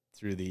you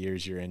through the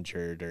years you're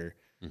injured or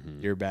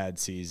your bad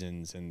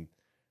seasons, and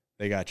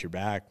they got your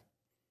back.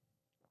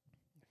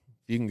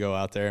 You can go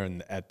out there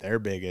and at their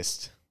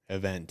biggest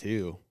event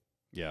too.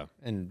 Yeah.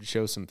 And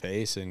show some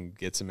face and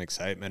get some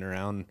excitement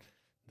around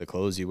the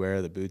clothes you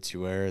wear, the boots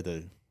you wear,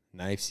 the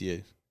knives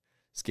you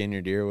skin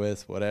your deer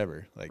with,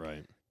 whatever. Like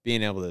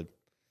being able to,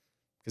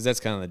 because that's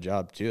kind of the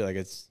job too. Like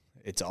it's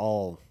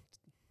all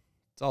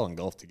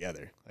engulfed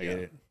together. Like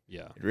it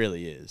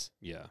really is.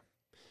 Yeah.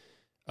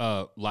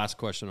 Last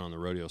question on the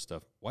rodeo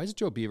stuff. Why does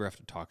Joe Beaver have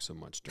to talk so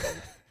much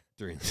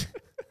during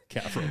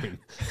calf roping?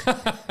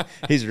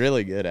 He's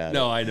really good at it.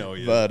 No, I know.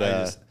 But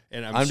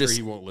I'm sure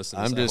he won't listen.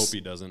 I hope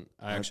he doesn't.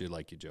 I actually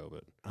like you, Joe,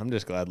 but I'm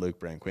just glad Luke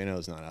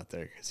Branquino's not out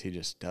there because he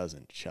just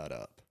doesn't shut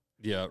up.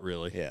 Yeah,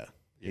 really. Yeah,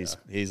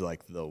 he's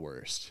like the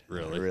worst.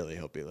 Really, I really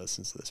hope he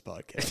listens to this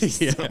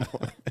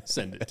podcast.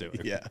 Send it to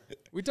him. Yeah,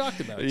 we talked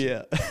about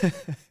you.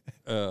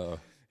 Yeah,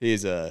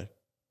 he's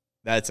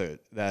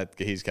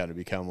he's kind of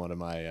become one of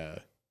my,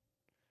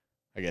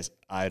 I guess,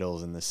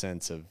 idols in the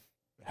sense of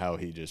how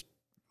he just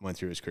went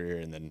through his career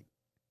and then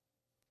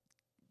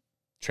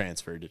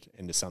transferred it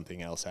into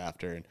something else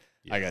after. And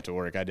I got to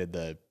work. I did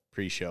the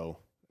pre-show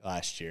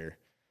last year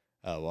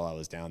while I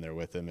was down there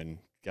with him and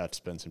got to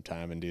spend some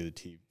time and do the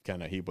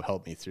TV. He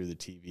helped me through the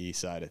TV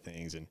side of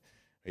things, and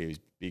we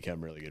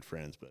become really good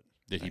friends. But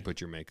did he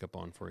put your makeup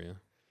on for you?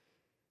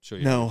 Show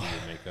you no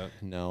your makeup?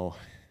 No,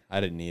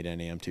 I didn't need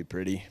any. I'm too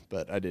pretty,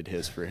 but I did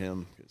his for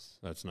him.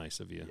 That's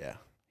nice of you. Yeah.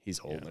 He's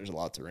old. Yeah. There's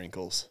lots of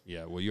wrinkles.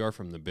 Yeah. Well, you are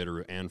from the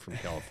Bitterroot and from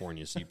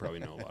California, so you probably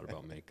know a lot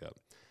about makeup.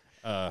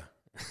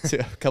 So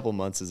a couple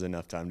months is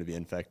enough time to be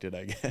infected,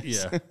 I guess.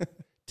 Yeah.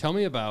 Tell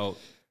me about,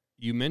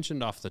 you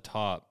mentioned off the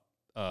top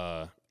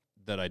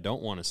that I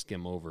don't want to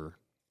skim over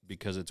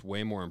because it's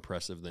way more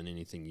impressive than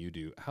anything you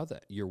do.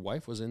 Your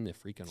wife was in the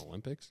freaking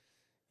Olympics?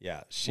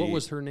 Yeah. What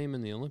was her name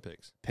in the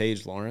Olympics?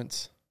 Paige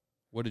Lawrence.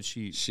 What did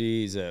she?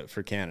 She's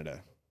for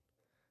Canada.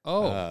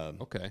 Oh,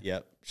 okay.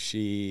 Yep.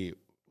 She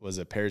was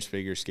a pairs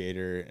figure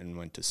skater and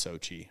went to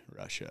Sochi,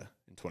 Russia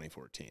in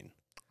 2014.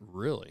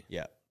 Really?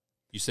 Yeah.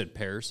 You said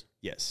pairs?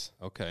 Yes.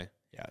 Okay.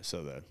 Yeah,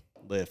 so the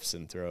lifts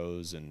and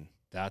throws and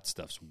that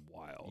stuff's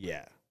wild.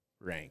 Yeah,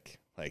 rank.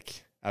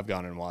 Like I've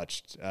gone and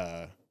watched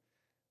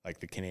like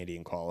the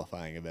Canadian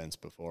qualifying events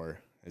before.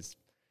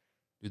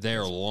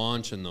 They're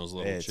launching those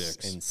little chicks.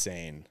 It's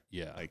insane.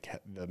 Yeah. Like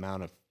the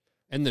amount of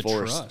and the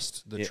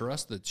force.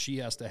 Trust that she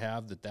has to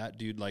have that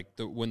dude, like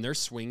when they're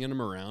swinging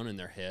them around and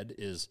their head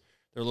is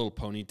their little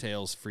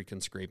ponytails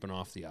freaking scraping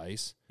off the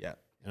ice. Yeah.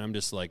 And I'm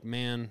just like,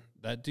 man,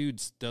 that dude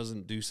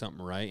doesn't do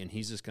something right, and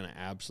he's just going to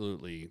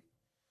absolutely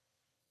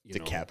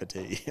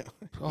decapitate you.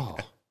 Oh,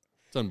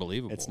 it's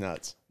unbelievable. It's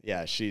nuts.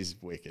 Yeah, she's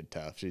wicked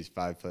tough. She's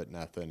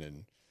 5'0"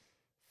 and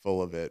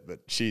full of it, but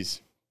she's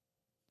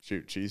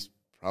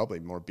probably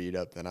more beat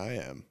up than I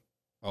am.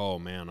 Oh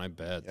man, I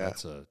bet. Yeah.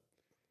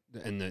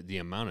 And the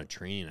amount of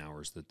training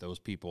hours that those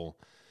people.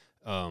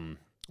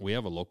 We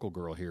have a local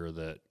girl here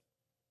that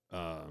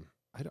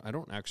I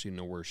don't actually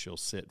know where she'll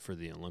sit for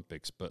the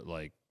Olympics, but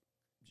like.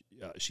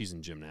 She's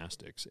in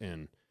gymnastics,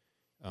 and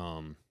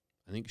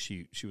I think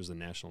she was the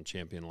national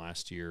champion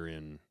last year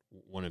in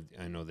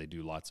I know they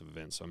do lots of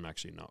events, so I'm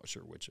actually not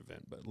sure which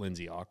event, but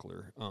Lindsay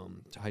Ockler,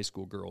 a high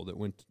school girl that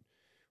was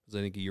I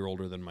think a year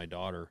older than my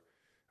daughter.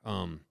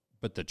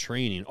 But the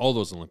training, all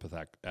those Olympic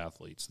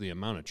athletes, the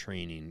amount of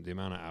training, the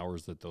amount of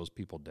hours that those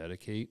people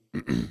dedicate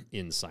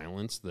in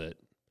silence that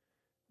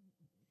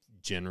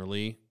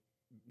generally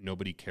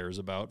nobody cares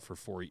about for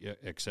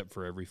except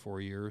for every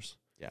 4 years.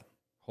 Yeah.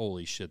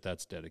 Holy shit,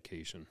 that's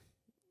dedication.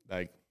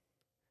 Like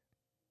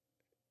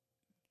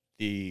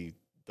the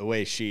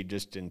way she,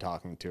 just in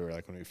talking to her,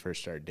 like when we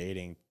first started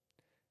dating,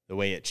 the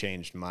way it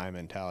changed my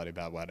mentality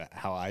about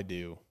how I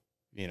do,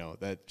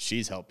 that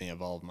she's helped me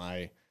evolve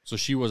my. So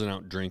she wasn't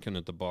out drinking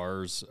at the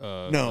bars?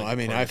 No, like I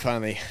mean, I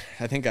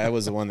think I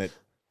was the one that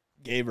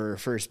gave her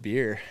first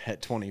beer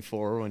at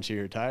 24 when she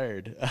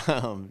retired.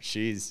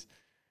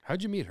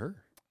 How'd you meet her?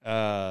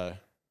 I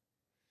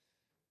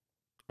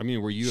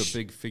mean, were you a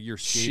big figure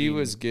skating? She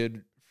was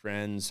good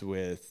friends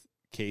with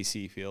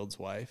Casey Field's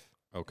wife.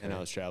 Okay. And I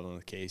was traveling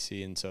with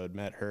Casey, and so I'd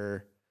met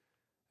her.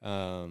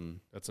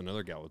 That's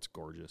another gal that's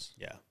gorgeous.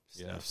 Yeah.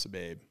 Steph's a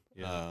babe.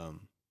 Yeah.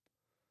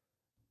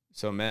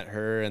 So I met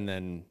her, and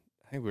then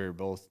I think we were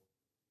both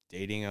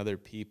dating other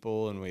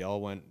people, and we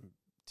all went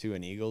to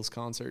an Eagles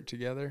concert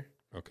together.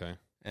 Okay.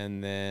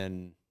 And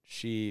then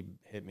she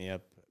hit me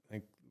up.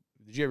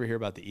 Did you ever hear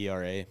about the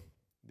ERA,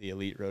 the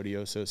Elite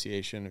Rodeo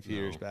Association, a few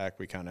years back?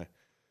 We kind of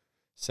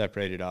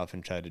separated off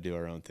and tried to do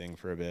our own thing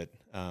for a bit.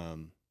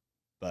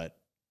 But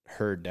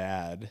her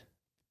dad,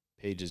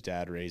 Paige's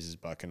dad, raises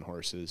bucking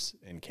horses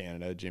in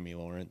Canada, Jimmy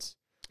Lawrence.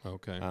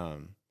 Okay.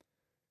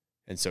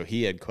 And so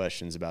he had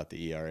questions about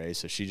the ERA,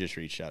 so she just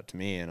reached out to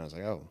me, and I was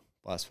like, oh,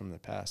 blast from the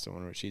past. I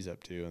wonder what she's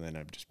up to. And then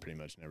I've just pretty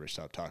much never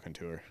stopped talking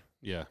to her.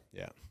 Yeah.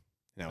 Yeah.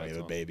 Now we have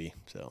a baby,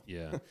 so.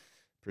 Yeah.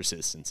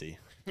 Persistency.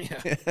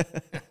 Yeah.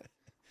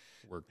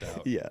 Worked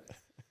out. Yeah.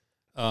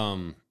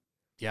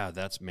 Yeah,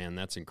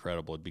 that's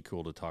incredible. It'd be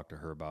cool to talk to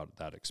her about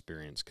that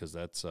experience, because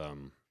that's,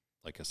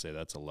 like I say,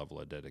 that's a level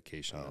of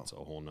dedication. Oh. That's a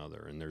whole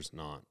nother. And there's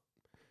not,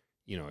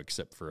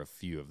 except for a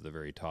few of the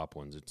very top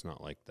ones, it's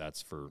not like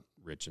that's for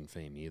rich and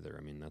fame either.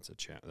 I mean, that's a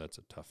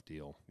tough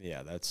deal.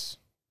 Yeah, it's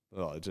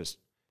just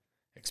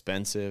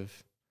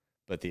expensive,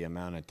 but the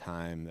amount of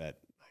time that,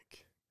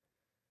 like,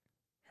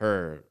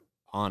 her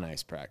on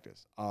ice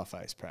practice, off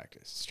ice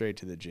practice, straight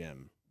to the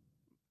gym,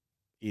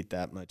 eat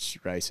that much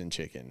rice and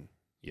chicken.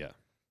 Yeah.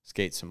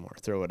 Skate some more,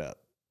 throw it up.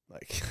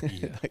 Like,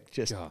 yeah. like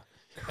just God.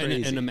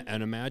 crazy.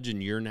 And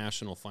imagine your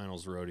national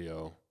finals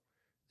rodeo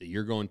that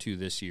you're going to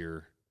this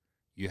year.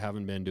 You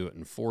haven't been to it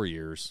in 4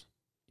 years,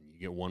 and you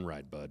get one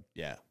ride, bud.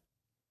 Yeah.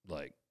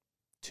 Like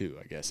 2,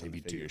 I guess, maybe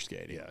figure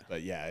skating. Yeah.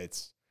 But yeah,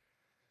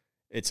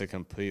 it's a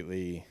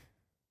completely,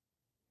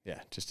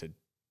 just a.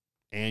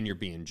 And you're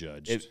being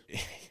judged.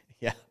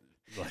 Yeah.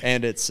 Like,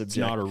 and it's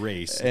subjective. It's not a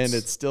race. And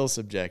it's still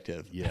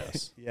subjective.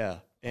 Yes. Yeah.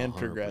 And 100%.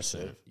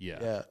 Progressive. Yeah.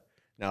 Yeah.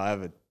 No, I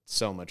have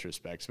so much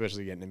respect,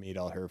 especially getting to meet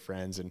all her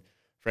friends and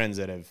friends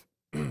that have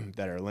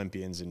that are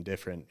Olympians in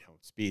different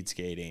speed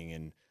skating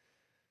and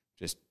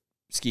just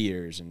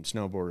skiers and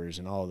snowboarders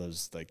and all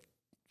those, like,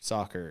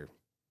 soccer.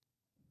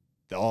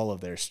 All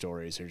of their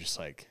stories are just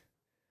like,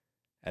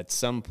 at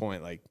some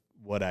point, like,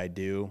 what I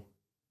do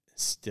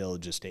is still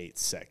just 8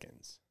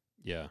 seconds.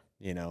 Yeah.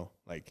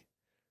 Like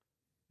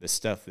the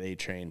stuff they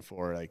train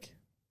for, like,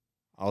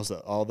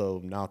 also,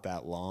 although not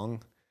that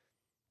long,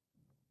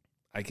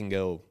 I can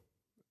go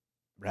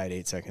ride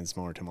 8 seconds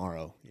more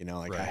tomorrow.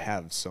 Like, right. I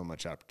have so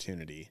much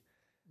opportunity.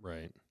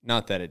 Right.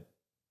 Not that it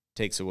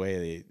takes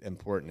away the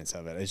importance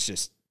of it. It's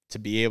just to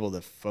be able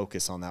to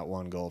focus on that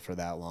one goal for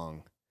that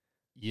long.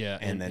 Yeah.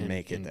 And then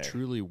make it there.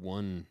 Truly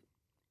one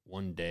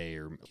day,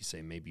 or you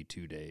say maybe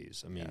 2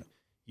 days. I mean,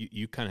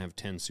 you kind of have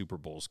 10 Super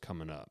Bowls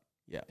coming up.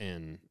 Yeah.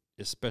 And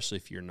especially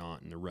if you're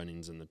not in the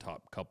runnings in the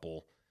top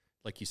couple,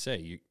 like you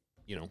say,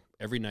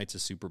 every night's a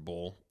Super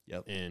Bowl.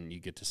 Yep. And you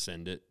get to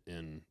send it,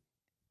 and,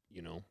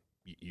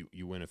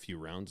 you win a few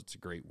rounds. It's a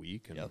great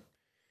week. And,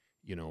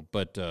 yep.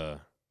 But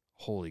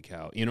holy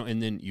cow,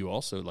 and then you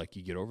also, like,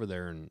 you get over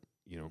there and,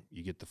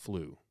 you get the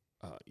flu.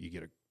 You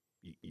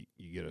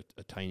get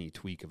a tiny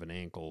tweak of an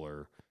ankle,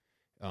 or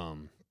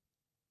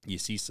you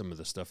see some of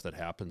the stuff that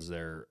happens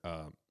there.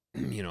 I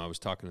was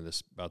talking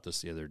about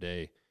this the other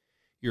day.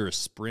 You're a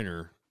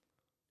sprinter,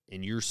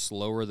 and you're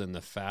slower than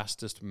the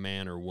fastest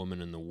man or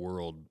woman in the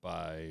world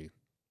by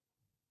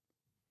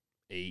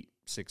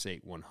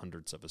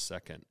 1/hundredths of a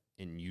second,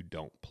 and you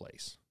don't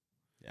place.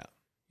 Yeah.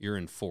 You're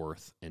in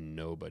 4th, and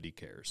nobody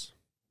cares.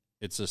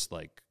 It's just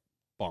like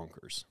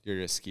bonkers.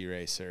 You're a ski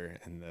racer,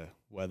 and the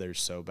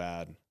weather's so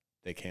bad,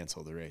 they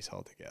cancel the race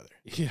altogether.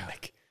 Yeah.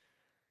 Like,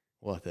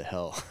 what the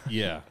hell?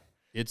 Yeah.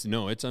 It's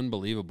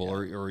unbelievable.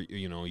 Yeah. Or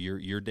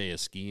your day of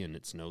skiing,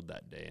 it snowed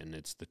that day, and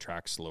it's the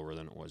track slower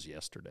than it was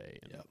yesterday.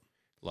 And yep.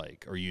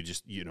 Like, or you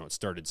just, it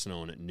started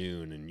snowing at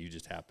noon, and you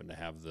just happen to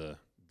have the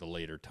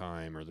later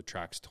time, or the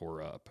tracks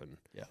tore up, and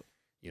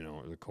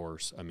the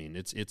course. I mean,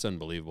 it's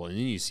unbelievable. And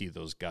then you see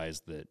those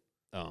guys that,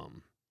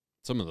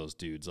 some of those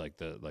dudes, like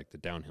the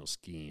downhill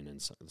skiing and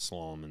the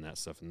slalom and that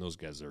stuff, and those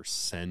guys are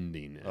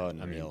sending it.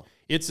 Unreal. I mean,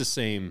 it's the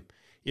same.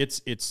 It's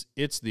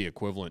the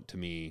equivalent to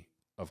me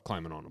of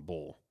climbing on a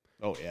bull.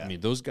 Oh yeah. I mean,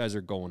 those guys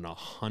are going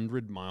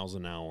 100 miles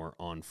an hour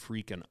on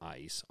freaking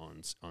ice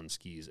on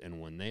skis,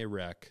 and when they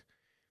wreck,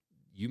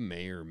 you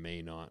may or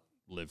may not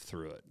live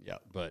through it. Yeah.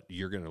 But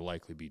you're going to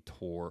likely be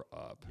tore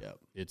up. Yeah.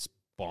 It's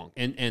bonk,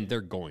 and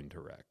they're going to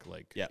wreck.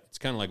 Like, it's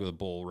kind of like with a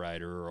bull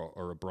rider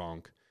or a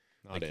bronc.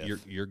 Not like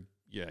if. you're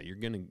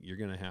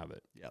gonna have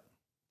it. Yep.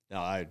 No,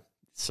 I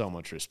so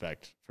much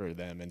respect for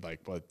them and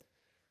like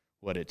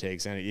what it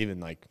takes, and even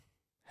like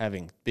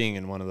being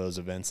in one of those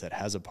events that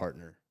has a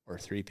partner or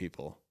 3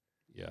 people.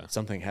 Yeah.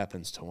 Something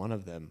happens to one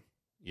of them.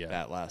 Yeah.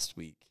 That last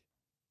week,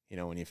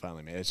 when you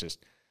finally made it, it's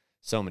just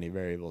so many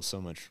variables,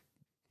 so much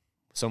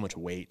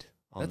weight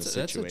on the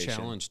situation. That's a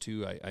challenge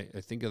too.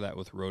 I think of that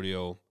with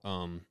rodeo,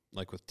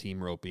 like with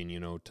team roping,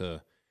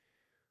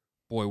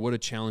 boy, what a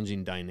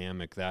challenging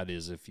dynamic that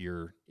is if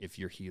your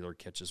heeler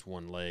catches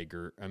one leg,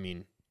 or, I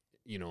mean,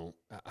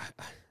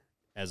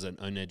 as an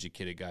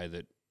uneducated guy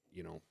that,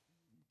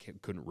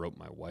 couldn't rope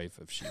my wife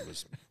if she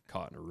was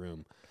caught in a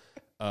room,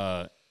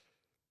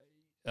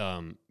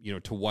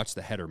 to watch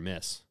the head or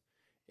miss.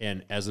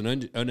 And as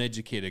an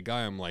uneducated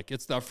guy, I'm like,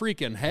 it's the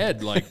freaking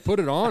head. Like, put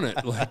it on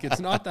it. Like,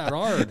 it's not that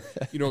hard.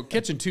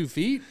 Catching 2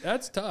 feet,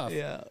 that's tough.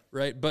 Yeah.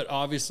 Right. But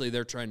obviously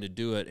they're trying to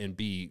do it and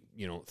be,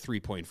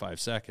 3.5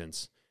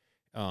 seconds.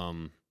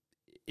 Or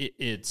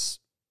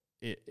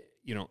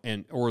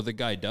the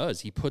guy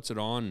does. He puts it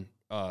on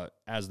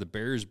as the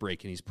barrier's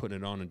breaking. He's putting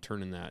it on and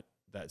turning that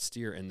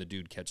steer, and the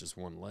dude catches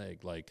one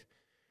leg. Like,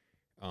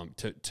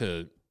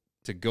 to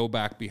go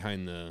back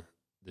behind the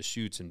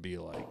chutes and be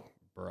like,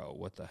 bro,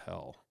 what the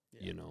hell?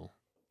 Yeah.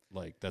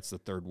 Like, that's the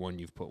 3rd one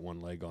you've put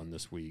one leg on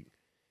this week.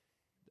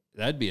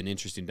 That'd be an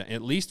interesting,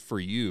 at least for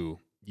you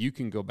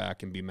can go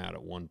back and be mad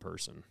at one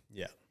person.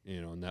 Yeah.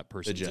 And that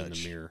person's in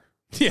the mirror.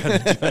 Yeah,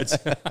 the judge.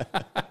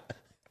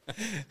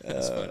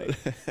 That's funny.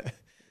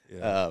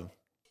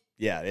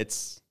 Yeah.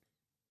 It's,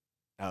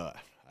 I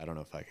don't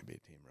know if I could be a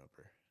team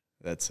roper.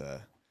 That's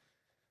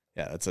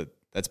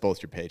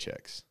both your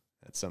paychecks.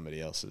 That's somebody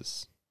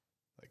else's,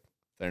 like,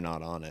 they're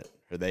not on it,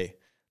 or they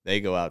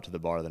go out to the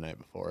bar the night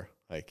before.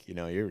 Like,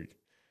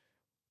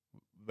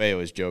 they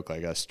always joke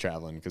like us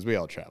traveling, because we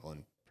all travel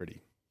in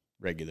pretty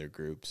regular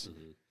groups.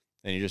 Mm-hmm.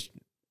 And you just,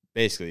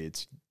 basically,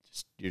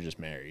 you're just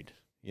married.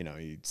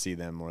 You see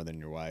them more than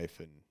your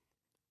wife, and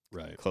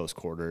right, close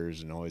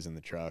quarters, and always in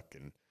the truck.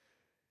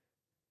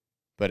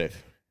 But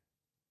if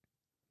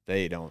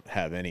they don't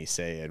have any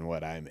say in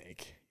what I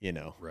make,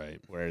 right.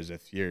 Whereas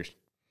if you're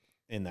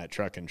in that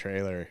truck and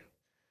trailer,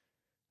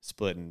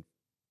 splitting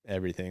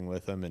everything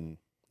with them, and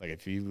like,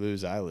 if you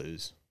lose, I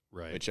lose.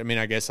 Right. Which, I mean,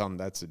 I guess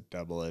that's a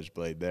double-edged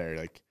blade there.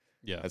 Like,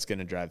 yeah, that's going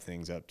to drive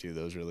things up too.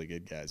 Those really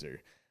good guys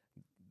are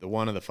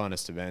one of the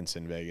funnest events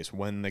in Vegas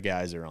when the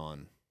guys are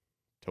on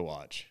to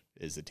watch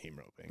is the team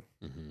roping.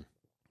 Mm-hmm.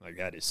 Like,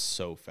 that is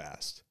so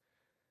fast.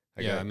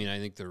 I mean, I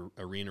think the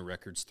arena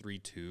record's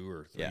 3.2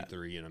 or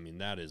 3.3, and I mean,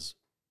 that is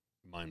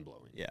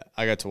mind-blowing. Yeah.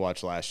 I got to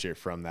watch last year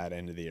from that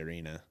end of the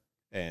arena,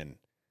 and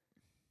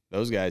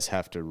those guys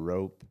have to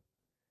rope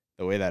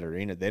the way that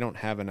arena, they don't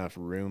have enough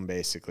room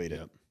basically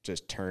to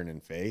just turn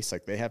and face.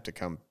 Like, they have to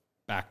come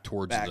back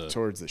towards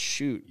the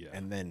chute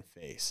and then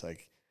face.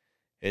 Like,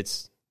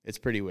 it's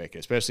pretty wicked,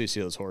 especially to see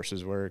those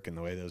horses work and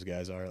the way those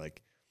guys are.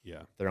 Like,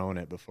 throwing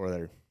it before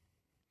they're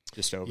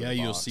just over. Yeah,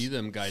 you'll see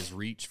them guys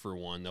reach for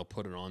one. They'll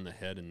put it on the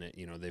head, and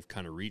they've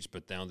kind of reached,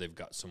 but now they've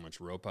got so much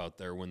rope out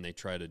there. When they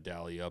try to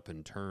dally up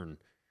and turn,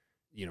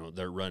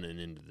 they're running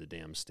into the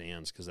damn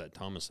stands, because that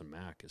Thomas and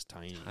Mack is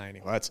tiny.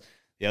 Well, that's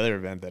the other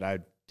event that I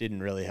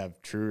didn't really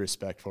have true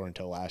respect for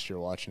until last year,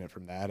 watching it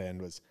from that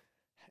end, was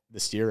the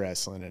steer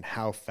wrestling and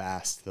how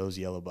fast those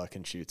yellow buck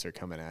and shoots are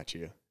coming at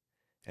you,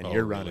 and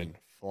you're running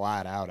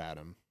flat out at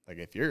them. Like,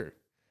 if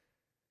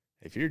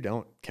you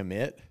don't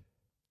commit,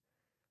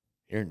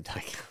 you're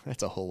like,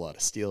 that's a whole lot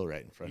of steel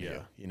right in front of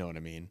you. You know what I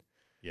mean?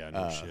 Yeah,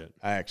 no shit.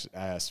 I asked,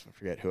 I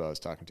forget who I was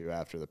talking to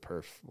after the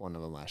perf, one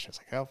of them last year. I was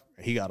like, how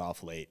he got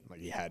off late. Like,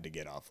 he had to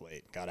get off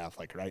late. Got off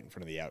like right in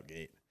front of the out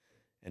gate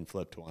and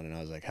flipped one. And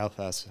I was like, how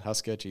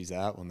sketchy is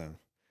that?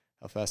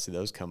 How fast do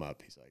those come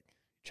up? He's like,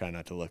 try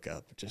not to look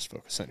up, just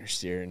focus on your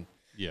steer and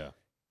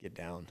get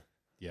down.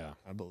 Yeah.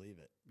 I believe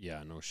it.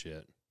 Yeah, no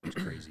shit. It's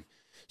crazy.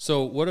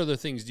 So what other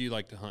things do you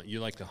like to hunt? You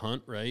like to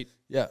hunt, right?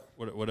 Yeah.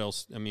 What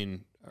else? I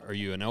mean, are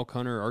you an elk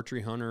hunter,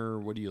 archery hunter?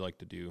 What do you like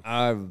to do?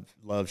 I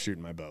love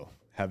shooting my bow.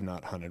 Have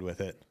not hunted with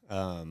it.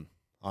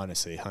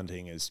 Honestly,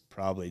 hunting has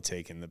probably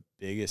taken the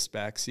biggest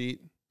backseat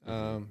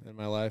in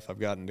my life. I've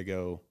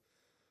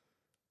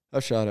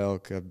shot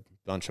elk, a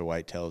bunch of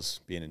whitetails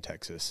being in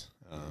Texas.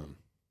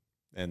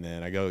 And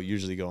then I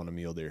usually go on a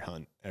mule deer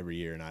hunt every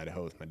year in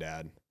Idaho with my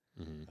dad.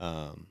 Mm-hmm.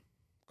 Of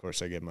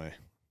course, I get my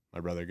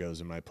brother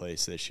goes in my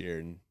place this year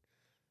and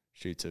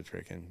shoots a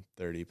freaking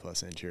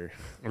 30-plus incher.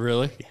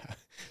 Really? Yeah.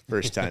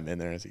 First time in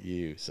there, I was like,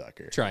 you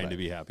sucker. Trying to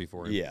be happy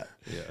for him. Yeah.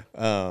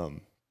 Yeah.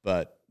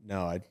 But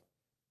no,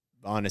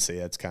 honestly,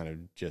 that's kind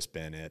of just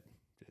been it.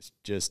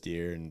 Just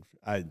deer. And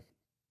I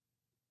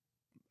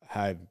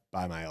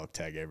buy my elk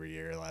tag every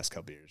year. The last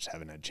couple of years,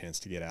 haven't had a chance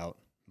to get out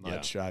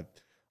much. Yeah.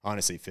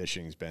 Honestly,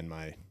 fishing's been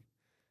my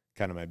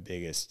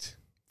biggest.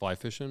 Fly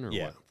fishing or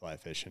what? Fly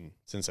fishing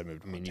since I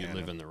moved to Montana. You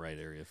live in the right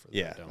area for that.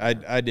 Yeah,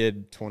 I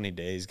did 20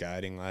 days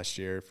guiding last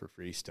year for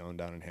Freestone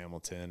down in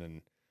Hamilton,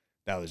 and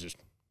that was just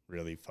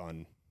really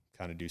fun,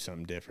 kind of do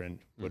something different.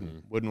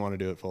 Wouldn't want to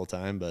do it full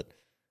time, but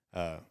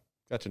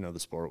got to know the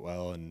sport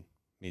well and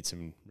meet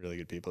some really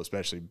good people,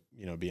 especially,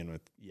 you know, being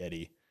with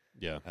Yeti.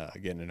 Yeah.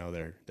 Getting to know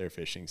their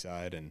fishing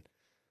side. And,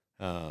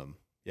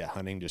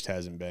 hunting just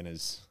hasn't been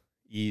as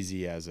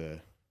easy as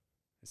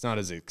it's not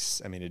as,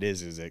 it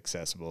is as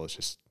accessible. It's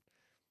just,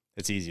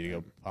 it's easy to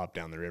go pop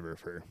down the river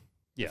for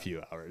a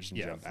few hours and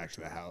jump back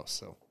to the house.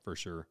 So for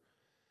sure.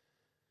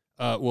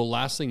 Well,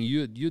 last thing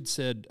you'd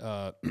said,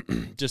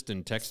 just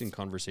in texting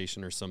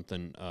conversation or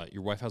something,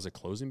 your wife has a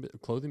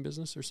clothing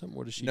business or something.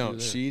 What does she do there?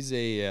 She's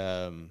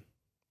a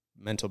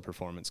mental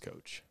performance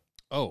coach.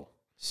 Oh,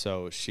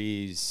 so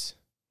she's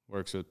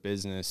works with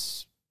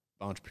business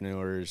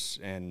entrepreneurs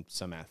and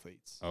some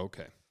athletes.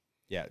 Okay.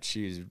 Yeah,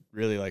 she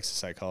really likes the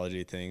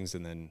psychology things,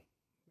 and then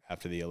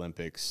after the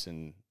Olympics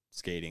and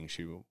skating,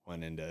 she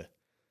went into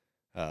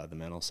the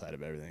mental side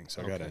of everything.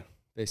 So I got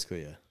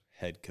basically a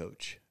head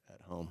coach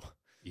at home.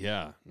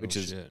 Yeah, which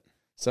is shit.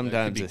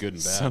 Sometimes good and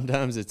bad.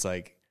 Sometimes it's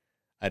like,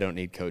 I don't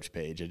need Coach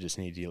Page. I just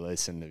need you to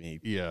listen to me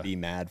be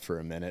mad for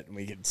a minute, and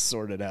we can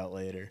sort it out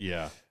later.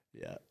 Yeah.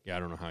 I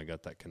don't know how I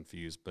got that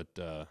confused, but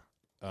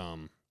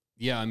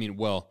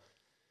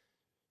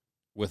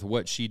with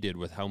what she did,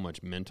 with how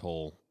much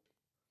mental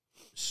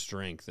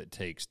strength it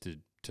takes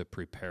to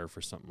prepare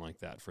for something like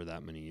that for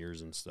that many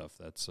years and stuff,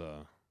 that's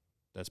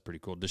pretty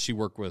cool. Does she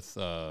work with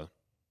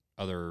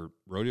other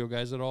rodeo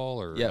guys at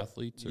all, or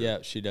athletes? Or? Yeah,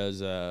 she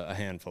does a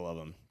handful of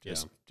them.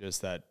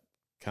 Just that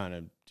kind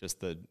of just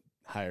the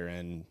higher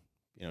end,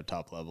 you know,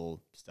 top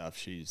level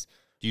stuff. Do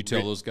you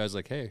tell those guys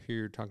like, hey, here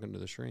you're talking to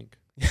the shrink?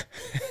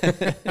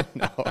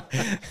 No,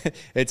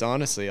 it's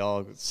honestly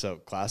all so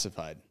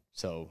classified.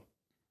 So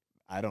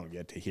I don't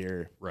get to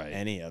hear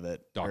any of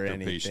it. Doctor,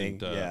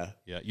 patient. Yeah.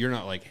 You're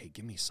not like, hey,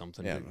 give me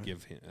something to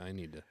give him. I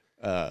need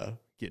to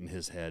get in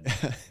his head.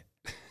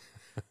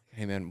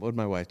 Hey man, what did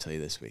my wife tell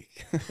you this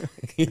week?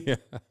 Yeah.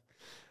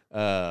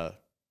 But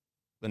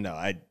no,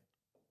 I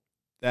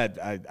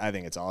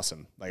think it's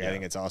awesome. Like, I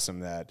think it's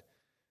awesome that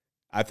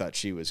I thought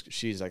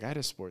she's like, I had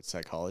a sports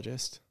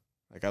psychologist.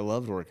 Like, I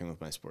loved working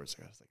with my sports.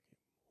 I was like,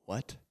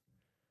 what?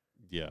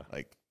 Yeah.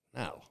 Like,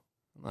 no,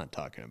 I'm not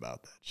talking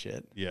about that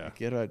shit. Yeah.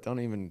 Like, don't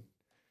even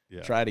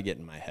try to get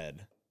in my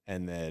head.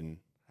 And then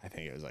I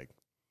think it was like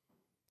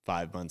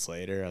 5 months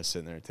later, I was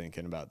sitting there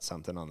thinking about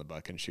something on the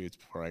buck and shoots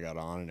before I got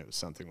on, and it was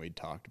something we'd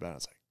talked about. I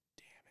was like,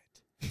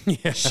 damn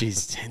it. Yeah.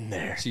 She's in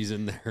there. She's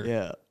in there.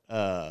 Yeah.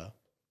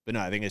 But no,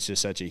 I think it's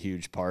just such a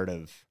huge part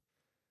of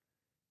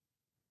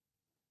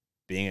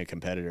being a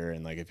competitor.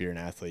 And like, if you're an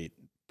athlete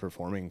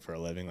performing for a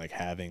living, like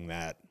having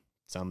that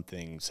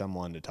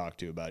someone to talk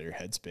to about your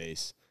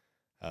headspace.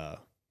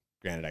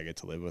 Granted, I get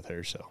to live with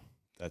her, so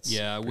that's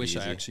I wish easy.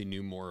 I actually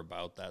knew more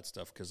about that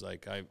stuff, because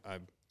like I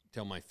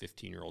tell my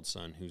 15-year-old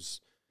son, who's,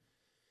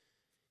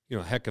 you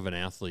know, a heck of an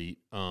athlete,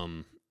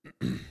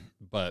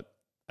 but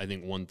I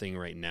think one thing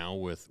right now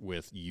with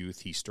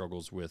youth he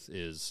struggles with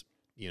is,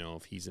 you know,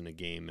 if he's in a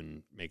game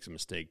and makes a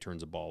mistake,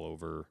 turns a ball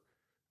over,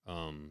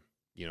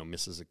 you know,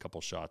 misses a couple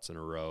shots in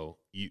a row,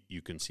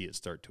 you can see it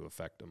start to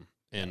affect him.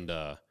 And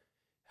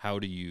how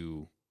do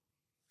you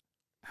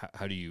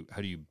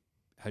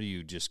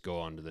just go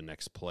on to the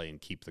next play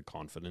and keep the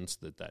confidence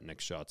that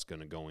next shot's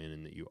going to go in,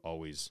 and that you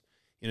always,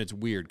 and it's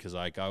weird because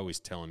like I always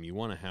tell him, you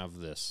want to have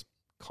this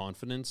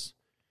confidence,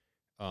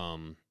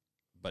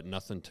 but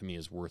nothing to me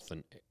is worse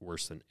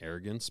than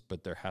arrogance,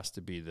 but there has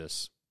to be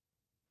this,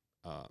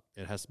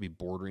 it has to be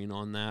bordering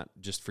on that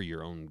just for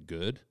your own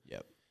good.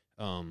 Yep.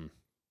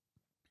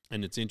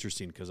 And it's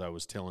interesting because I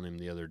was telling him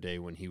the other day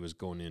when he was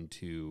going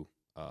into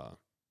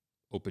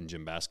open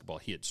gym basketball,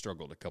 he had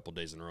struggled a couple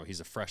days in a row.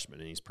 He's a freshman,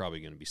 and he's probably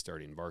going to be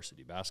starting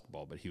varsity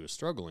basketball, but he was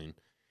struggling. And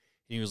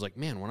he was like,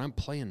 man, when I'm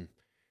playing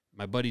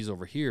my buddies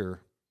over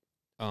here,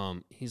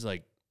 he's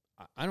like,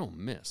 I don't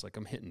miss. Like,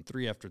 I'm hitting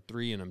 3 after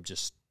 3, and I'm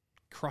just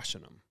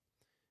crushing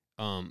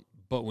them.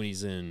 But when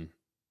he's in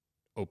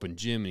open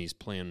gym and he's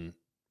playing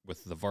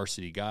with the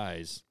varsity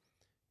guys,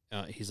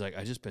 he's like,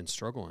 I just been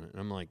struggling. And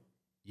I'm like,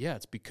 yeah,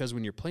 it's because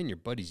when you're playing your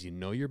buddies, you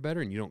know you're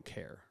better and you don't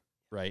care,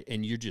 right?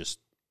 And you're just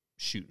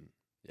shooting.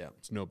 Yeah,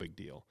 it's no big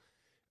deal.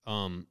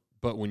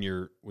 But when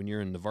you're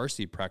in the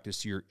varsity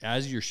practice,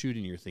 as you're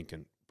shooting, you're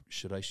thinking,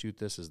 should I shoot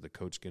this? Is the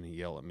coach going to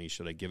yell at me?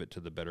 Should I give it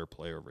to the better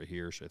player over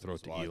here? Should I throw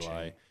it to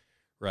Eli?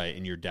 Right,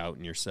 and you're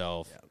doubting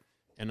yourself. Yeah.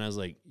 And I was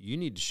like, you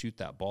need to shoot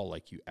that ball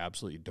like you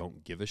absolutely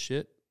don't give a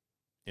shit,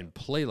 and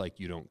play like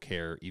you don't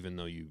care, even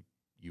though you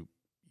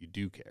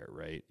do care,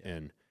 right? Yeah.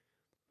 And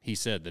he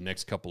said the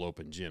next couple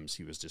open gyms,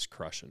 he was just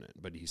crushing it.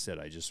 But he said,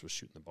 I just was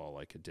shooting the ball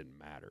like it didn't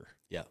matter.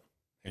 Yeah,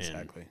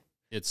 exactly. And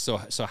it's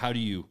so how do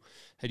you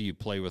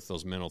play with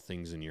those mental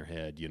things in your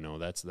head? You know,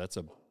 there's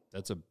a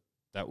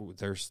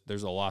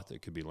lot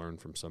that could be learned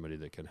from somebody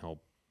that can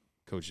help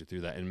coach you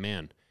through that. And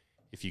man,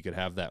 if you could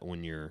have that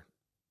when you're,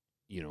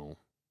 you know,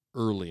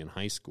 early in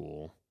high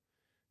school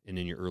and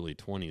in your early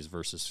 20s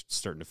versus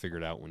starting to figure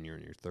it out when you're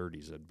in your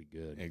 30s, that'd be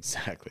good.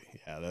 Exactly.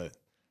 Yeah.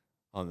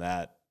 On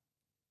that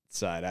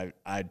side,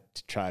 I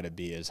try to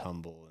be as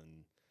humble,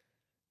 and,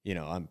 you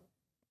know,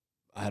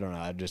 I don't know.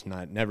 I've just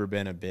never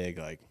been a big,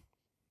 like,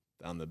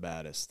 I'm the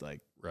baddest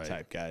type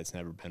guy. It's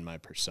never been my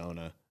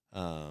persona.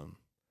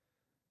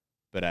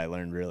 But I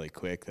learned really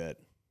quick that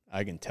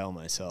I can tell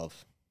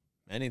myself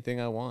anything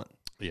I want.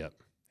 Yep.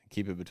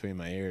 Keep it between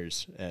my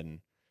ears, and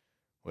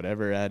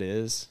whatever that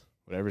is,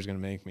 whatever's going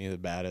to make me the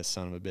baddest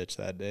son of a bitch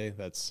that day,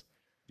 that's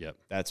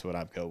what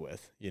I'd go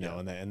with, you know.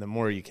 And the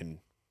more you can,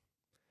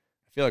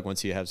 I feel like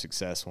once you have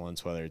success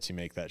once, whether it's you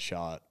make that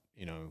shot,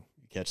 you know,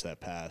 you catch that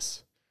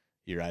pass,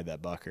 you ride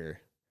that bucker,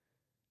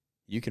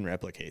 you can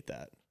replicate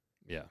that.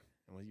 Yeah.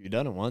 And when you've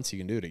done it once, you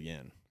can do it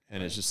again.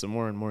 And it's just the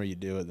more and more you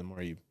do it, the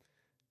more you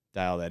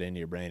dial that into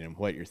your brain and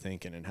what you're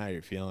thinking and how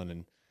you're feeling.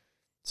 And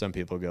some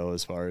people go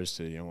as far as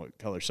to, you know, what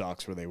color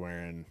socks were they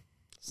wearing,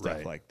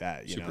 stuff like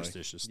that.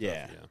 Superstitious stuff.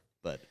 Yeah.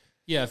 But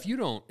yeah, if you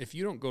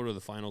don't go to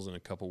the finals in a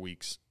couple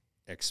weeks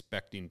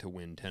expecting to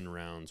win 10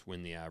 rounds,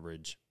 win the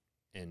average,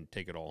 and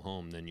take it all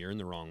home, then you're in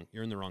the wrong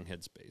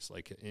headspace.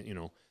 Like, you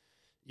know,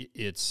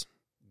 it's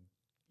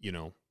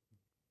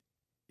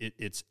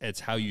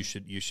how you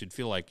should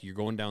feel like you're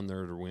going down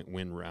there to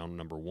win round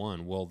number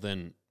 1. Well,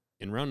 then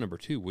in round number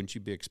 2, wouldn't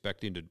you be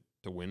expecting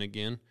to win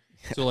again?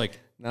 So like,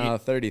 no,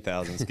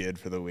 30,000's good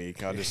for the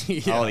week.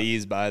 I'll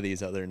ease by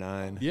these other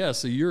 9. Yeah.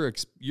 So you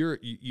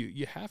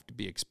have to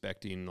be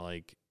expecting,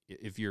 like,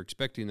 if you're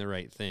expecting the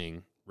right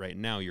thing right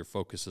now, your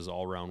focus is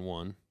all round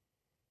 1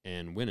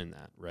 and winning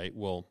that, right?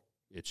 Well,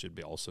 it should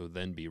be also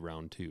then be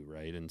round 2,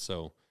 right? And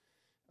so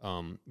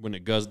when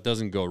it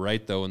doesn't go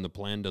right though, and the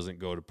plan doesn't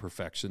go to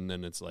perfection,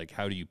 then it's like,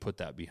 how do you put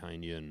that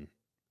behind you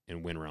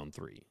and win round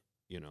 3?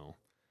 You know,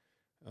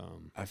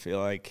 I feel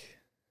like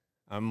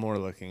I'm more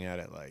looking at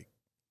it like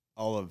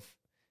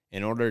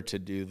in order to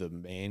do the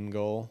main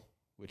goal,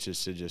 which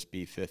is to just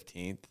be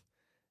 15th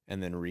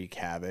and then wreak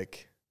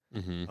havoc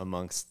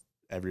amongst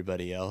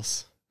everybody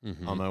else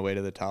on my way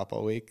to the top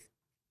all week,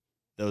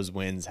 those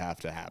wins have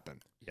to happen.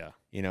 Yeah.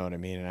 You know what I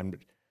mean? And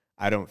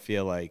I don't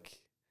feel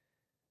like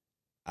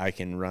I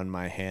can run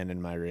my hand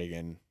in my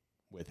rigging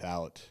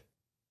without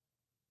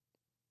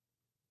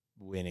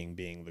winning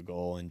being the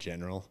goal in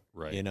general.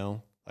 Right. You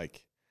know?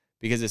 Like,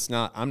 because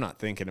I'm not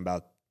thinking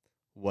about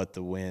what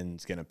the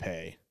win's going to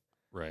pay.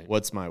 Right.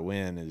 What's my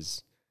win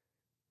is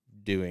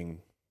doing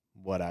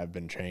what I've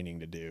been training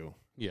to do.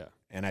 Yeah.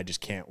 And I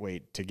just can't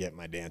wait to get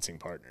my dancing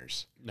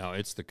partners. No,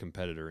 it's the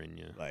competitor in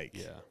you. Like,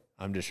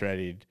 I'm just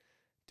ready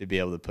to be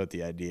able to put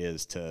the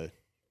ideas to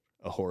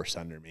a horse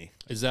under me.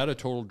 Is that a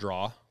total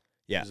draw?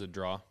 Yeah. Is it a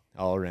draw?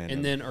 All random.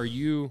 And then are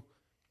you,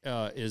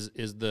 is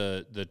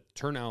the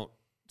turnout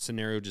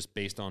scenario just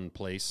based on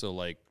place? So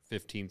like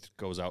 15th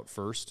goes out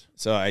first?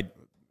 So a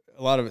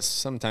lot of it,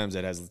 sometimes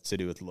it has to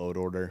do with load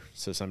order.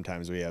 So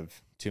sometimes we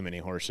have too many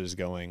horses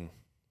going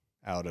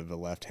out of a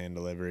left-hand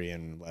delivery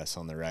and less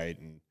on the right,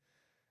 and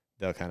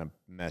they'll kind of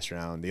mess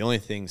around. The only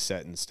thing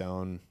set in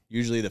stone,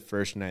 usually the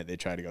first night they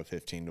try to go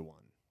 15-1,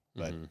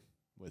 but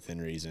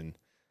within reason,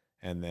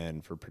 and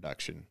then for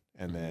production.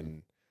 And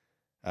then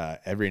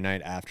every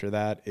night after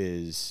that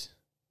is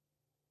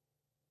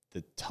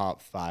the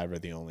top 5 are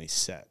the only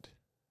set.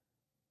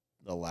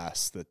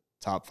 The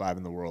top 5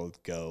 in the world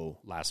go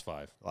last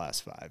 5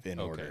 in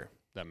order.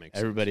 That makes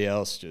everybody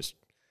else just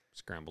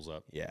scrambles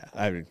up. Yeah.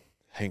 I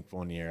think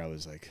one year I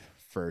was like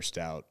first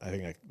out. I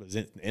think I was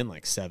in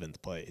like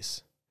 7th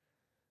place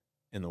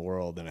in the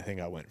world, and I think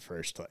I went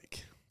first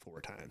like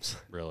 4 times.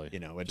 Really? You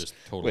know, just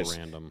total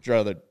random.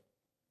 Draw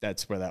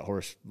that's where that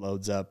horse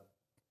loads up.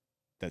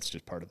 That's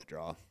just part of the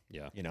draw.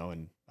 Yeah. You know,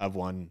 and I've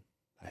won,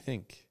 I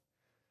think,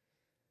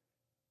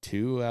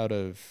 2 out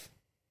of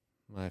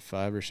my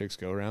 5 or 6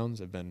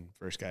 go-rounds. I've been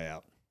first guy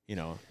out, you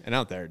know, and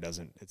out there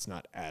it's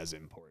not as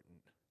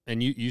important.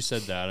 And you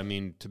said that, I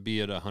mean, to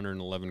be at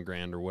 111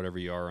 grand or whatever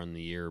you are on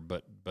the year,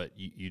 but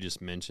you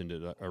just mentioned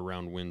it,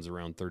 around wins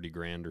around 30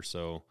 grand or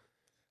so.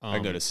 I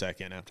go to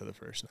second after the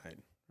first night.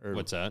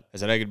 What's that? I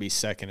said I could be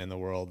second in the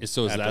world.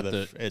 So is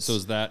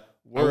that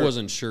I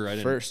wasn't sure. I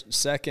didn't.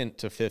 Second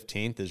to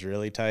 15th is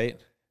really tight.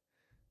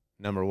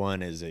 Number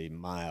 1 is a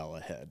mile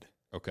ahead.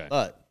 Okay.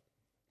 But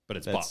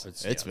it's possible.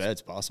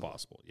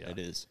 Possible. Yeah. It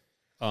is.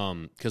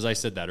 Because I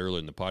said that earlier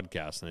in the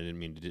podcast, and I didn't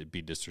mean to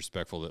be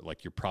disrespectful that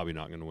like you're probably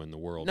not going to win the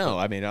world. No,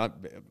 I mean,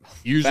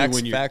 usually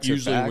when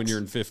you're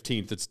in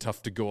 15th, it's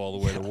tough to go all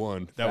the way to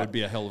 1. That would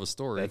be a hell of a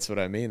story. That's what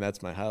I mean.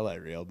 That's my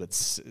highlight reel.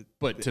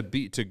 But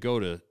to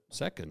go to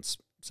seconds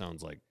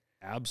sounds like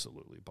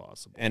absolutely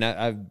possible. And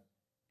I've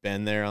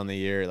been there on the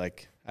year.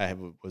 Like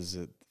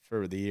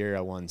for the year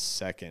I won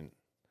second.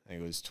 I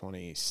think it was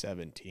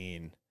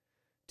 2017.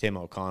 Tim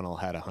O'Connell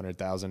had a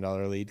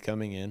 $100,000 lead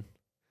coming in.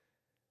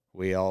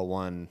 We all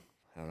won.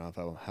 I don't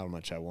know how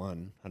much I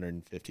won,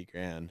 150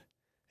 grand,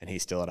 and he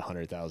still had a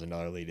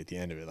 $100,000 lead at the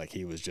end of it. Like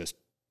he just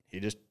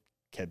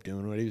kept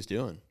doing what he was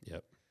doing.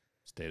 Yep,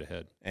 stayed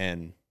ahead.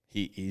 And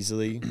he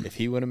easily, if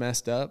he would have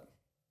messed up,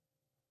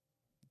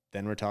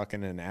 then we're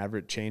talking an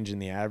average change in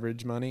the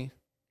average money.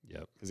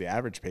 Yep, because the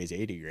average pays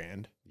 80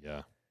 grand.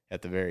 Yeah,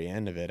 at the very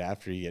end of it,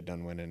 after you get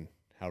done winning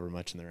however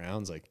much in the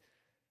rounds, like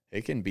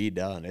it can be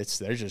done.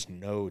 There's just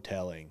no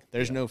telling.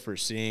 There's no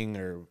foreseeing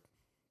or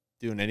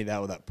doing any of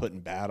that without putting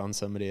bad on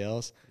somebody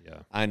else. Yeah.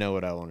 I know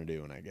what I want to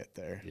do when I get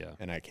there. Yeah.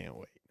 And I can't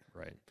wait.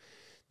 Right.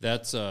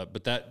 That's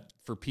but that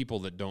for people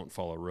that don't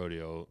follow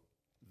rodeo,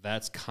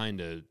 that's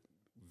kind of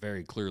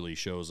very clearly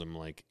shows them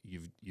like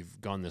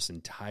you've gone this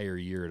entire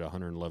year at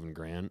 111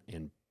 grand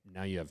and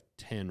now you have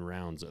 10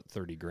 rounds at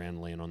 30 grand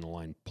laying on the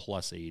line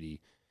plus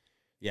 80.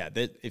 Yeah,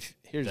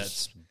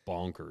 that's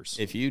bonkers.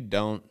 If you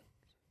don't,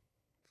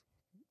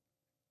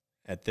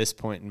 at this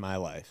point in my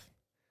life,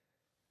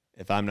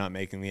 if I'm not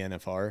making the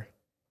NFR,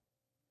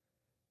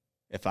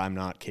 if I'm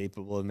not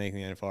capable of making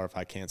the NFR, if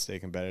I can't stay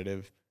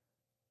competitive,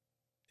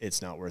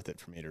 it's not worth it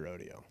for me to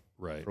rodeo.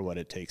 Right. For what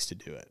it takes to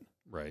do it.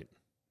 Right.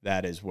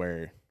 That is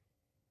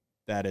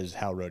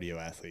how rodeo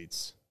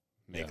athletes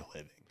make a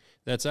living.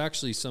 That's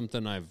actually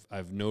something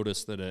I've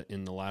noticed that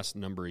in the last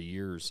number of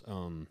years,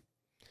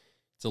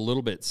 it's a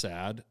little bit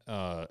sad.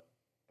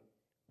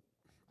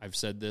 I've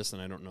said this,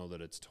 and I don't know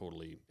that it's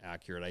totally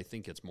accurate. I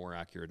think it's more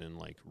accurate in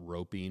like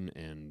roping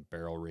and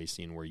barrel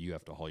racing where you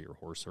have to haul your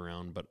horse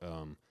around. But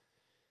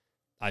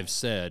I've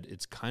said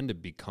it's kind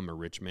of become a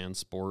rich man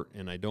sport,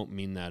 and I don't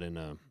mean that in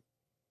a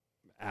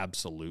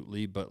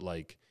absolutely, but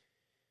like,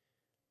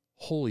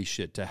 holy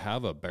shit, to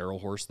have a barrel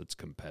horse that's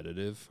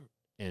competitive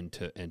and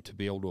to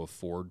be able to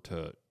afford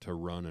to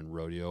run and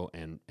rodeo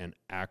and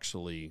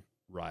actually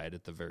ride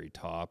at the very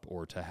top,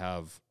 or to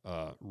have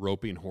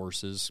roping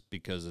horses,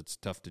 because it's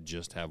tough to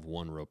just have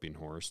one roping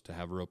horse, to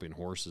have roping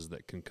horses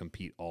that can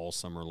compete all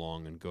summer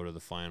long and go to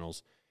the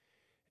finals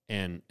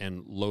and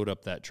load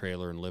up that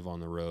trailer and live on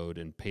the road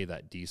and pay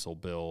that diesel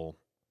bill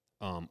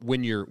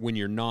when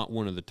you're not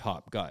one of the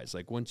top guys.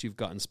 Like once you've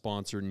gotten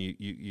sponsored and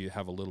you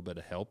have a little bit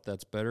of help,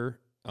 that's better.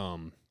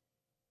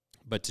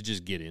 But to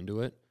just get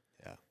into it,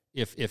 yeah.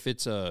 If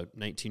it's a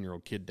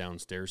 19-year-old kid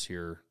downstairs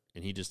here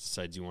and he just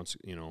decides he wants,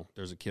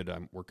 there's a kid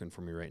I'm working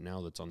for me right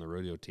now that's on the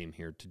rodeo team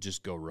here to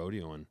just go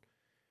rodeoing.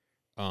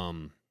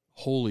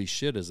 Holy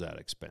shit, is that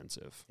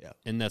expensive? Yeah.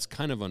 And that's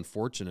kind of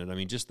unfortunate. I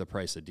mean, just the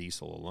price of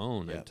diesel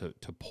alone, and to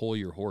pull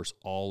your horse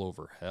all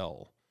over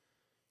hell.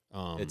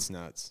 It's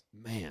nuts.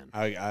 Man.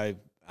 I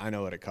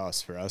know what it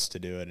costs for us to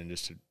do it in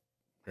just a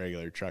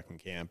regular truck and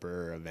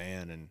camper or a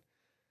van, and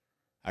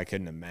I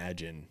couldn't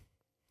imagine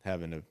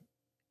having to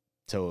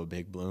tow a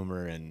big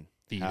bloomer and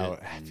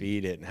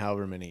feed it and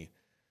however many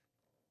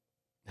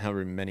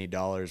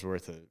dollars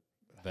worth of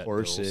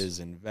horses bills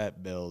and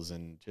vet bills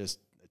and just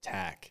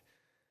attack.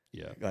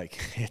 Yeah. Like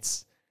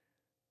it's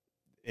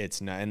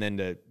not, and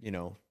then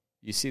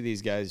you see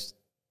these guys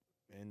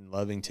in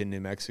Lovington, New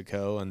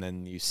Mexico, and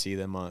then you see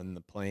them on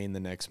the plane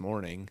the next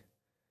morning,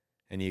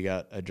 and you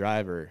got a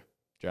driver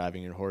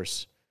driving your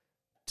horse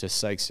to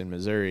Sikeston,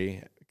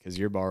 Missouri, because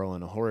you're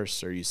borrowing a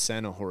horse, or you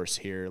sent a horse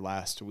here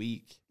last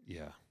week.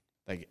 Yeah.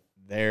 Like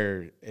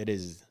there it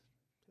is.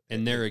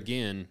 And there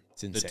again,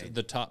 it's insane.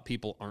 The top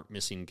people aren't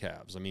missing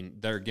calves. I mean,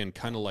 they're again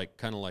kind of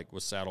like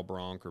with saddle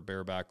bronc or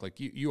bareback. Like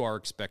you are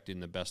expecting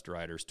the best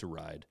riders to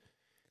ride.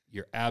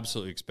 You're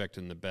absolutely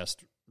expecting the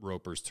best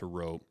ropers to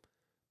rope.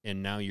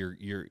 And now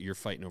you're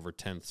fighting over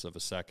tenths of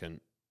a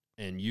second,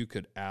 and you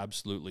could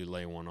absolutely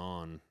lay one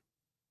on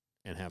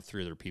and have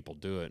three other people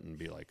do it and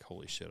be like,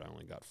 holy shit, I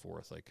only got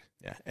fourth. Like,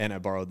 yeah. And I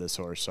borrowed this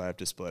horse, so I have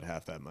to split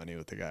half that money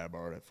with the guy I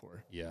borrowed it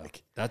for. Yeah.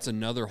 That's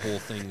another whole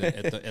thing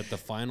that at the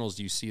finals,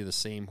 you see the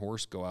same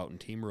horse go out in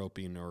team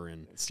roping or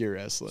in steer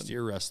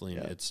wrestling.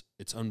 Yeah.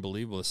 It's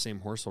unbelievable. The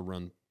same horse will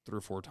run 3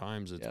 or 4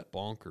 times. It's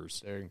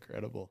bonkers. They're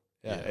incredible.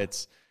 Yeah.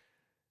 It's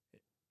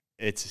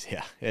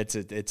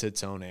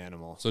its own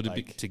animal. So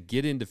to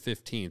get into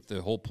 15th,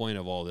 the whole point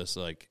of all this,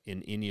 like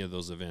in any of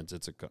those events,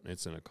 it's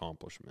an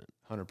accomplishment.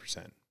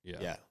 100%.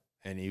 Yeah.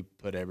 And you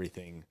put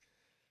everything,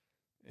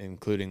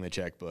 including the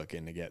checkbook,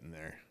 into getting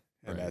there.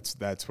 And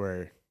that's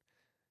where,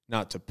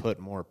 not to put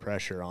more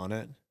pressure on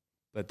it,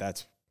 but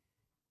that's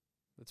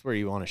where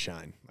you want to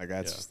shine. Like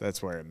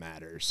that's where it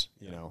matters,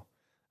 you know.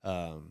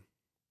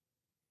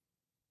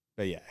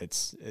 But yeah,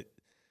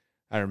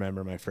 I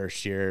remember my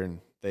first year, and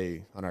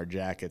on our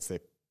jackets, they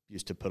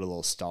used to put a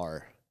little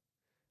star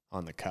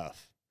on the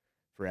cuff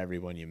for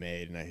everyone you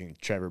made. And I think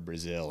Trevor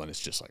Brazil, and it's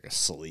just like a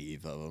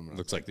sleeve of them.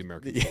 Looks like the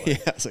American flag. Yeah,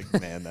 I was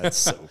like, man, that's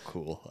so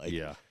cool. Like,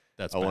 yeah,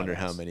 that's I wonder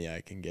how many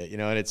I can get.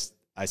 And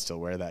I still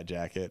wear that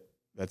jacket.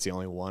 That's the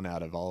only one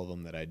out of all of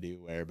them that I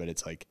do wear. But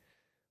it's like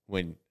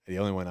the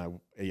only one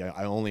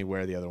I only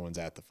wear the other ones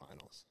at the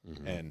finals.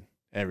 Mm-hmm. And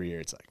every year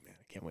it's like, man,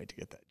 I can't wait to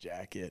get that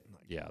jacket. And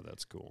yeah,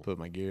 that's cool. Put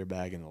my gear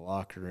bag in the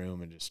locker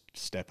room and just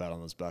step out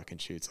on those buck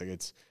and shoots. Like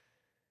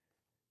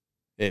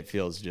it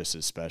feels just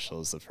as special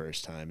as the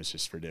first time. It's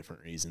just for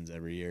different reasons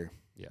every year.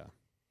 Yeah.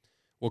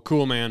 Well,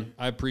 cool, man.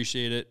 I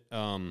appreciate it.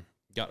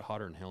 Got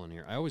hotter than hell in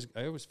here. I always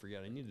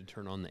forget. I need to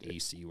turn on the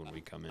AC when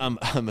we come in.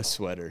 I'm a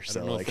sweater,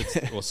 so like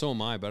well, so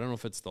am I. But I don't know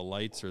if it's the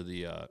lights or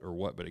the or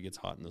what. But it gets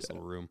hot in this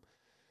little room.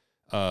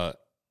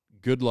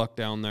 Good luck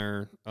down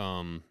there.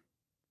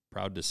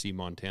 Proud to see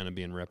Montana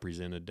being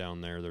represented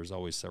down there. There's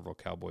always several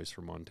Cowboys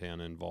from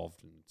Montana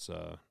involved,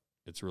 and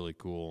it's really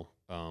cool.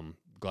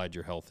 Glad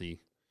you're healthy,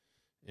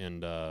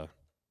 and I'll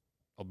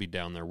be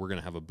down there. We're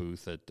gonna have a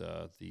booth at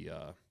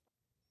the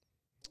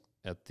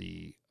at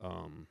the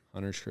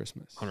Hunter's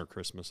Christmas.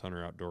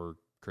 Hunter Outdoor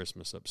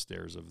Christmas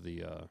upstairs of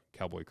the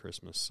Cowboy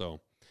Christmas.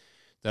 So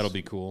that'll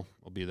be cool.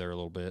 I'll be there a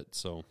little bit.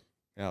 So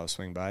yeah, I'll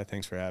swing by.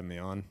 Thanks for having me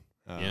on.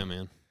 Yeah,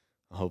 man.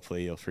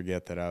 Hopefully you'll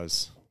forget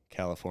that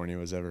California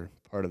was ever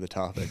part of the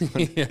topic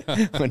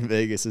when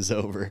Vegas is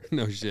over.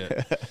 No shit.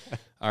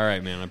 All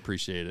right, man. I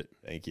appreciate it.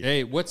 Thank you.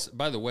 Hey,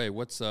 by the way,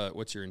 what's your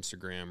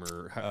Instagram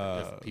or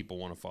if people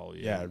want to follow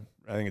you? Yeah,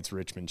 I think it's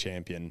Richmond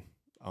Champion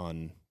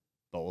on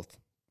both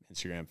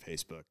Instagram,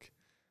 Facebook.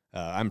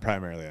 I'm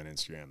primarily on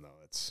Instagram though.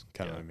 It's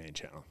kind of my main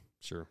channel.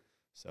 Sure.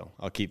 So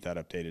I'll keep that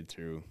updated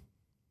through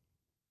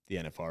the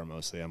NFR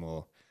mostly.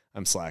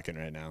 I'm slacking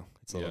right now.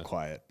 It's a little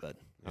quiet, but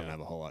I don't have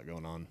a whole lot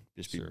going on.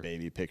 Just be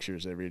baby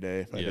pictures every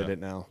day if I did it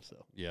now.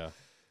 So yeah.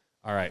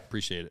 All right.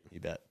 Appreciate it. You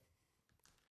bet.